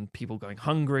and people going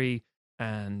hungry.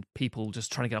 And people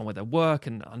just trying to get on with their work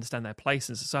and understand their place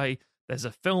in society. There's a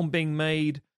film being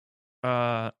made,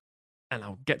 and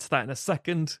I'll get to that in a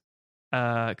second,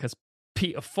 because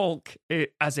Peter Falk,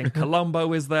 as in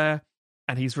Columbo, is there,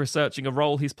 and he's researching a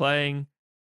role he's playing,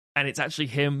 and it's actually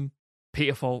him,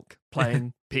 Peter Falk,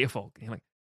 playing Peter Falk. You're like,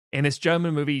 in this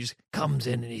German movie, he just comes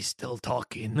in and he's still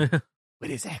talking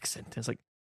with his accent. And it's like,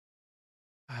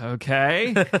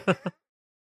 okay.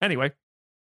 Anyway.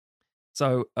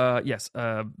 So,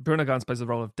 Bruno Ganz plays the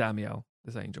role of Damiel,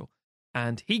 this angel,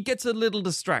 and he gets a little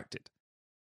distracted.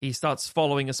 He starts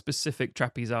following a specific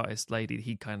trapeze artist lady that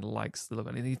he kind of likes the look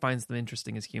of, and he finds them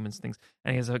interesting as humans and things.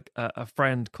 And he has a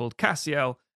friend called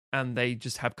Cassiel, and they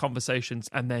just have conversations,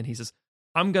 and then he says,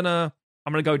 I'm gonna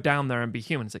go down there and be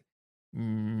human. It's like,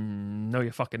 no,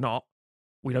 you're fucking not.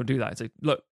 We don't do that. It's like,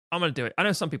 look, I'm gonna do it. I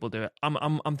know some people do it.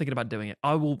 I'm thinking about doing it.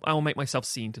 I will make myself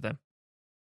seen to them.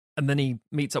 And then he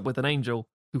meets up with an angel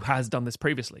who has done this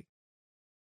previously.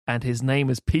 And his name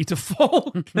is Peter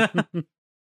Falk.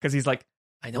 Because he's like,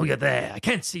 I know you're there. I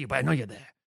can't see you, but I know you're there.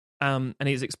 And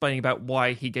he's explaining about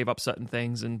why he gave up certain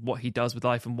things and what he does with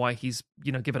life and why he's,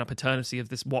 given up eternity of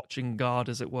this watching God,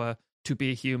 as it were, to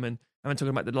be a human. And then talking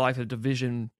about the life of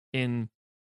division in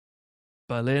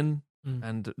Berlin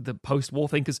and the post-war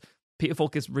thing. Because Peter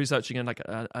Falk is researching in like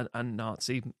a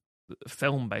Nazi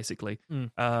film, basically,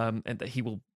 and that he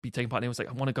will be taking part in. He was like,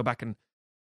 I want to go back and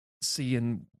see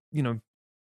and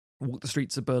walk the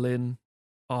streets of Berlin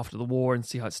after the war and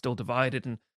see how it's still divided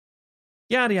and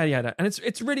yada yada yada. And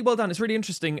it's really well done. It's really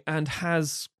interesting and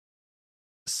has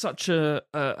such a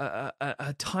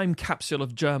time capsule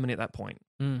of Germany at that point.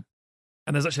 And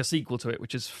there's actually a sequel to it,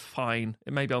 which is fine.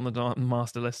 It may be on the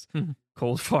master list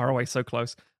called Far Away So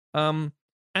Close. And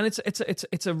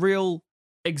it's a real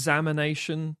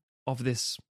examination of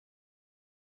this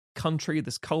country,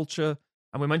 this culture,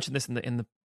 and we mentioned this in the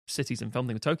cities and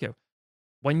filming with Tokyo.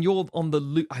 When you're on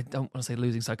the, I don't want to say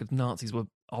losing side because Nazis were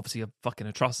obviously a fucking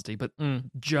atrocity, but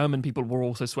German people were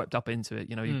also swept up into it.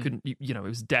 You know, you couldn't, you know, it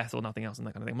was death or nothing else and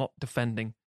that kind of thing. I'm not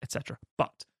defending, etc.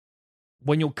 But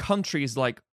when your country is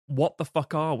like, what the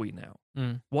fuck are we now?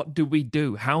 What do we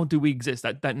do? How do we exist?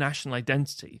 That national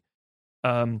identity,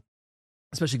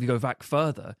 especially if you go back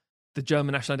further, the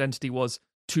German national identity was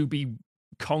to be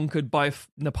conquered by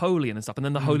Napoleon and stuff, and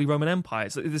then the Holy Roman Empire.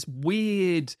 It's this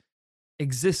weird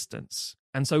existence.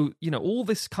 And so, you know, all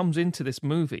this comes into this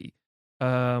movie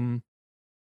and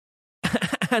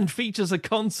features a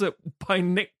concert by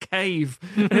Nick Cave.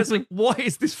 And it's like, what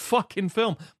is this fucking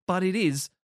film? But it is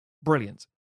brilliant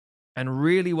and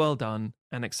really well done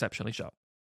and exceptionally shot.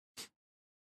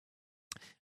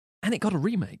 And it got a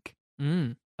remake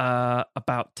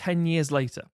about 10 years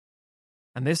later.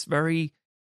 And this very,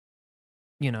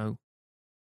 you know,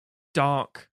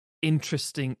 dark,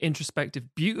 interesting,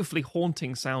 introspective, beautifully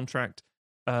haunting soundtracked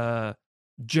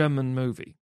German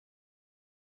movie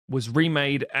was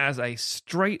remade as a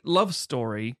straight love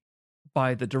story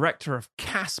by the director of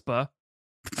Casper,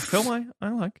 a film I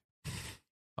like.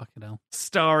 Fucking hell.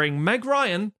 Starring Meg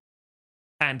Ryan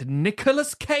and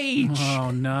Nicolas Cage.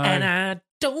 Oh, no. And I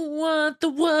don't want the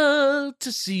world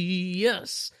to see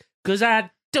us, because I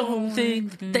don't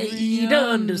think they'd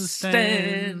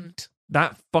understand.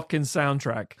 That fucking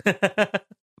soundtrack.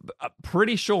 I'm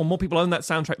pretty sure more people own that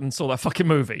soundtrack than saw that fucking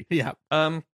movie. Yeah.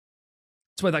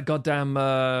 It's where that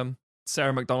goddamn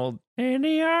Sarah McDonald in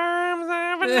the arms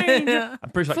of an angel. I'm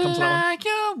pretty sure that comes to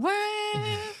that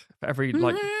one. For every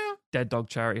like dead dog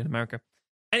charity in America.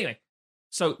 Anyway,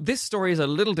 so this story is a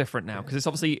little different now because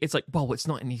it's like, well, it's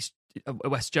not in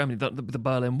West Germany, the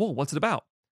Berlin Wall. What's it about?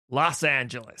 Los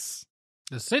Angeles,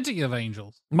 the city of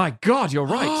angels. My God, you're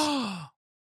right.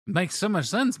 Makes so much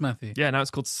sense, Matthew. Yeah, now it's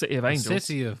called City of Angels.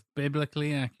 City of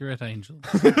biblically accurate angels.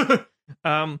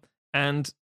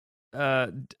 And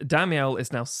Damiel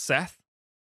is now Seth,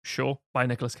 sure, by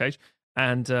Nicolas Cage.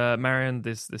 And Marion,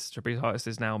 this trapeze artist,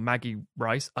 is now Maggie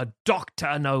Rice, a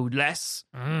doctor, no less.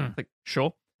 Like,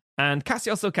 sure. And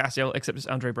Cassiel's still Cassiel, except it's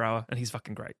Andre Braugher, and he's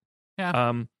fucking great.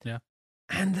 Yeah.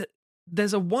 And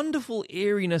there's a wonderful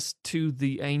eeriness to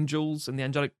the angels and the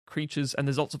angelic creatures, and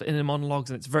there's lots of inner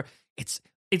monologues, and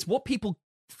it's what people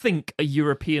think a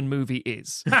European movie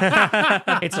is.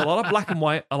 It's a lot of black and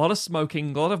white, a lot of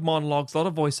smoking, a lot of monologues, a lot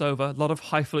of voiceover, a lot of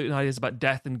highfalutin ideas about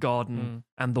death and God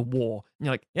and the war. And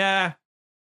you're like, yeah,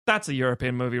 that's a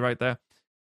European movie right there.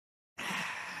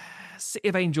 City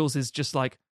of Angels is just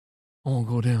like, I want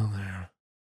to go down there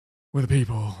with the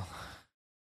people.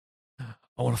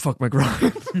 I want to fuck my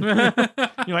grind.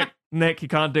 You're like, Nick, you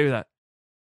can't do that.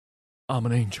 I'm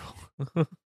an angel. I'm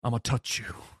going to touch you.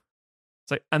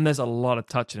 It's like, and there's a lot of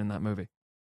touching in that movie.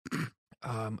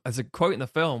 There's a quote in the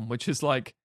film, which is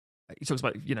like, he talks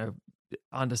about, you know,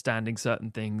 understanding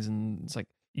certain things, and it's like,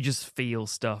 you just feel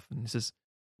stuff. And he says,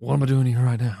 what am I doing here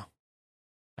right now?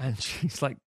 And she's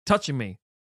like, touching me.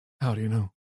 How do you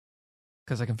know?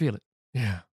 Because I can feel it.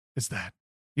 Yeah, it's that.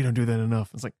 You don't do that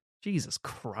enough. It's like, Jesus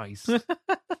Christ.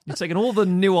 You're taking all the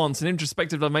nuance and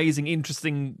introspective, amazing,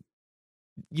 interesting,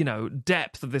 you know,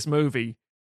 depth of this movie,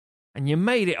 and you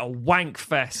made it a wank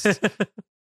fest.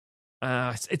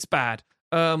 It's bad.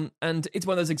 And it's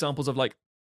one of those examples of like,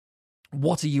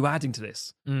 what are you adding to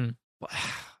this? Don't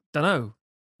know.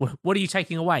 What are you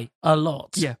taking away? A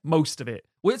lot. Yeah, most of it.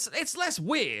 Well, it's less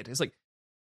weird. It's like,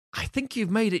 I think you've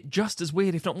made it just as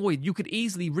weird, if not more weird. You could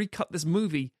easily recut this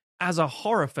movie as a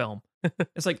horror film.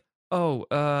 It's like,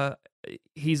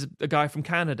 he's a guy from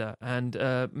Canada,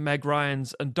 and Meg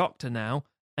Ryan's a doctor now,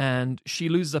 and she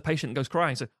loses a patient and goes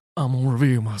crying. So I'm gonna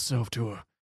reveal myself to her.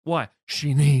 Why?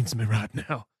 She needs me right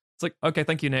now. It's like, okay,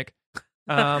 thank you, Nick.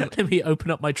 Let me open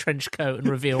up my trench coat and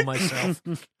reveal myself.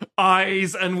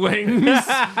 Eyes and wings.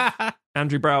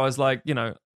 Andrew Brower's like, you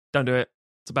know, don't do it.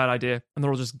 It's a bad idea. And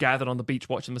they're all just gathered on the beach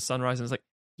watching the sunrise, and it's like,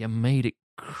 you made it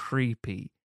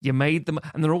creepy. You made them,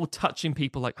 and they're all touching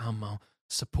people like, I'm gonna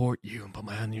support you and put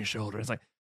my hand on your shoulder. It's like,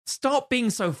 stop being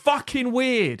so fucking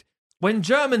weird. When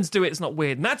Germans do it, it's not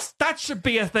weird. And that should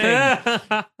be a thing.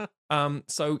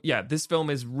 So yeah, this film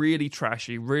is really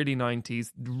trashy, really 90s,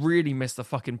 really missed the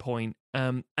fucking point.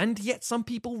 And yet some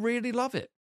people really love it.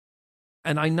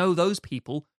 And I know those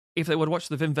people, if they would watch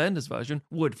the Wim Wenders version,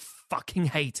 would fucking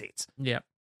hate it. Yeah.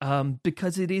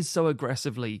 Because it is so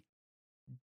aggressively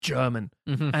German,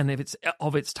 and if it's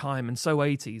of its time, and so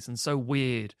 80s, and so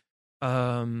weird,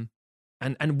 and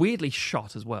weirdly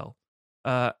shot as well.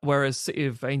 Whereas City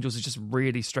of Angels is just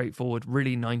really straightforward,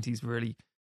 really 90s, really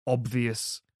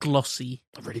obvious, glossy,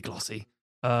 really glossy.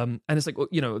 And it's like,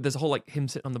 you know, there's a whole like him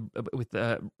sitting on the with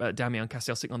Damian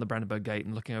Castiel sitting on the Brandenburg Gate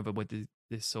and looking over with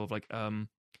this sort of like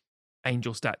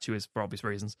angel statue is for obvious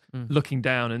reasons, looking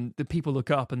down, and the people look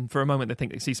up, and for a moment they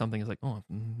think they see something. It's like, oh,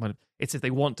 it's if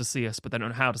they want to see us, but they don't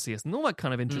know how to see us, and all that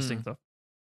kind of interesting stuff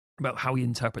about how we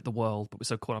interpret the world, but we're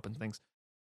so caught up in things.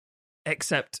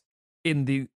 Except in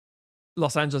the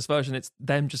Los Angeles version, it's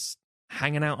them just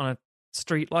hanging out on a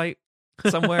street light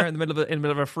somewhere in the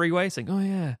middle of a freeway, saying, "Oh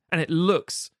yeah," and it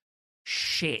looks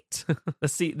shit.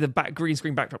 The green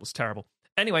screen backdrop was terrible.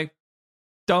 Anyway,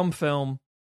 dumb film.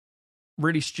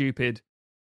 Really stupid.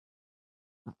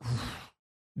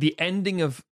 The ending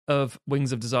of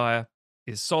Wings of Desire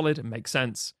is solid and makes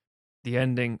sense. The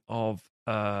ending of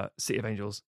City of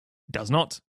Angels does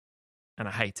not, and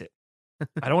I hate it.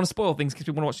 I don't want to spoil things because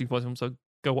people want to watch these films, so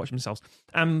go watch them themselves.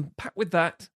 With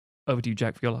that, over to you,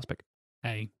 Jack, for your last pick.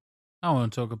 Hey, I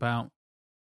want to talk about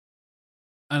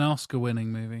an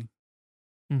Oscar-winning movie.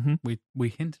 Mm-hmm. We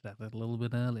hinted at it a little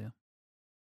bit earlier.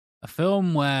 A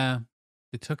film where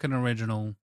they took an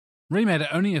original, remade it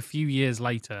only a few years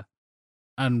later,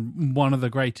 and one of the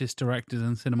greatest directors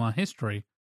in cinema history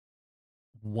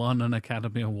won an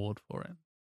Academy Award for it.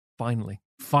 Finally.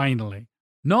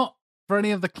 Not for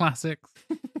any of the classics,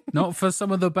 not for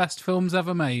some of the best films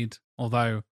ever made,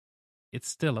 although it's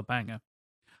still a banger.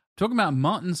 I'm talking about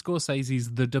Martin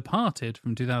Scorsese's The Departed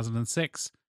from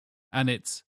 2006, and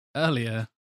it's earlier,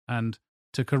 and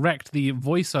to correct the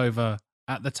voiceover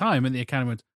at the time in the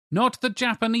Academy Awards, not the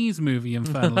Japanese movie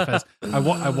Infernal Affairs. I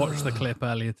watched the clip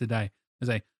earlier today.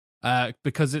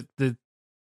 Because the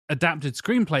adapted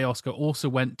screenplay Oscar also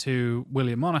went to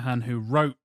William Monahan, who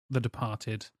wrote The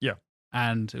Departed. Yeah.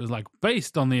 And it was like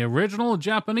based on the original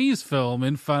Japanese film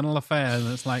Infernal Affairs.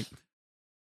 And it's like,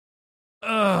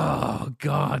 oh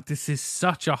God, this is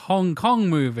such a Hong Kong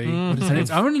movie. And it's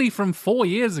only from 4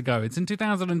 years ago. It's in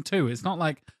 2002. It's not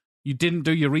like you didn't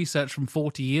do your research from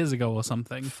 40 years ago or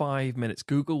something. 5 minutes.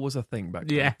 Google was a thing back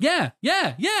then.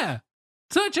 Yeah.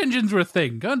 Search engines were a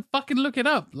thing. Go and fucking look it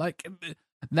up. Like,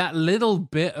 that little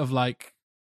bit of, like,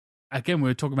 again, we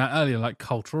were talking about earlier, like,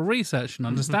 cultural research and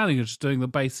understanding of just doing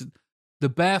the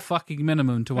bare fucking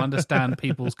minimum to understand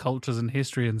people's cultures and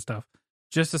history and stuff.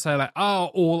 Just to say, like,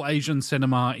 oh, all Asian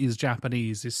cinema is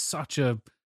Japanese is such a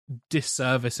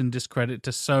disservice and discredit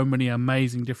to so many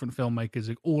amazing different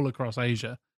filmmakers all across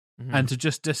Asia. And to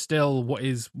just distill what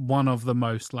is one of the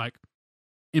most, like,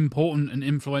 important and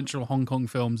influential Hong Kong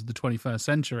films of the 21st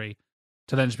century,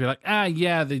 to then just be like,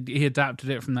 he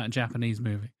adapted it from that Japanese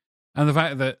movie. And the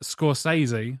fact that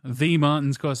Scorsese, the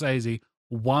Martin Scorsese,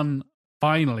 won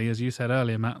finally, as you said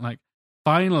earlier, Matt, like,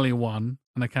 finally won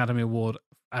an Academy Award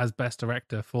as Best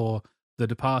Director for The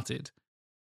Departed,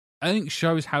 I think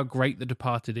shows how great The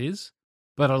Departed is.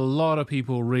 But a lot of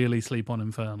people really sleep on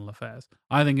Infernal Affairs.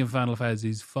 I think Infernal Affairs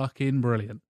is fucking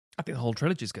brilliant. I think the whole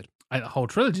trilogy is good. The whole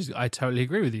trilogy, I totally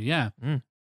agree with you, yeah. And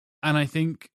I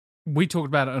think we talked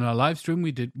about it on our live stream.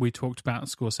 We talked about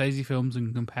Scorsese films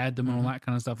and compared them and all that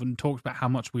kind of stuff, and talked about how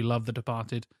much we love The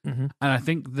Departed. And I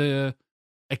think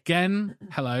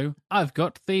hello, I've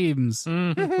got themes.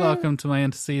 Welcome to my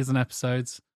inter-season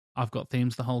episodes. I've got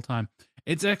themes the whole time.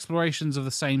 It's explorations of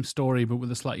the same story, but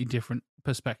with a slightly different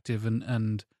perspective,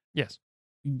 and yes,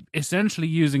 essentially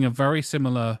using a very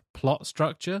similar plot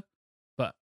structure,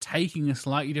 but taking a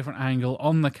slightly different angle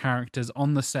on the characters,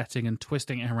 on the setting, and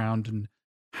twisting it around, and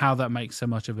how that makes so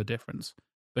much of a difference.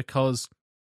 Because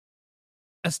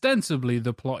ostensibly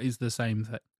the plot is the same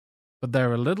thing, but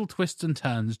there are little twists and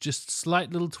turns, just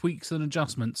slight little tweaks and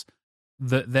adjustments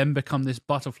that then become this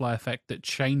butterfly effect that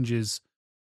changes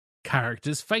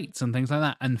characters' fates and things like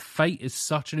that. And fate is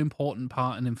such an important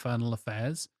part in Infernal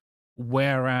Affairs,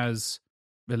 whereas,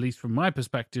 at least from my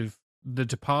perspective, The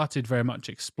Departed very much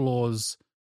explores,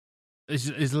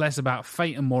 is less about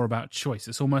fate and more about choice.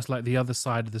 It's almost like the other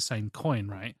side of the same coin,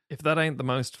 right? If that ain't the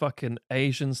most fucking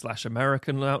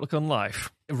Asian/American outlook on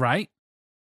life. Right?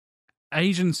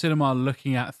 Asian cinema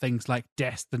looking at things like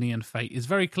destiny and fate is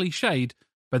very cliched,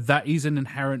 but that is an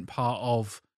inherent part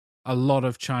of a lot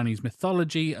of Chinese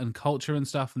mythology and culture and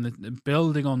stuff, and the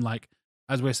building on, like,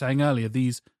 as we were saying earlier,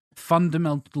 these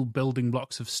fundamental building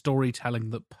blocks of storytelling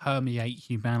that permeate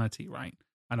humanity, right?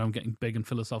 I know I'm getting big and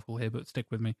philosophical here, but stick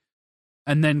with me.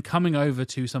 And then coming over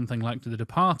to something like The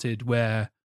Departed, where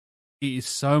it is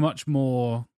so much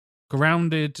more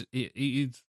grounded, it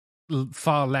is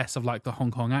far less of like the Hong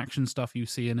Kong action stuff you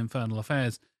see in Infernal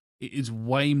Affairs. It is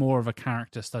way more of a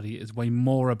character study. It is way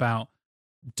more about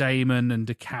Damon and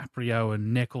DiCaprio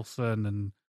and Nicholson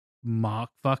and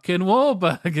Mark fucking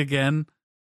Wahlberg again.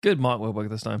 Good Mark Wahlberg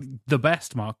this time. The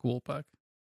best Mark Wahlberg.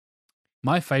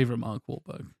 My favorite Mark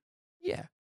Wahlberg. Yeah.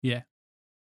 Yeah.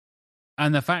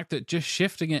 And the fact that just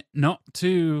shifting it not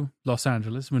to Los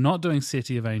Angeles, we're not doing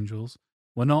City of Angels,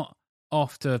 we're not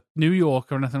off to New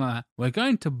York or anything like that. We're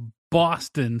going to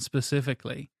Boston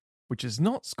specifically. Which is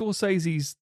not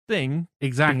Scorsese's thing,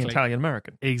 Exactly. being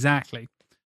Italian-American. Exactly.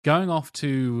 Going off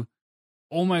to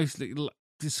almost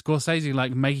Scorsese,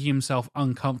 like making himself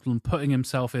uncomfortable and putting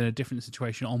himself in a different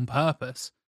situation on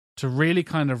purpose to really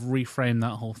kind of reframe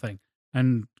that whole thing.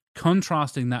 And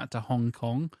contrasting that to Hong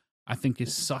Kong, I think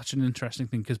is such an interesting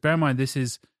thing. Because bear in mind, this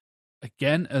is,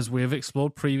 again, as we have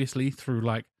explored previously through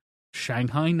like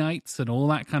Shanghai Nights and all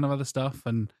that kind of other stuff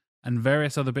and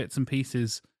various other bits and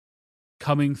pieces,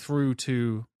 coming through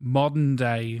to modern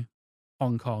day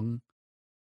Hong Kong.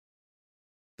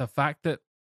 The fact that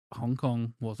Hong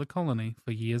Kong was a colony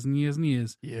for years and years and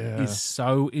years is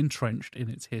so entrenched in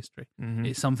its history. Mm-hmm.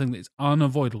 It's something that's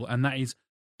unavoidable, and that is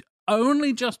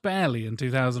only just barely in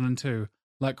 2002,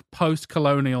 like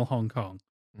post-colonial Hong Kong.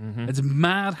 Mm-hmm. It's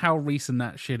mad how recent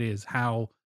that shit is. How,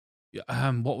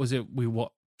 what was it we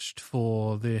watched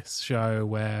for this show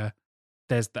where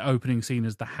there's the opening scene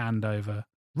as the handover?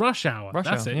 Rush Hour.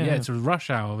 That's it. Yeah, it's a Rush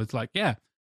Hour. It's like,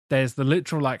 there's the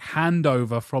literal like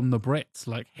handover from the Brits.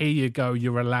 Like, here you go,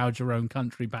 you're allowed your own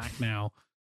country back now.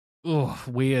 Oh,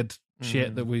 weird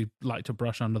shit that we like to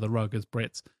brush under the rug as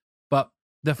Brits. But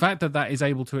the fact that that is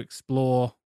able to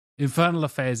explore Infernal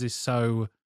Affairs is so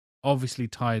obviously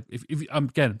tied. If I'm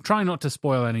again trying not to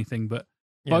spoil anything, but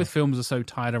both films are so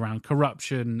tied around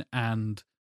corruption and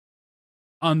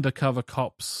undercover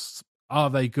cops. Are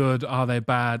they good? Are they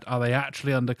bad? Are they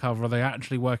actually undercover? Are they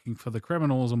actually working for the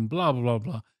criminals? And blah, blah, blah,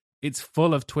 blah. It's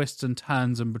full of twists and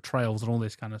turns and betrayals and all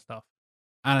this kind of stuff.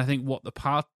 And I think what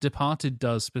The Departed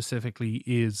does specifically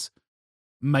is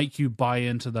make you buy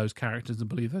into those characters and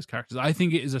believe those characters. I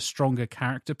think it is a stronger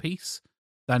character piece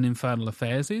than Infernal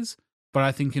Affairs is. But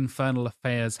I think Infernal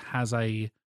Affairs has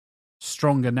a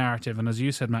stronger narrative. And as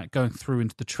you said, Matt, going through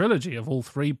into the trilogy of all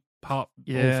three parts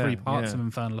of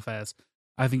Infernal Affairs,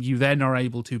 I think you then are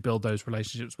able to build those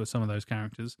relationships with some of those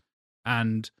characters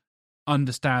and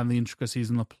understand the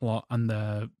intricacies and the plot and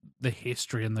the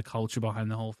history and the culture behind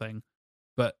the whole thing.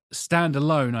 But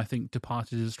standalone, I think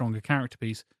Departed is a stronger character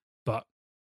piece, but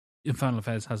Infernal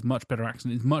Affairs has much better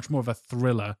action. It's much more of a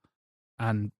thriller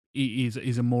and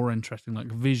is a more interesting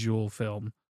like visual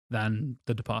film than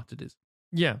The Departed is.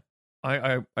 Yeah,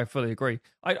 I fully agree.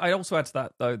 I also add to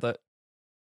that, though, that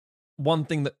one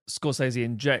thing that Scorsese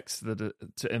injects to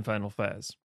Infernal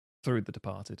Affairs through The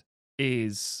Departed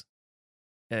is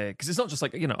because it's not just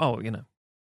like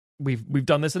we've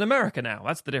done this in America now.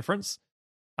 That's the difference.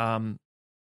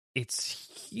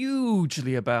 It's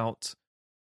hugely about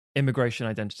immigration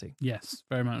identity. Yes,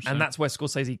 very much. And so. that's where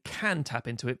Scorsese can tap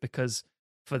into it, because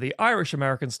for the Irish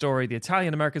American story, the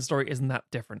Italian American story isn't that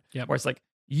different. Yep. Where it's like,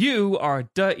 you are a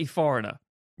dirty foreigner.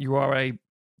 You are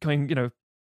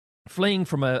fleeing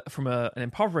from an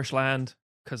impoverished land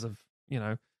because of,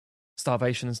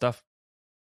 starvation and stuff.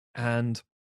 And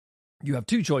you have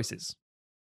two choices.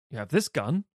 You have this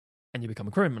gun and you become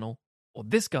a criminal, or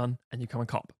this gun and you become a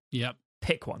cop. Yep.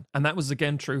 Pick one. And that was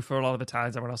again true for a lot of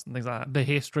Italians, everyone else, and things like that. The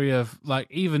history of, like,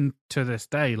 even to this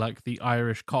day, like the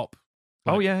Irish cop.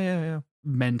 Like, yeah.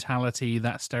 mentality,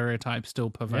 that stereotype still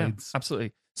pervades. Yeah,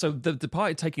 absolutely. So The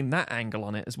Departed taking that angle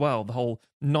on it as well, the whole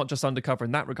not just undercover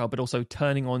in that regard, but also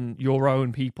turning on your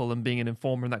own people and being an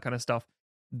informer and that kind of stuff,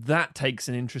 that takes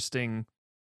an interesting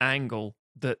angle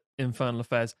that Infernal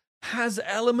Affairs has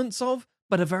elements of,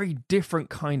 but a very different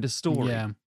kind of story. Yeah.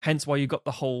 Hence why you got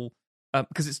the whole,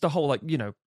 because it's the whole, like,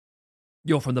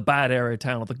 you're from the bad area of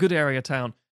town or the good area of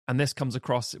town, and this comes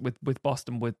across with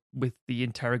Boston with the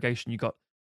interrogation. You got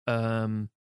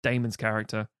Damon's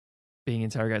character being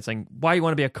interrogated, saying, "Why you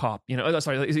want to be a cop?"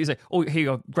 Sorry, he's like, "Oh, here you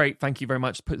go, great, thank you very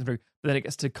much." Put them through. But then it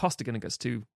gets to Costigan, it gets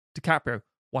to DiCaprio.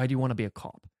 Why do you want to be a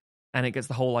cop? And it gets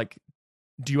the whole, like,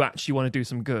 do you actually want to do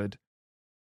some good,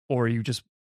 or are you just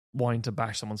wanting to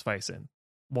bash someone's face in?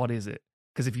 What is it?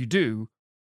 Because if you do,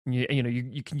 can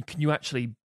you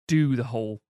actually do the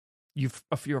whole? If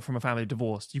you're from a family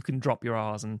divorced, you can drop your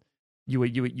R's, and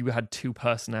you had two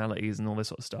personalities and all this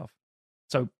sort of stuff.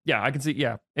 So yeah, I can see.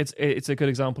 Yeah, it's a good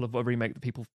example of a remake that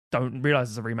people don't realize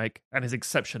is a remake and is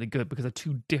exceptionally good because they're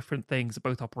two different things that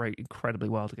both operate incredibly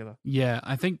well together. Yeah,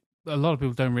 I think a lot of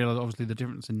people don't realize, obviously, the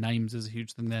difference in names is a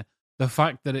huge thing there. The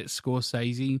fact that it's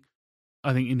Scorsese,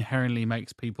 I think, inherently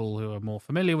makes people who are more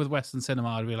familiar with Western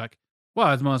cinema to be like,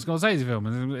 well, it's a Martin Scorsese film,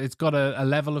 and it's got a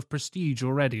level of prestige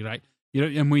already, right?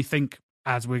 And we think,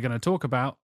 as we're going to talk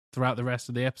about throughout the rest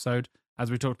of the episode, as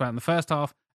we talked about in the first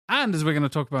half, and as we're going to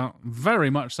talk about very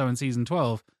much so in season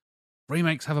 12,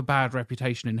 remakes have a bad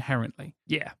reputation inherently.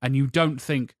 Yeah. And you don't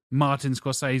think Martin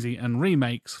Scorsese and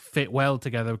remakes fit well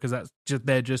together because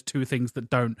they're just two things that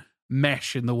don't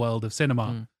mesh in the world of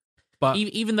cinema. But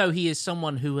even though he is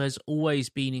someone who has always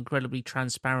been incredibly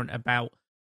transparent about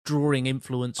drawing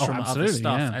influence from other absolutely,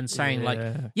 stuff yeah. and saying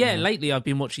lately I've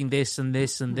been watching this and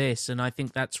this and this, and I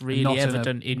think that's really not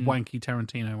evident in a wanky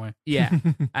Tarantino way. Yeah,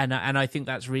 and I think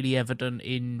that's really evident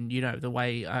in the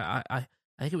way I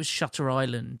think it was Shutter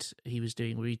Island he was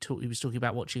doing, where he was talking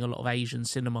about watching a lot of Asian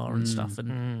cinema and stuff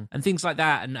and things like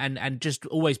that, and just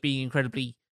always being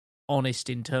incredibly honest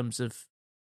in terms of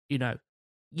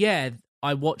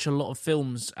I watch a lot of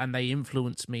films and they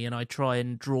influence me, and I try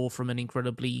and draw from an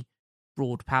incredibly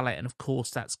broad palette, and of course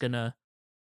that's gonna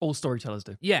all storytellers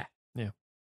do. Yeah.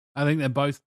 I think they're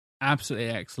both absolutely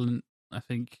excellent. I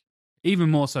think even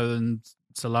more so than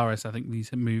Solaris, I think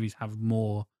these movies have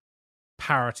more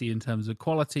parity in terms of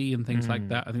quality and things like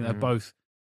that. I think they're both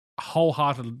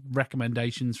wholehearted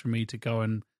recommendations for me to go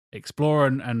and explore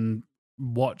and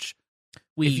watch.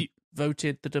 We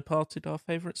voted The Departed our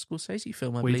favourite Scorsese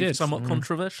film, I We believe, did. somewhat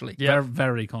controversially. Very,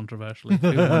 very controversially. We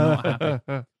were not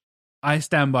happy. I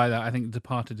stand by that. I think The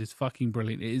Departed is fucking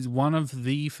brilliant. It is one of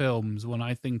the films when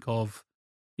I think of...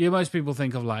 most people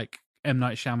think of like M.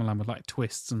 Night Shyamalan with like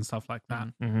twists and stuff like that.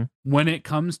 When it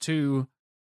comes to,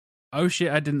 oh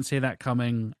shit, I didn't see that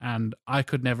coming and I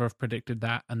could never have predicted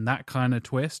that, and that kind of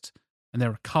twist, and there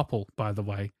are a couple, by the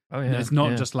way. Oh yeah. It's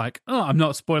not just like, oh, I'm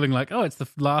not spoiling like, oh, it's the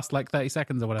last like 30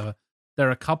 seconds or whatever. There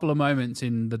are a couple of moments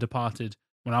in The Departed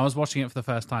when I was watching it for the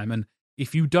first time, and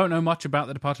if you don't know much about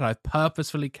The Departed, I've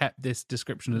purposefully kept this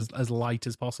description as light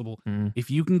as possible.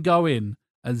 If you can go in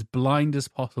as blind as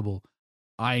possible,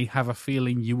 I have a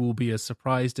feeling you will be as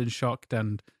surprised and shocked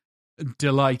and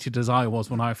delighted as I was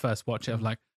when I first watched it. I'm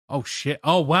like, oh shit,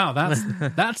 oh wow,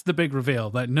 that's the big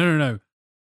reveal. Like, no.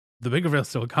 The big reveal's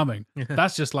still coming.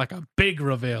 That's just like a big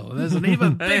reveal. And there's an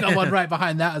even bigger one right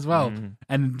behind that as well.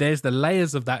 And there's the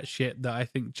layers of that shit that I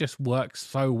think just works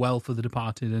so well for The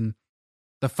Departed. And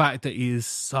the fact that he is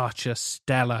such a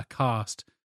stellar cast.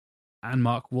 And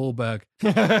Mark Wahlberg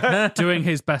doing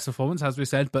his best performance, as we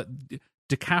said. But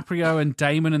DiCaprio and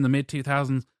Damon in the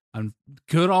mid-2000s. And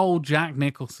good old Jack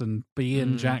Nicholson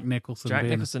being Jack Nicholson. Jack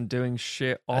Nicholson doing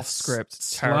shit off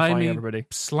script. Terrifying everybody.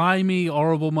 Slimy,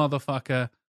 horrible motherfucker.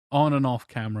 On and off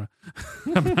camera.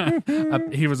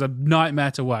 He was a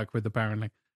nightmare to work with, apparently.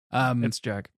 It's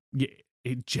Jack. Yeah,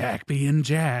 Jack being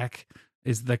Jack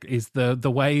is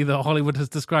the way that Hollywood has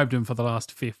described him for the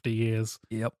last 50 years.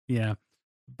 Yep. Yeah.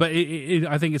 But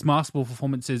I think it's masterful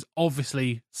performances.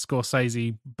 Obviously,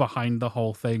 Scorsese behind the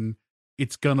whole thing.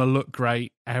 It's going to look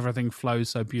great. Everything flows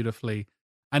so beautifully.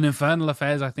 And Infernal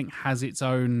Affairs, I think, has its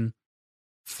own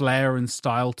flair and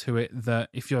style to it that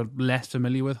if you're less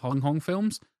familiar with Hong Kong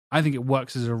films, I think it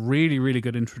works as a really, really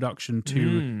good introduction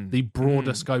to the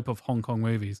broader scope of Hong Kong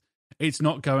movies. It's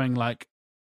not going like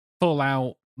full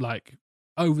out, like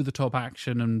over the top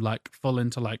action and like full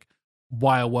into like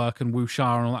wire work and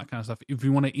wuxia and all that kind of stuff. If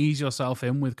you want to ease yourself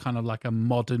in with kind of like a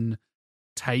modern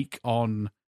take on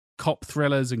cop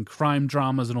thrillers and crime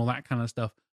dramas and all that kind of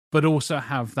stuff, but also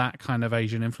have that kind of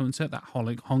Asian influence, that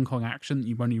Hong Kong action that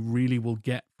you only really will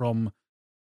get from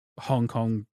Hong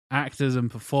Kong actors and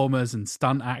performers and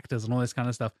stunt actors and all this kind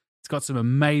of stuff. It's got some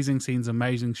amazing scenes,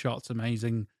 amazing shots,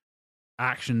 amazing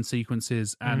action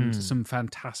sequences, and some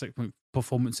fantastic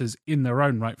performances in their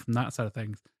own right from that side of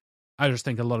things. I just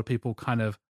think a lot of people kind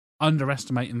of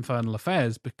underestimate Infernal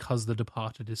Affairs because The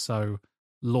Departed is so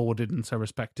lauded and so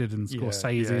respected, and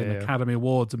Scorsese and Academy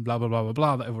Awards and blah, blah, blah, blah,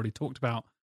 blah that I've already talked about.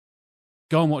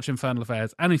 Go and watch Infernal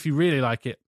Affairs. And if you really like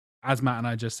it, as Matt and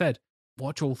I just said,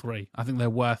 watch all three. I think they're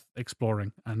worth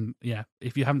exploring. And yeah,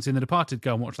 if you haven't seen The Departed,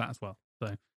 go and watch that as well.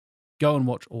 So go and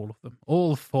watch all of them,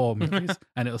 all 4 movies,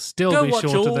 and it'll still be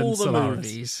shorter than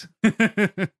Solaris.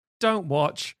 Don't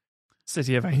watch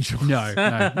City of Angels.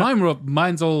 No.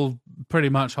 Mine's all pretty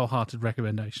much wholehearted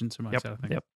recommendations for myself. I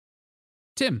think. Yep.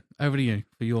 Tim, over to you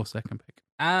for your second pick.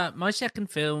 My second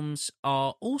films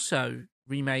are also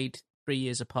remade 3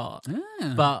 years apart,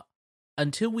 Ah. but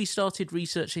until we started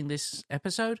researching this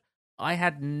episode, I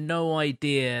had no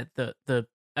idea that the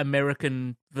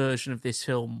American version of this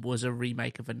film was a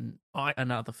remake of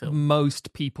another film.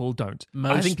 Most people don't.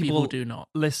 Most I think people do not.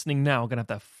 Listening now are going to have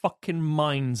their fucking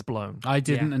minds blown. I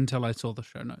didn't until I saw the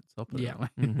show notes. I'll put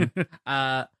it that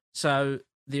way. So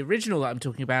the original that I'm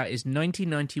talking about is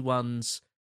 1991's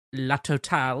La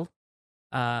Totale,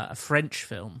 a French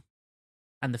film.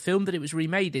 And the film that it was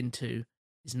remade into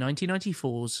is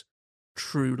 1994's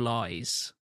True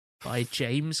Lies by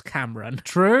James Cameron.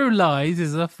 True Lies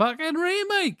is a fucking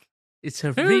remake. It's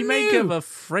a Who remake knew? of a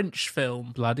French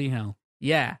film. Bloody hell.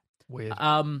 Yeah. Weird.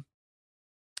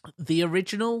 The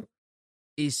original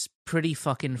is pretty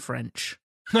fucking French.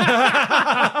 I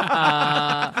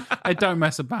don't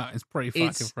mess about. It's pretty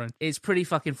fucking French. It's pretty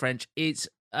fucking French. It's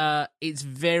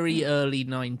very early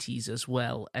 90s as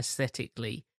well,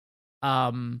 aesthetically.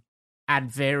 And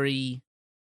very,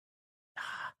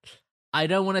 I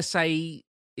don't want to say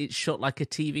it's shot like a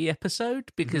TV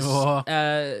episode, because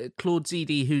Claude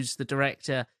Zidi, who's the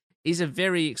director, is a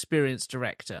very experienced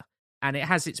director, and it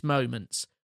has its moments,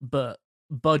 but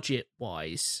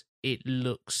budget-wise, it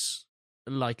looks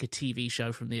like a TV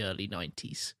show from the early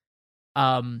 90s.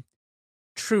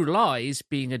 True Lies,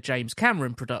 being a James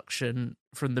Cameron production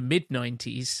from the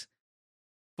mid-90s,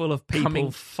 Full of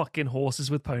people fucking horses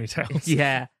with ponytails.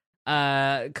 yeah,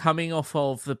 coming off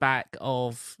of the back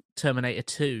of Terminator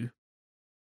 2,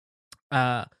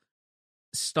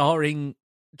 starring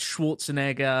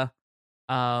Schwarzenegger.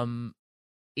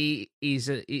 It is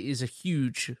a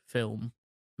huge film,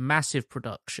 massive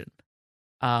production.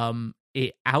 I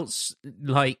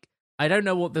don't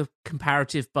know what the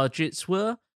comparative budgets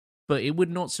were, but it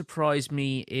would not surprise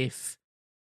me if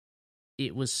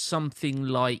it was something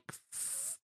like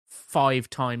 5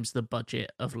 times the budget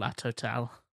of La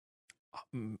Totale.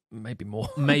 Maybe more.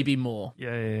 Maybe more.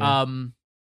 Yeah.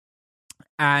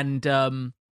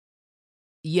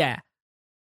 Yeah.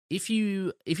 If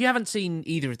you haven't seen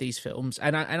either of these films,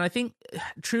 and I think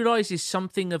True Lies is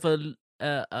something of a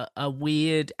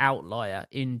weird outlier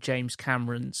in James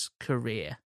Cameron's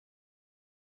career.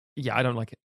 Yeah, I don't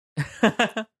like it.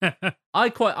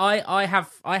 I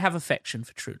have affection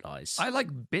for True Lies. I like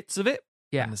bits of it.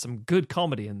 Yeah. And there's some good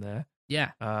comedy in there.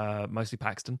 Yeah. Mostly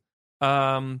Paxton.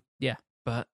 Yeah.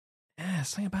 But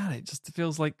something about it just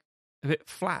feels like a bit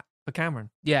flat for Cameron.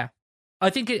 Yeah. I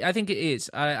think it is.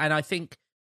 And I think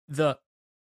that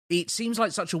it seems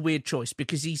like such a weird choice,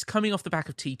 because he's coming off the back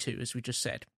of T2, as we just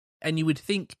said. And you would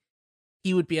think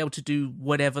he would be able to do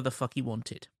whatever the fuck he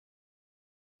wanted,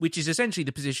 which is essentially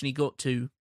the position he got to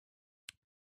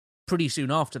pretty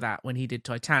soon after that when he did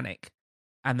Titanic.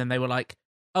 And then they were like,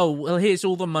 oh, well, here's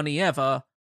all the money ever.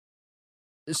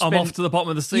 I'm off to the bottom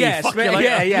of the sea. Yeah, Fuck you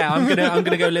later. yeah. I'm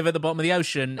gonna go live at the bottom of the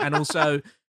ocean and also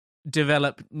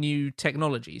develop new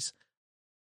technologies.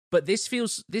 But this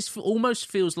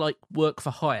almost feels like work for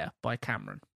hire by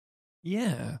Cameron.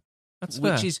 Yeah, that's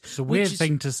which fair. is It's a weird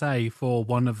thing to say for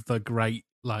one of the great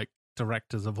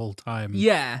directors of all time.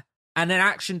 Yeah, and an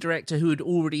action director who had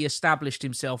already established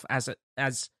himself as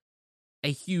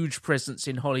a huge presence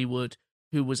in Hollywood,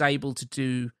 who was able to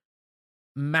do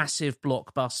massive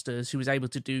blockbusters, who was able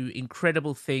to do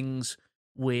incredible things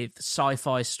with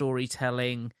sci-fi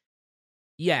storytelling.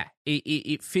 Yeah,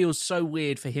 it feels so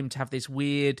weird for him to have this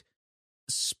weird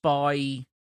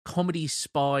comedy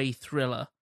spy thriller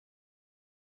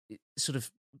sort of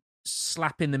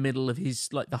slap in the middle of his,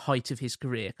 the height of his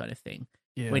career kind of thing,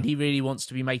 when he really wants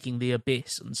to be making The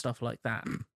Abyss and stuff like that.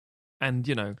 And,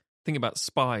 thing about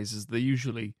spies is they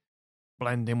usually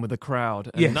blend in with the crowd.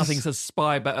 And nothing says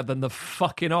spy better than the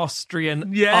fucking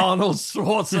Austrian Arnold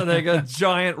Schwarzenegger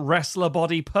giant wrestler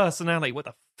body personality. What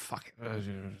the fuck?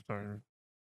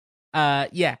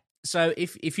 Yeah. So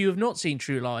if you have not seen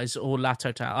True Lies or La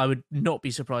Totale, I would not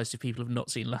be surprised if people have not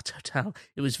seen La Totale.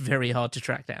 It was very hard to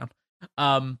track down.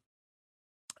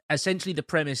 Essentially, the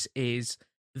premise is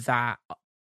that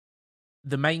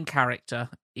the main character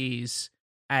is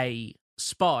a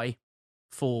spy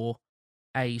for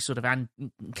a sort of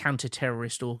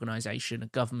counter-terrorist organization, a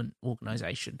government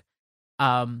organization,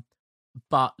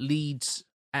 but leads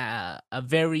a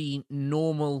very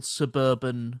normal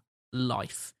suburban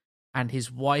life. And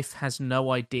his wife has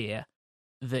no idea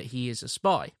that he is a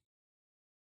spy.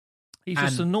 He's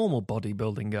just a normal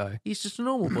bodybuilding guy. He's just a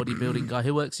normal bodybuilding guy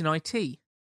who works in IT.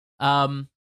 And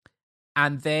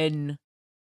then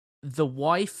the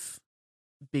wife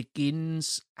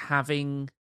begins having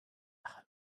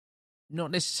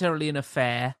not necessarily an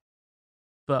affair,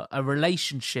 but a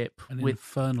relationship An with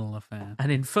infernal affair. an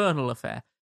infernal affair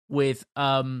with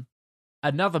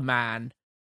another man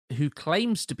who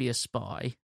claims to be a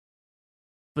spy,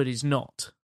 but is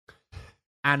not.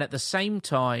 And at the same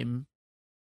time,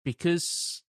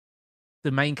 because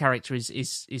the main character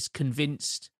is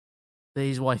convinced that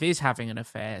his wife is having an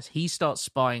affair, he starts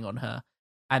spying on her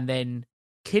and then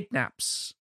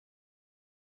kidnaps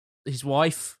his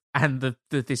wife and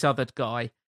this other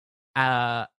guy,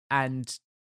 and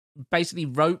basically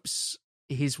ropes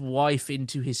his wife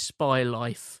into his spy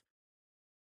life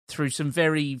through some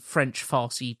very French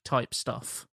farcy type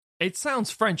stuff. It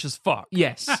sounds French as fuck.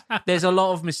 Yes. There's a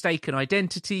lot of mistaken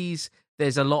identities.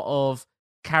 There's a lot of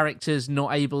characters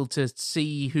not able to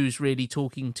see who's really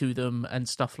talking to them and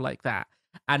stuff like that.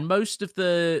 And most of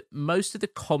the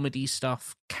comedy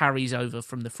stuff carries over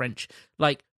from the French.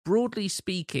 Like, broadly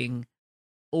speaking,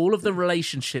 all of the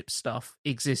relationship stuff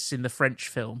exists in the French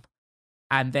film,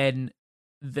 and then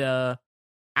the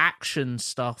action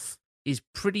stuff is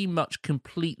pretty much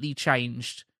completely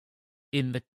changed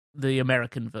in the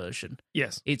American version.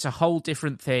 Yes. It's a whole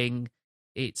different thing.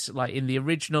 It's like in the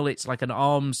original, it's like an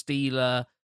arms dealer.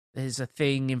 There's a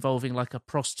thing involving like a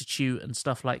prostitute and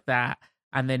stuff like that.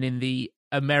 And then in the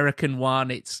American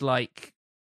one, it's like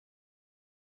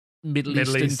Middle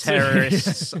Eastern East.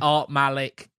 terrorists. Art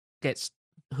Malik gets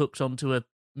hooked onto a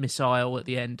missile at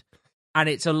the end. And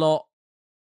it's a lot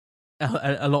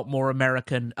more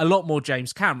American, a lot more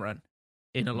James Cameron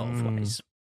in a lot of ways.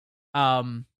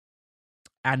 And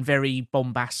very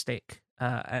bombastic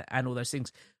and all those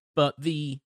things. But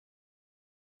the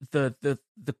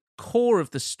core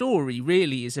of the story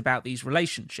really is about these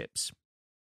relationships.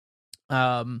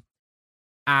 And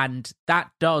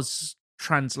that does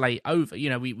translate over. You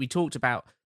know, we talked about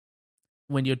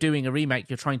when you're doing a remake,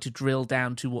 you're trying to drill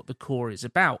down to what the core is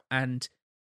about. And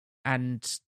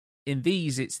in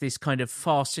these, it's this kind of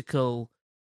farcical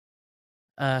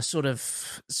sort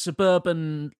of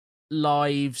suburban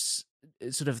lives,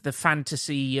 sort of the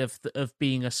fantasy of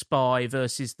being a spy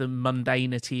versus the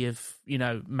mundanity of, you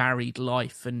know, married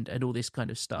life and all this kind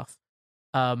of stuff.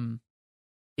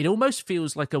 It almost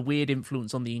feels like a weird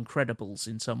influence on The Incredibles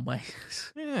in some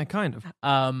ways. Yeah, kind of.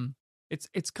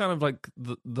 It's kind of like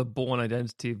the Bourne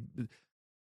Identity.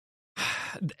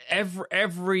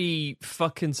 Every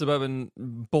fucking suburban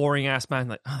boring ass man,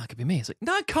 like, oh, that could be me. It's like,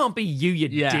 no, it can't be you,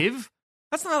 you div.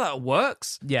 That's not how that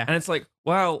works. Yeah. And it's like,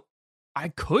 well, I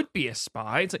could be a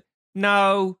spy. It's like,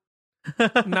 no,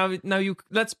 you.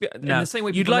 Let's be in the same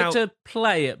way. You'd like to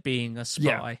play at being a spy.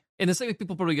 Yeah. In the same way,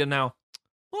 people probably go now.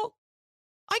 Well,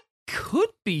 I could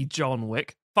be John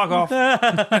Wick. Fuck off.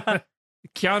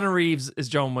 Keanu Reeves is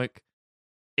John Wick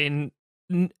in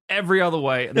every other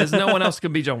way, and there's no one else who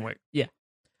can be John Wick. Yeah.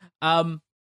 And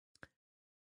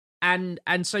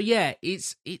so yeah,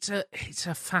 it's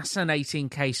a fascinating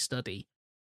case study,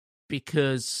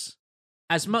 because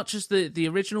as much as the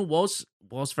original was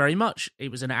very much, it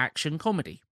was an action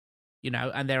comedy, you know,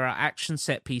 and there are action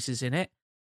set pieces in it.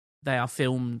 They are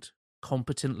filmed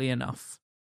competently enough.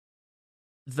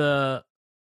 The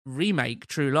remake,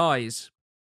 True Lies,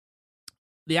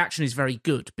 the action is very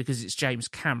good because it's James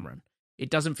Cameron. It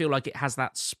doesn't feel like it has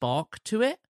that spark to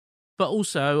it. But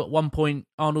also, at one point,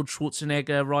 Arnold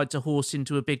Schwarzenegger rides a horse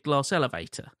into a big glass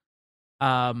elevator.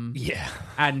 Yeah.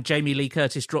 And Jamie Lee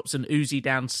Curtis drops an Uzi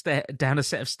down a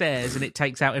set of stairs, and it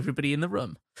takes out everybody in the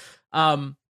room.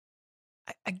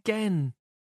 Again,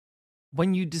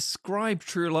 when you describe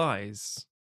True Lies,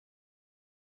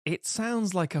 it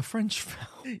sounds like a French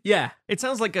film. Yeah. It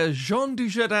sounds like a Jean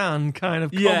Dujardin kind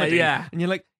of comedy. Yeah. And you're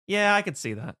like, yeah, I could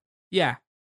see that. Yeah.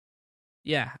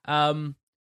 Yeah.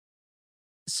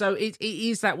 So it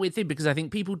is that weird thing, because I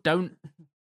think people don't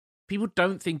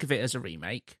think of it as a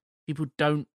remake. People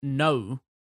don't know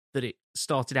that it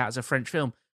started out as a French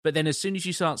film. But then as soon as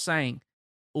you start saying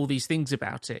all these things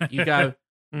about it, you go,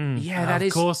 yeah, that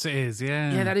is... Of course it is,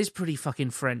 yeah. Yeah, that is pretty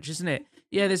fucking French, isn't it?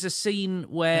 Yeah, there's a scene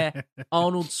where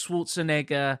Arnold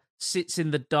Schwarzenegger sits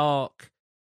in the dark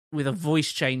with a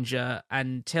voice changer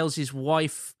and tells his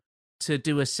wife to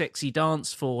do a sexy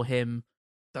dance for him.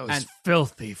 Those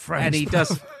filthy French. And he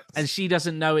does, and she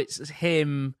doesn't know it's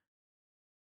him.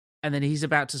 And then he's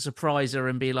about to surprise her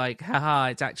and be like, haha,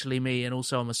 it's actually me, and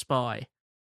also I'm a spy.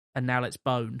 And now let's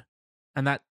bone. And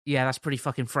that's pretty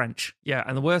fucking French. Yeah,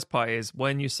 and the worst part is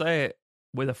when you say it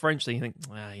with a French thing, you think,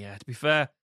 well, yeah, to be fair,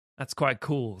 that's quite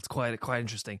cool. It's quite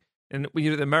interesting. And when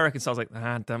you do the American style, it's like,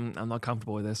 I'm not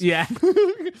comfortable with this. Yeah.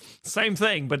 Same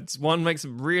thing, but one makes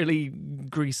it really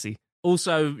greasy.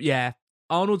 Also, yeah,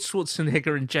 Arnold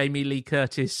Schwarzenegger and Jamie Lee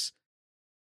Curtis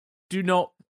do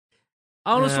not...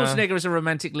 Arnold Schwarzenegger as a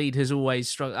romantic lead has always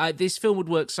struggled. This film would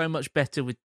work so much better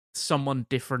with someone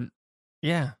different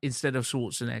instead of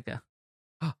Schwarzenegger.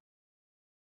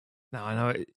 Now, I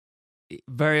know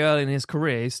very early in his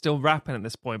career, he's still rapping at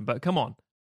this point, but come on.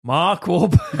 Mark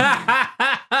Wahlberg.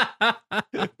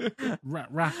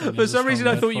 Rapping For some reason,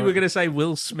 I thought you were going to say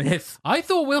Will Smith. I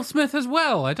thought Will Smith as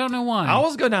well. I don't know why. I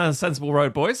was going down a sensible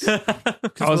road, boys. I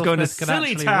was going to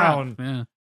Silly Town. Yeah.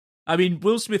 I mean,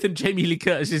 Will Smith and Jamie Lee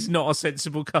Curtis is not a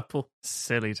sensible couple.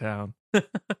 Silly Town.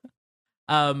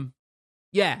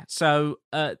 Yeah, so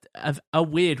a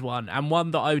weird one, and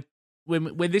one that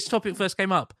when this topic first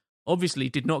came up, obviously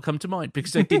did not come to mind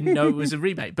because I didn't know it was a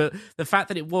remake. But the fact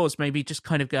that it was made me just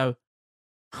kind of go,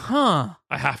 Huh.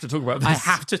 I have to talk about this. I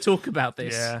have to talk about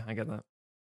this. Yeah, I get that.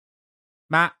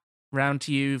 Matt, round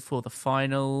to you for the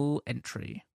final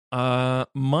entry.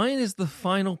 Mine is the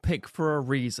final pick for a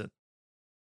reason.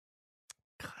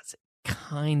 Because it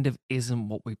kind of isn't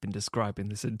what we've been describing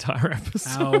this entire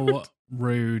episode. How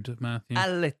rude, Matthew.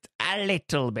 A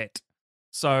little bit.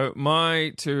 So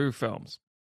my two films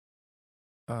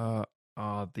are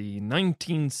the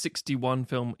 1961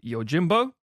 film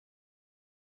Yojimbo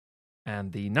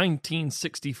and the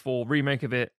 1964 remake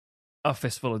of it, A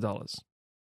Fistful of Dollars.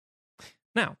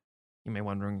 Now, you may be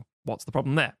wondering, what's the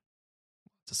problem there?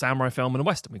 It's a samurai film and a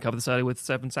western. We covered this earlier with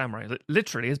Seven Samurai.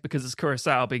 Literally, it's because it's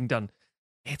Kurosawa being done.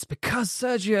 It's because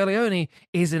Sergio Leone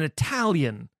is an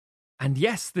Italian. And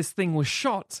yes, this thing was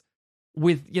shot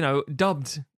with,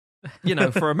 dubbed,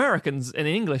 for Americans in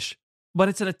English, but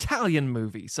it's an Italian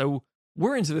movie. So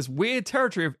we're into this weird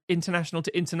territory of international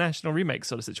to international remake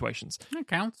sort of situations. That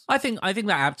counts. I think that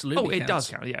absolutely it counts. does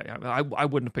count. Yeah. I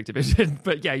wouldn't have picked it if it didn't.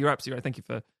 But yeah, you're absolutely right. Thank you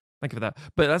for that.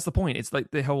 But that's the point. It's like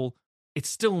it's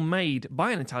still made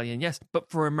by an Italian, yes, but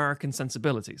for American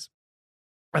sensibilities.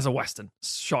 As a Western,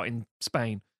 shot in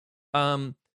Spain.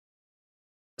 So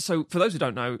for those who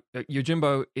don't know,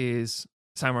 Yojimbo is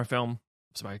a samurai film.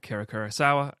 It's by Akira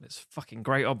Kurosawa. It's fucking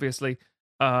great, obviously.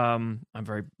 I'm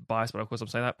very biased, but of course I'm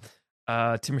saying that.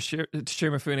 Toshiro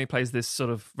Mifune plays this sort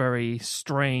of very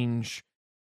strange,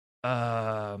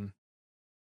 sort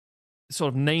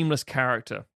of nameless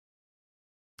character.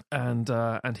 And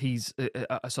he's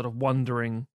a sort of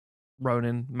wandering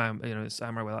Ronin, man,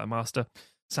 samurai without a master.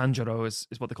 Sanjuro is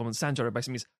what they call him. Sanjuro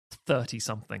basically means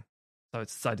 30-something. So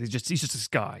he's just this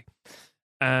guy.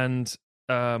 And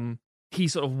he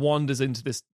sort of wanders into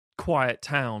this quiet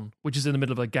town, which is in the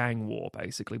middle of a gang war,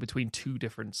 basically, between two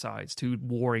different sides, two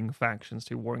warring factions,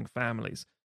 two warring families.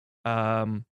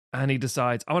 And he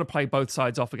decides, I want to play both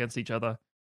sides off against each other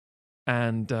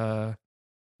and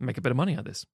make a bit of money out of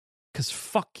this. Because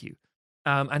fuck you.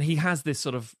 And he has this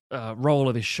sort of roll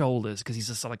of his shoulders because he's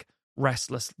just like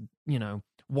restless,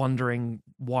 wandering,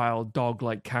 wild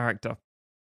dog-like character.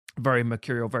 Very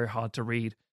mercurial, very hard to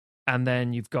read. And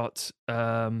then you've got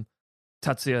Tatsuya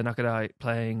Nakadai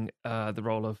playing the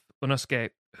role of Unosuke,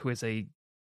 who is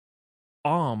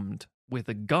armed with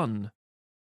a gun.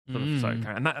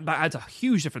 And that adds a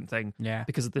huge different thing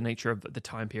because of the nature of the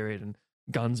time period and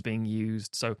guns being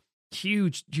used. So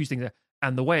huge thing there.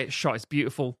 And the way it's shot is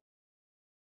beautiful.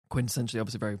 Quintessentially,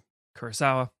 obviously, very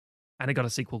Kurosawa. And it got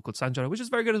a sequel called Sanjuro, which is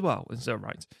very good as well. In its own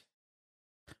right.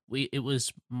 It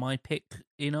was my pick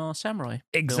in our Samurai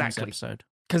Films episode.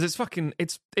 Because it's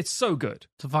so good.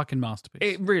 It's a fucking masterpiece.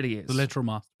 It really is. It's a literal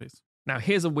masterpiece. Now,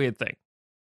 here's a weird thing.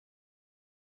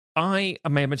 I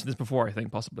may have mentioned this before, I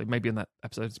think, possibly. Maybe in that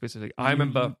episode specifically. I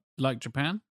remember... Like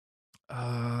Japan?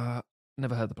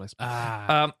 Never heard the place.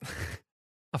 A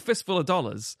Fistful of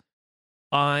Dollars...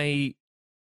 I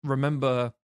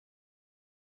remember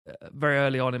very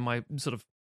early on in my sort of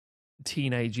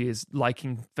teenage years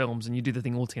liking films, and you do the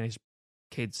thing all teenage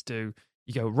kids do.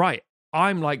 You go, right,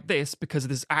 I'm like this because of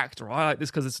this actor. I like this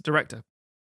because it's a director.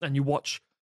 And you watch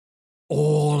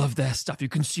all of their stuff. You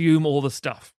consume all the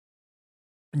stuff.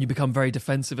 And you become very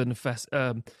defensive and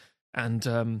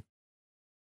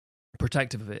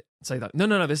protective of it. Say that,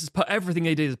 no, this is everything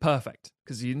they did is perfect.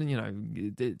 Because,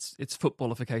 it's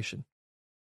footballification.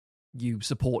 You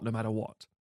support no matter what.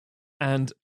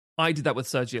 And I did that with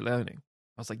Sergio Leone.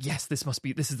 I was like, yes, this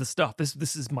is the stuff. This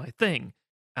is my thing.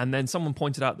 And then someone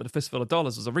pointed out that A Fistful of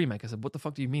Dollars was a remake. I said, what the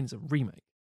fuck do you mean it's a remake?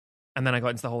 And then I got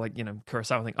into the whole,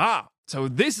 Kurosawa thing. So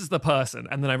this is the person.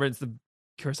 And then I read the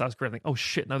Kurosawa's career and think, oh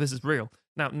shit, no, this is real.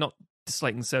 Now, not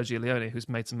disliking Sergio Leone, who's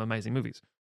made some amazing movies.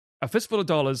 A Fistful of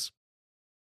Dollars,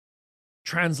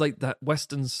 translate that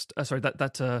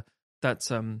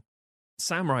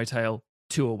samurai tale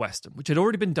to a Western, which had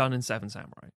already been done in Seven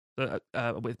Samurai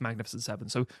with Magnificent Seven.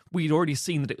 So we'd already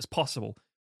seen that it was possible.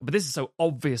 But this is so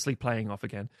obviously playing off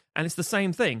again. And it's the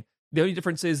same thing. The only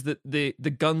difference is that the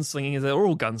gunslinging is they're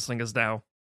all gunslingers now,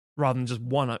 rather than just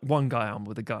one guy armed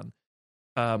with a gun.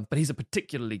 But he's a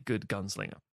particularly good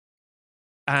gunslinger.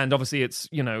 And obviously it's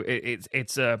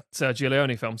a Sergio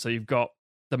Leone film, so you've got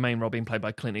the main role being played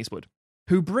by Clint Eastwood,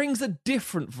 who brings a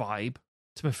different vibe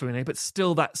to Mifune, but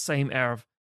still that same air of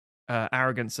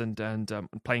arrogance and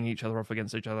playing each other off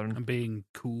against each other and being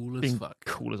cool as fuck.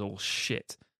 Cool as all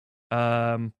shit.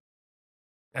 And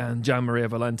Gian Maria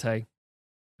Valente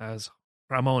as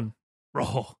Ramon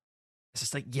Rojo. It's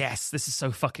just like, yes, this is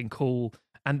so fucking cool.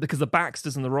 And because the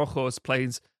Baxters and the Rojos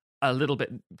plays a little bit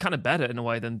kind of better in a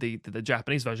way than the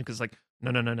Japanese version, because it's like,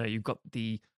 no, you've got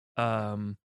the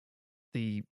like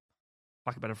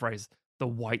a better phrase, the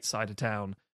white side of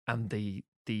town and the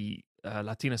the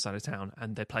Latino side of town,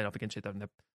 and they played off against each other. And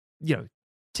they're,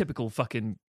 typical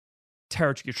fucking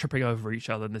territory, tripping over each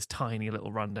other in this tiny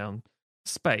little rundown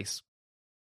space.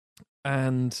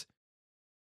 And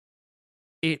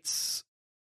it's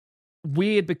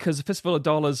weird because the Fistful of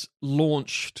Dollars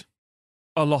launched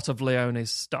a lot of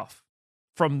Leone's stuff.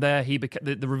 From there, he became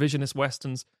the revisionist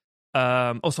westerns.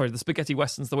 The spaghetti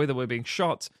westerns, the way that were being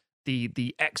shot,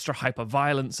 the extra hyper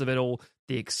violence of it all,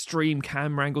 the extreme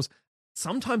camera angles,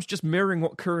 sometimes just mirroring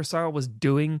what Kurosawa was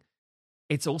doing.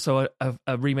 It's also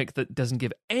a remake that doesn't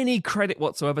give any credit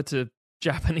whatsoever to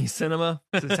Japanese cinema.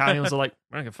 The Italians are like,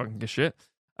 I don't give fucking good shit,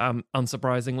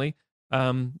 unsurprisingly.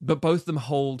 But both of them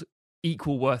hold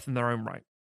equal worth in their own right.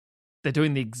 They're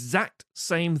doing the exact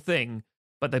same thing,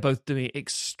 but they're both doing it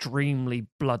extremely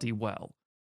bloody well.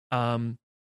 And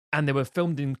they were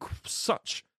filmed in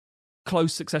such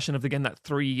close succession of, again, that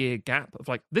 3-year gap of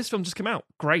like, this film just came out.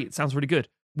 Great, it sounds really good.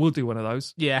 We'll do one of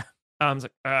those. Yeah. I was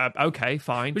like, okay,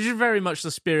 fine. Which is very much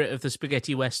the spirit of the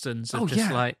spaghetti westerns. Of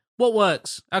like, what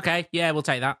works? Okay, yeah, we'll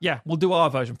take that. Yeah, we'll do our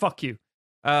version. Fuck you.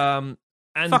 And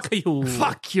fuck you.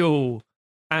 Fuck you.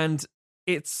 And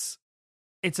it's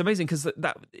amazing because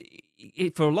that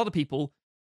for a lot of people,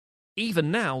 even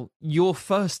now, your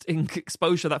first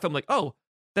exposure to that film, like, oh,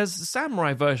 there's a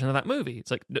samurai version of that movie.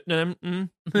 It's like, no.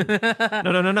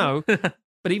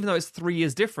 But even though it's 3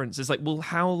 years difference, it's like, well,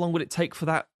 how long would it take for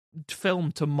that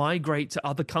film to migrate to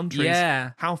other countries?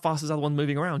 Yeah. How fast is the other one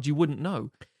moving around? You wouldn't know.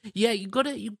 Yeah, you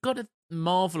gotta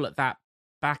marvel at that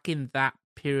back in that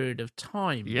period of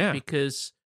time. Yeah.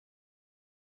 Because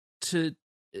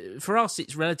for us,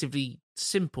 it's relatively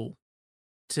simple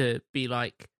to be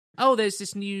like, oh, there's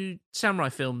this new samurai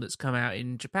film that's come out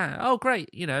in Japan. Oh, great.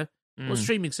 What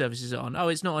streaming service is it on? Oh,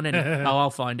 it's not on any. Oh, I'll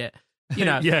find it.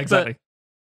 Yeah, exactly.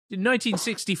 But in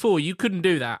 1964, you couldn't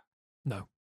do that. No.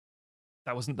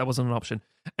 That wasn't an option.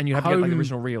 And you have to get like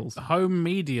original reels. Home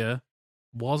media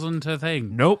wasn't a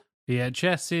thing. Nope.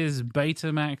 VHSs,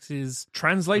 Betamaxes,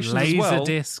 translations laser as well,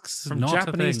 discs, from not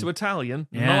Japanese a thing. to Italian,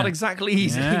 Yeah. not exactly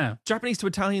easy. Yeah. Japanese to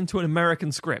Italian to an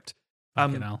American script,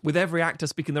 with every actor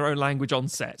speaking their own language on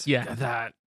set. Yeah.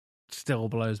 That still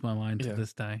blows my mind to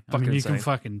this day. I Fucking mean, you insane. can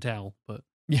fucking tell, but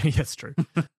Yeah, that's true.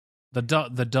 the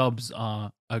dubs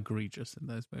are egregious in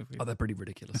those movies. Oh, they're pretty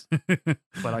ridiculous.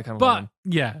 But I kind of love them.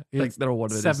 Yeah, it's They're all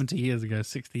what it is. 70 years ago,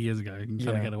 60 years ago, you can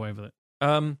kind of get away with it.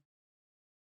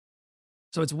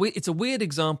 So it's a weird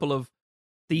example of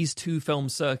these two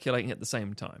films circulating at the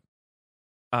same time.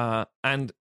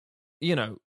 And,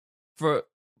 for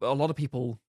a lot of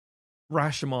people,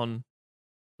 Rashomon,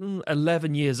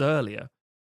 11 years earlier,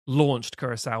 launched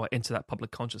Kurosawa into that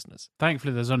public consciousness.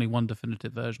 Thankfully, there's only one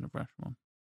definitive version of Rashomon.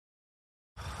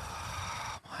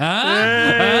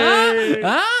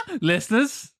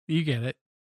 Listeners, you get it.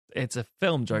 It's a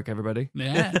film joke, everybody.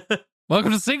 Yeah.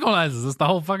 Welcome to Sequelizers. That's the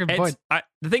whole fucking point.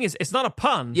 The thing is, it's not a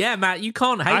pun. Yeah, Matt, you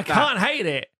can't hate I that. can't hate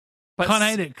it. But Can't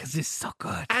hate it because it's so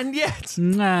good. And yet,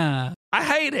 Nah. I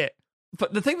hate it.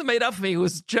 But the thing that made up for me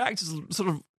was Jack just sort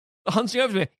of hunching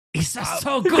over to me. Is that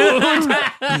so good?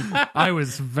 I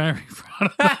was very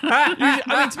proud of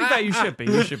that. To be fair, you should be.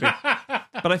 You should be.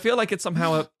 But I feel like it's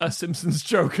somehow a Simpsons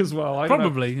joke as well. I don't know.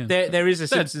 Probably. Yeah. There is a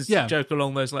Simpsons yeah. joke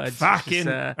along those lines. Fucking.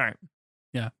 All right.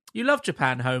 Yeah. You love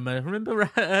Japan, Homer. Remember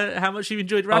how much you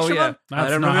enjoyed Rashomon? Oh, yeah. I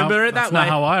don't remember it that That's not way.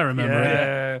 how I remember it.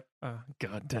 Yeah. Oh,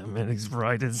 God damn it. He's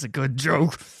right. It's a good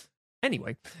joke.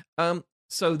 Anyway,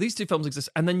 so these two films exist.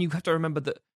 And then you have to remember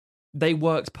that they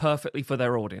worked perfectly for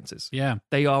their audiences. Yeah.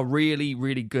 They are really,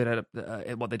 really good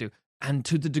at what they do. And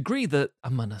to the degree that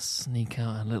I'm going to sneak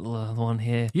out a little one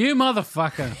here. You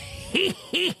motherfucker.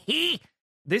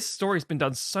 This story's been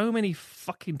done so many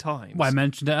fucking times. Well, I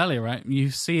mentioned it earlier, right?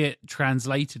 You see it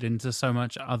translated into so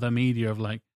much other media of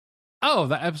like, oh,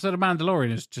 that episode of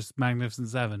Mandalorian is just Magnificent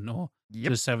Seven, or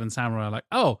just Seven Samurai. Like,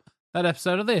 oh, that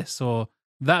episode of this, or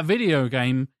that video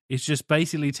game is just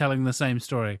basically telling the same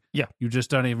story. Yeah. You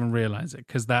just don't even realize it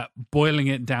because that boiling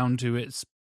it down to its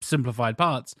simplified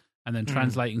parts and then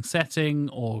translating setting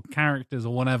or characters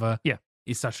or whatever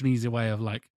is such an easy way of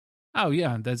like, oh,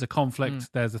 yeah, there's a conflict,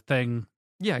 there's a thing.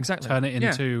 Yeah, exactly. Turn it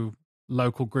into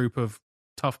local group of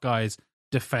tough guys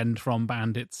defend from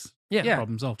bandits. Yeah.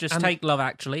 Problem solved. Just take Love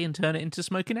Actually and turn it into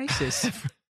Smoking Aces.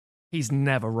 He's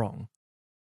never wrong.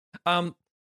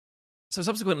 So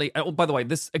subsequently, by the way,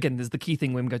 this again is the key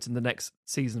thing when we go to the next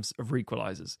seasons of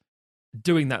Requalizers.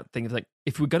 Doing that thing of like,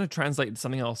 if we're going to translate it to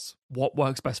something else, what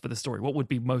works best for the story? What would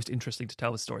be most interesting to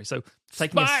tell the story? So,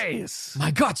 Spice! My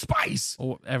God, spice!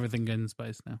 Or everything in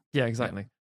space now. Yeah, exactly.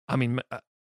 I mean,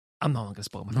 I'm not going to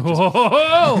spoil my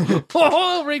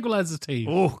Oh, Requalizers team.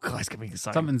 Oh, God, it's going to be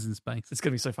exciting. Something's in space. It's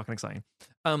going to be so fucking exciting.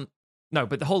 No,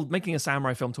 but the whole making a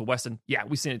samurai film to a Western, yeah,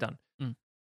 we've seen it done. Mm.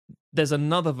 There's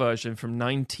another version from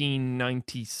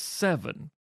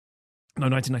 1997. No,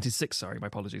 1996, sorry, my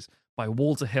apologies. By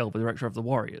Walter Hill, the director of The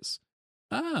Warriors.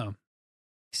 Oh.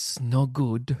 It's not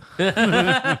good.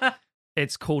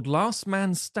 It's called Last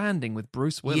Man Standing with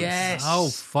Bruce Willis. Yes. Oh,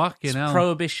 fucking It's hell.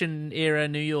 Prohibition era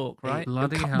New York, right?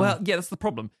 Bloody hell. Well, yeah, that's the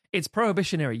problem. It's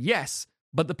Prohibition era, yes,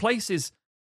 but the place is...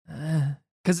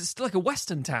 Because it's still like a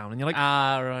Western town, and you're like...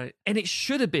 right. And it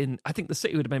should have been... I think the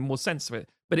city would have made more sense of it,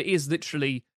 but it is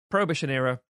literally Prohibition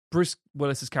era. Bruce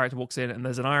Willis's character walks in, and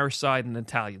there's an Irish side and an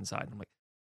Italian side. I'm like,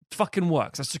 it fucking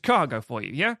works. That's Chicago for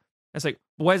you, yeah? It's like,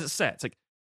 where's it set? It's like...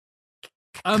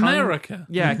 America.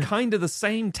 Kind of the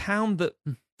same town that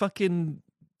fucking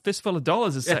Fistful of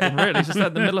Dollars is set in, really. It's just out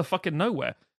in the middle of fucking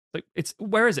nowhere. Like,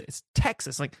 where is it? It's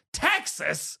Texas. Like,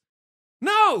 Texas?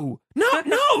 No!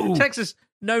 Texas,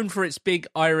 known for its big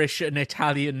Irish and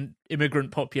Italian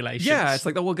immigrant populations. Yeah, it's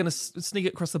like, we're going to sneak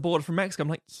it across the border from Mexico. I'm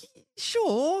like,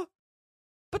 sure.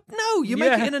 But no, you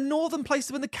make it in a northern place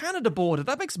in the Canada border.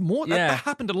 That makes more... That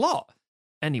happened a lot.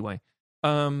 Anyway,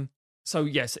 so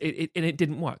yes, it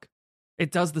didn't work.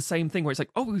 It does the some thing where it's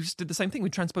like, oh, we just did the same thing. We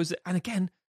transposed it. And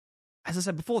again, as I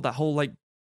said before, that whole like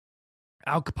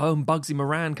Al Capone, Bugsy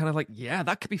Moran kind of like, yeah,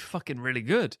 that could be fucking really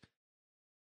good.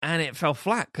 And it fell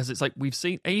flat because it's like we've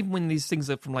seen, even when these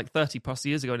things are from like 30 plus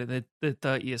years ago and the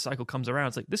 30-year cycle comes around,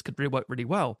 it's like, this could really work really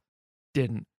well.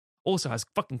 Didn't. Also has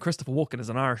fucking Christopher Walken as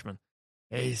an Irishman.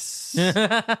 It's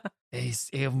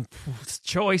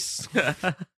choice.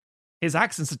 His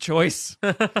accent's a choice.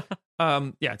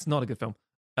 Yeah, it's not a good film.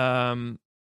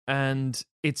 And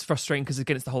it's frustrating because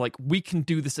again, it's the whole like, we can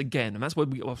do this again. And that's what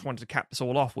we wanted to cap this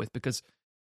all off with, because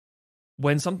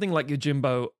when something like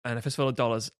Yojimbo and A Fistful of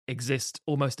Dollars exist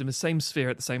almost in the same sphere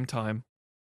at the same time,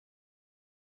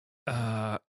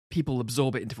 people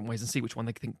absorb it in different ways and see which one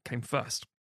they think came first.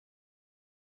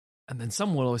 And then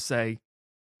someone will always say,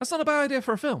 that's not a bad idea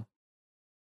for a film.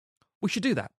 We should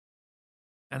do that.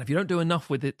 And if you don't do enough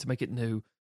with it to make it new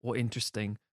or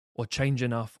interesting or change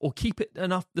enough or keep it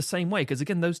enough the same way, because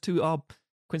again, those two are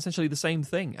quintessentially the same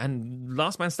thing. And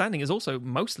Last Man Standing is also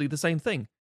mostly the same thing.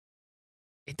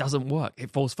 It doesn't work.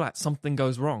 It falls flat. Something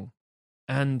goes wrong.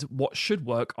 And what should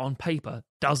work on paper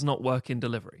does not work in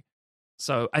delivery.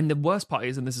 So, and the worst part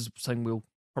is, and this is something we'll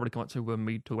probably come up to when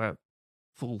we talk about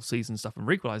full season stuff and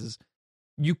reequalizers,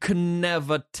 you can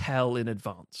never tell in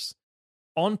advance.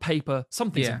 On paper,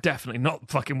 some things are definitely not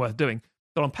fucking worth doing.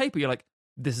 But on paper, you're like,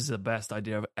 this is the best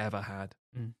idea I've ever had.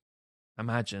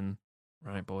 Imagine,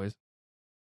 right, boys?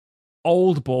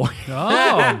 Old Boy.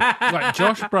 Oh, right,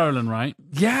 Josh Brolin, right?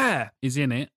 Yeah. Is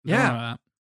in it. Yeah.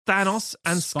 Thanos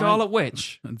and Scarlet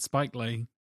Witch. And Spike Lee.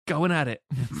 Going at it.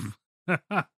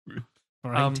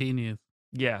 For 18 years.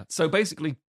 Yeah. So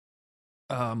basically,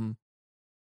 there's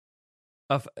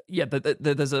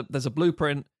a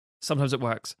blueprint. Sometimes it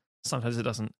works. Sometimes it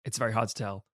doesn't. It's very hard to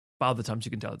tell. But other times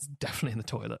you can tell it's definitely in the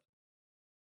toilet.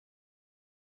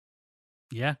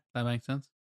 Yeah, that makes sense.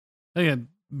 Again,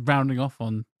 rounding off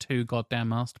on two goddamn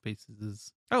masterpieces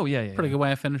is pretty good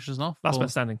way of finishing off. Last Man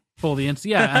Standing. For the and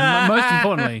most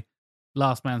importantly,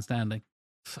 Last Man Standing.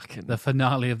 Fucking the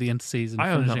finale of the interseason.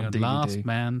 I own that finishing on on DVD. Last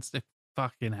Man.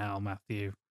 Fucking hell,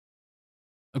 Matthew.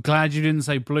 I'm glad you didn't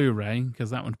say Blu-ray,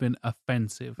 because that would have been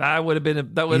offensive. That would have been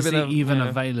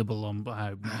available on? I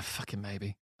hope not. Fucking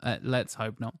maybe. Let's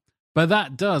hope not. But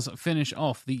that does finish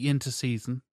off the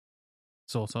interseason,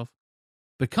 sort of,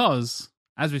 because,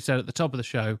 as we said at the top of the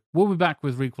show, we'll be back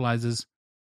with Reequalizers,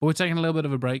 but we're taking a little bit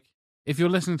of a break. If you're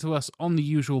listening to us on the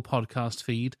usual podcast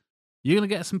feed, you're going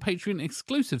to get some Patreon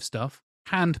exclusive stuff,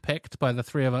 handpicked by the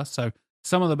three of us, so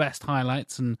some of the best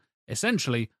highlights and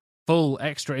essentially full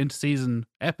extra interseason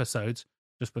episodes,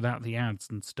 just without the ads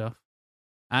and stuff.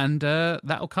 And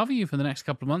that'll cover you for the next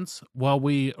couple of months while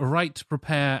we write,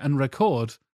 prepare, and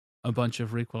record a bunch of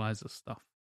Reequalizer stuff.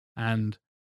 And,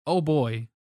 oh boy,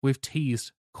 we've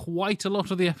teased quite a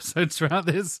lot of the episodes throughout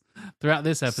this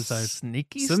episode.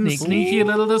 Sneaky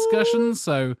little discussions,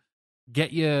 so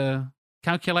get your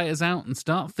calculators out and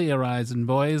start theorizing,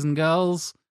 boys and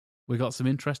girls. We got some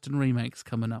interesting remakes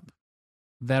coming up.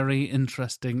 Very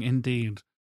interesting indeed.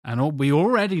 And we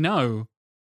already know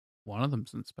one of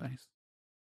them's in space.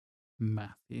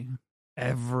 Matthew.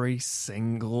 Every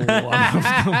single one of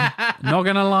them. Not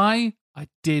gonna lie, I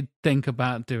did think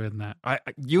about doing that.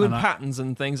 You and patterns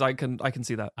and things, I can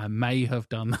see that. I may have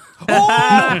done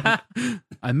that. Oh!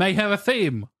 I may have a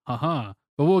theme. Haha.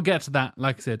 But we'll get to that,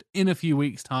 like I said, in a few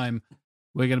weeks' time.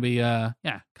 We're going to be,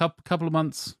 couple of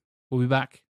months. We'll be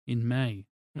back in May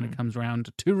when it comes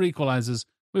around to Reequalizers.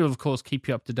 We will, of course, keep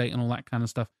you up to date and all that kind of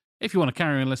stuff. If you want to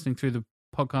carry on listening through the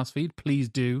podcast feed, please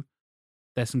do.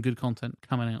 There's some good content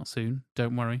coming out soon.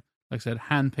 Don't worry. Like I said,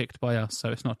 handpicked by us, so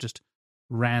it's not just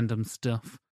random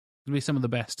stuff. It'll be some of the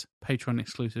best Patreon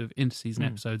exclusive interseason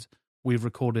episodes we've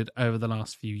recorded over the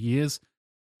last few years.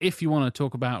 If you want to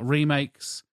talk about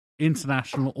remakes,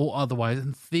 international or otherwise,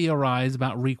 and theorize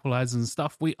about requalizers and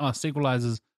stuff, we are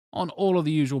Sequelizers on all of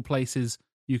the usual places.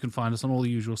 You can find us on all the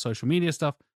usual social media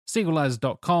stuff.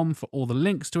 Sequelizers.com for all the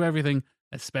links to everything,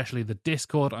 especially the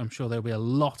Discord. I'm sure there'll be a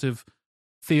lot of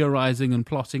theorizing and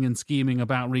plotting and scheming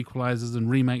about requalizers and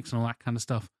remakes and all that kind of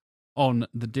stuff on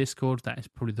the Discord. That is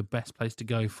probably the best place to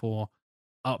go for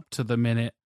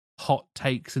up-to-the-minute hot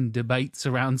takes and debates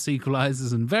around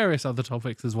sequelizers and various other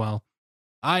topics as well.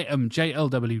 I am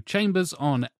JLW Chambers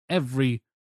on every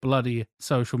bloody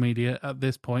social media at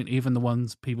this point, even the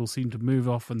ones people seem to move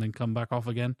off and then come back off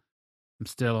again. I'm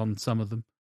still on some of them.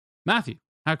 Matthew,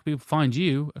 how can people find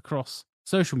you across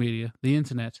social media, the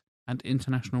internet, and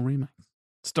international remakes?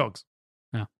 Stogs.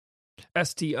 Yeah.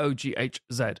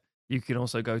 STOGHZ. You can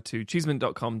also go to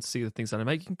cheeseman.com to see the things that I'm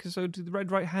making. You can also do the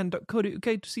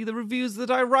redrighthand.co.uk to see the reviews that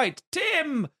I write.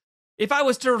 Tim, if I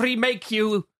was to remake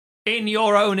you in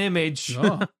your own image,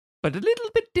 but a little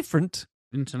bit different,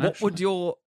 what would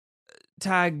your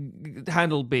tag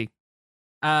handle be?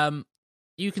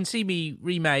 You can see me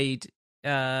remade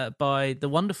by the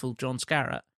wonderful John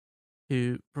Scarrett,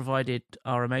 who provided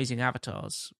our amazing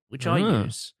avatars, which I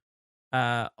use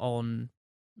on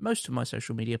most of my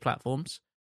social media platforms,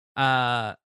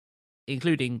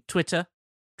 including Twitter,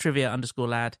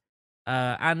 trivia_lad,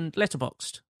 and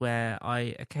Letterboxd, where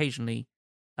I occasionally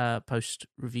post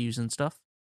reviews and stuff.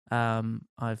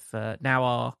 I've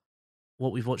now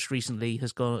what we've watched recently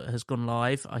has gone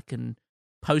live. I can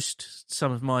post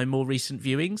some of my more recent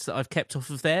viewings that I've kept off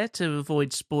of there to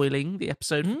avoid spoiling the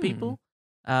episode for people.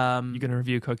 You're going to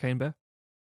review Cocaine Bear?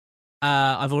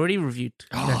 I've already reviewed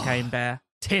Cocaine Bear.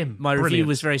 Tim, my brilliant. review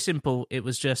was very simple. It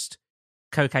was just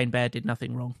Cocaine Bear did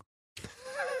nothing wrong.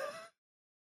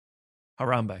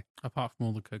 Harambe. Apart from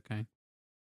all the cocaine.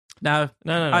 No.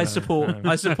 I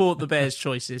support the Bears'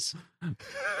 choices.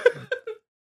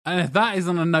 And if that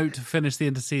isn't a note to finish the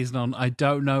interseason on, I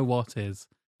don't know what is.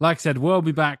 Like I said, we'll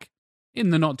be back in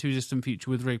the not too distant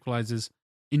future with Requalizers.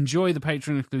 Enjoy the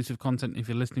Patreon exclusive content if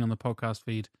you're listening on the podcast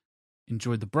feed.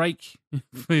 Enjoy the break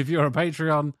if you're a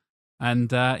Patreon.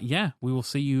 And we will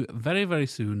see you very, very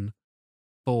soon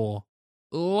for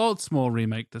lots more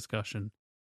remake discussion.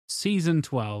 Season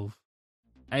 12,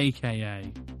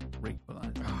 a.k.a.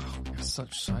 Requalizers. Oh, we have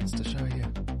such sights to show you.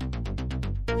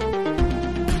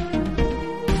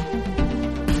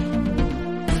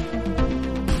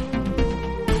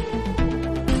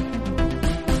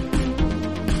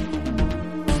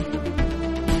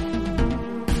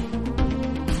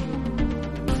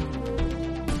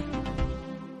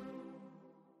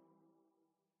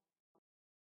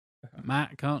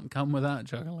 Matt can't come without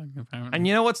juggling, apparently. And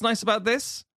you know what's nice about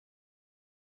this?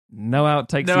 No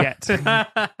outtakes yet.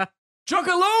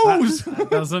 Juggalos! That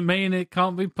doesn't mean it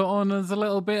can't be put on as a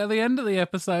little bit at the end of the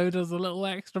episode as a little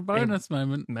extra bonus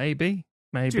moment. Maybe.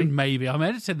 Dude, maybe. I'm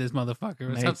editing this motherfucker.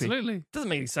 It's Maybe. absolutely. Doesn't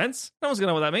make any sense. No one's going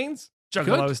to know what that means.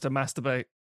 Juggalos to masturbate.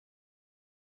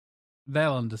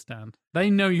 They'll understand. They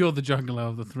know you're the juggalo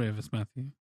of the three of us, Matthew.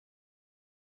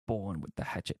 Born with the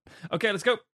hatchet. Okay, let's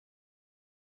go.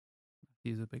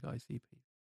 He's a big ICP.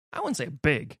 I wouldn't say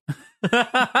big.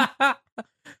 I've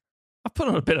put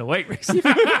on a bit of weight recently.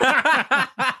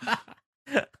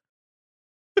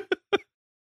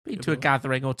 Been to a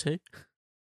gathering or two.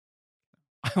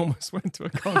 I almost went to a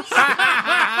concert.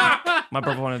 My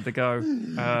brother wanted to go.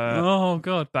 Oh,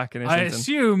 God. Back in I Islington.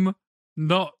 assume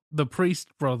not the priest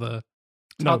brother.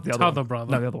 No, the other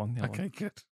brother. No, the other one. Okay,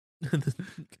 good.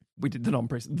 We did the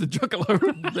non-priest. The juggalo,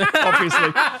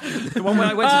 obviously. The one when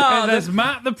I went to... there's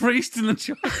Matt the priest and the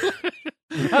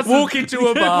juggalo. Walk into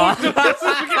a bar.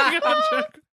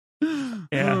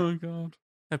 Yeah. Oh, God.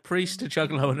 A priest, a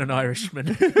juggalo, and an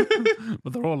Irishman.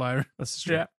 But they're all Irish. That's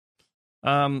true.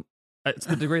 Yeah. It's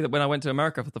the degree that when I went to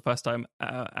America for the first time,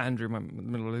 Andrew, my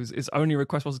middle his only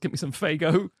request was to get me some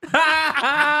Faygo. And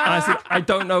I said, I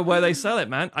don't know where they sell it,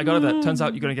 man. I got over that. Turns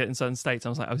out you're going to get it in certain states. I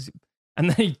was like, and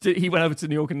then he went over to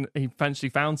New York and he eventually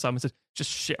found some and said,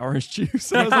 just shit orange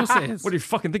juice. And I was like, what do you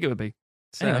fucking think it would be?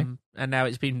 Anyway. And now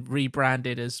it's been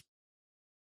rebranded as is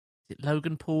it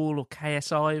Logan Paul or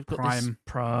KSI? I've got Prime.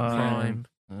 Prime.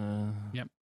 Yep.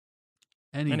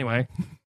 Anyway.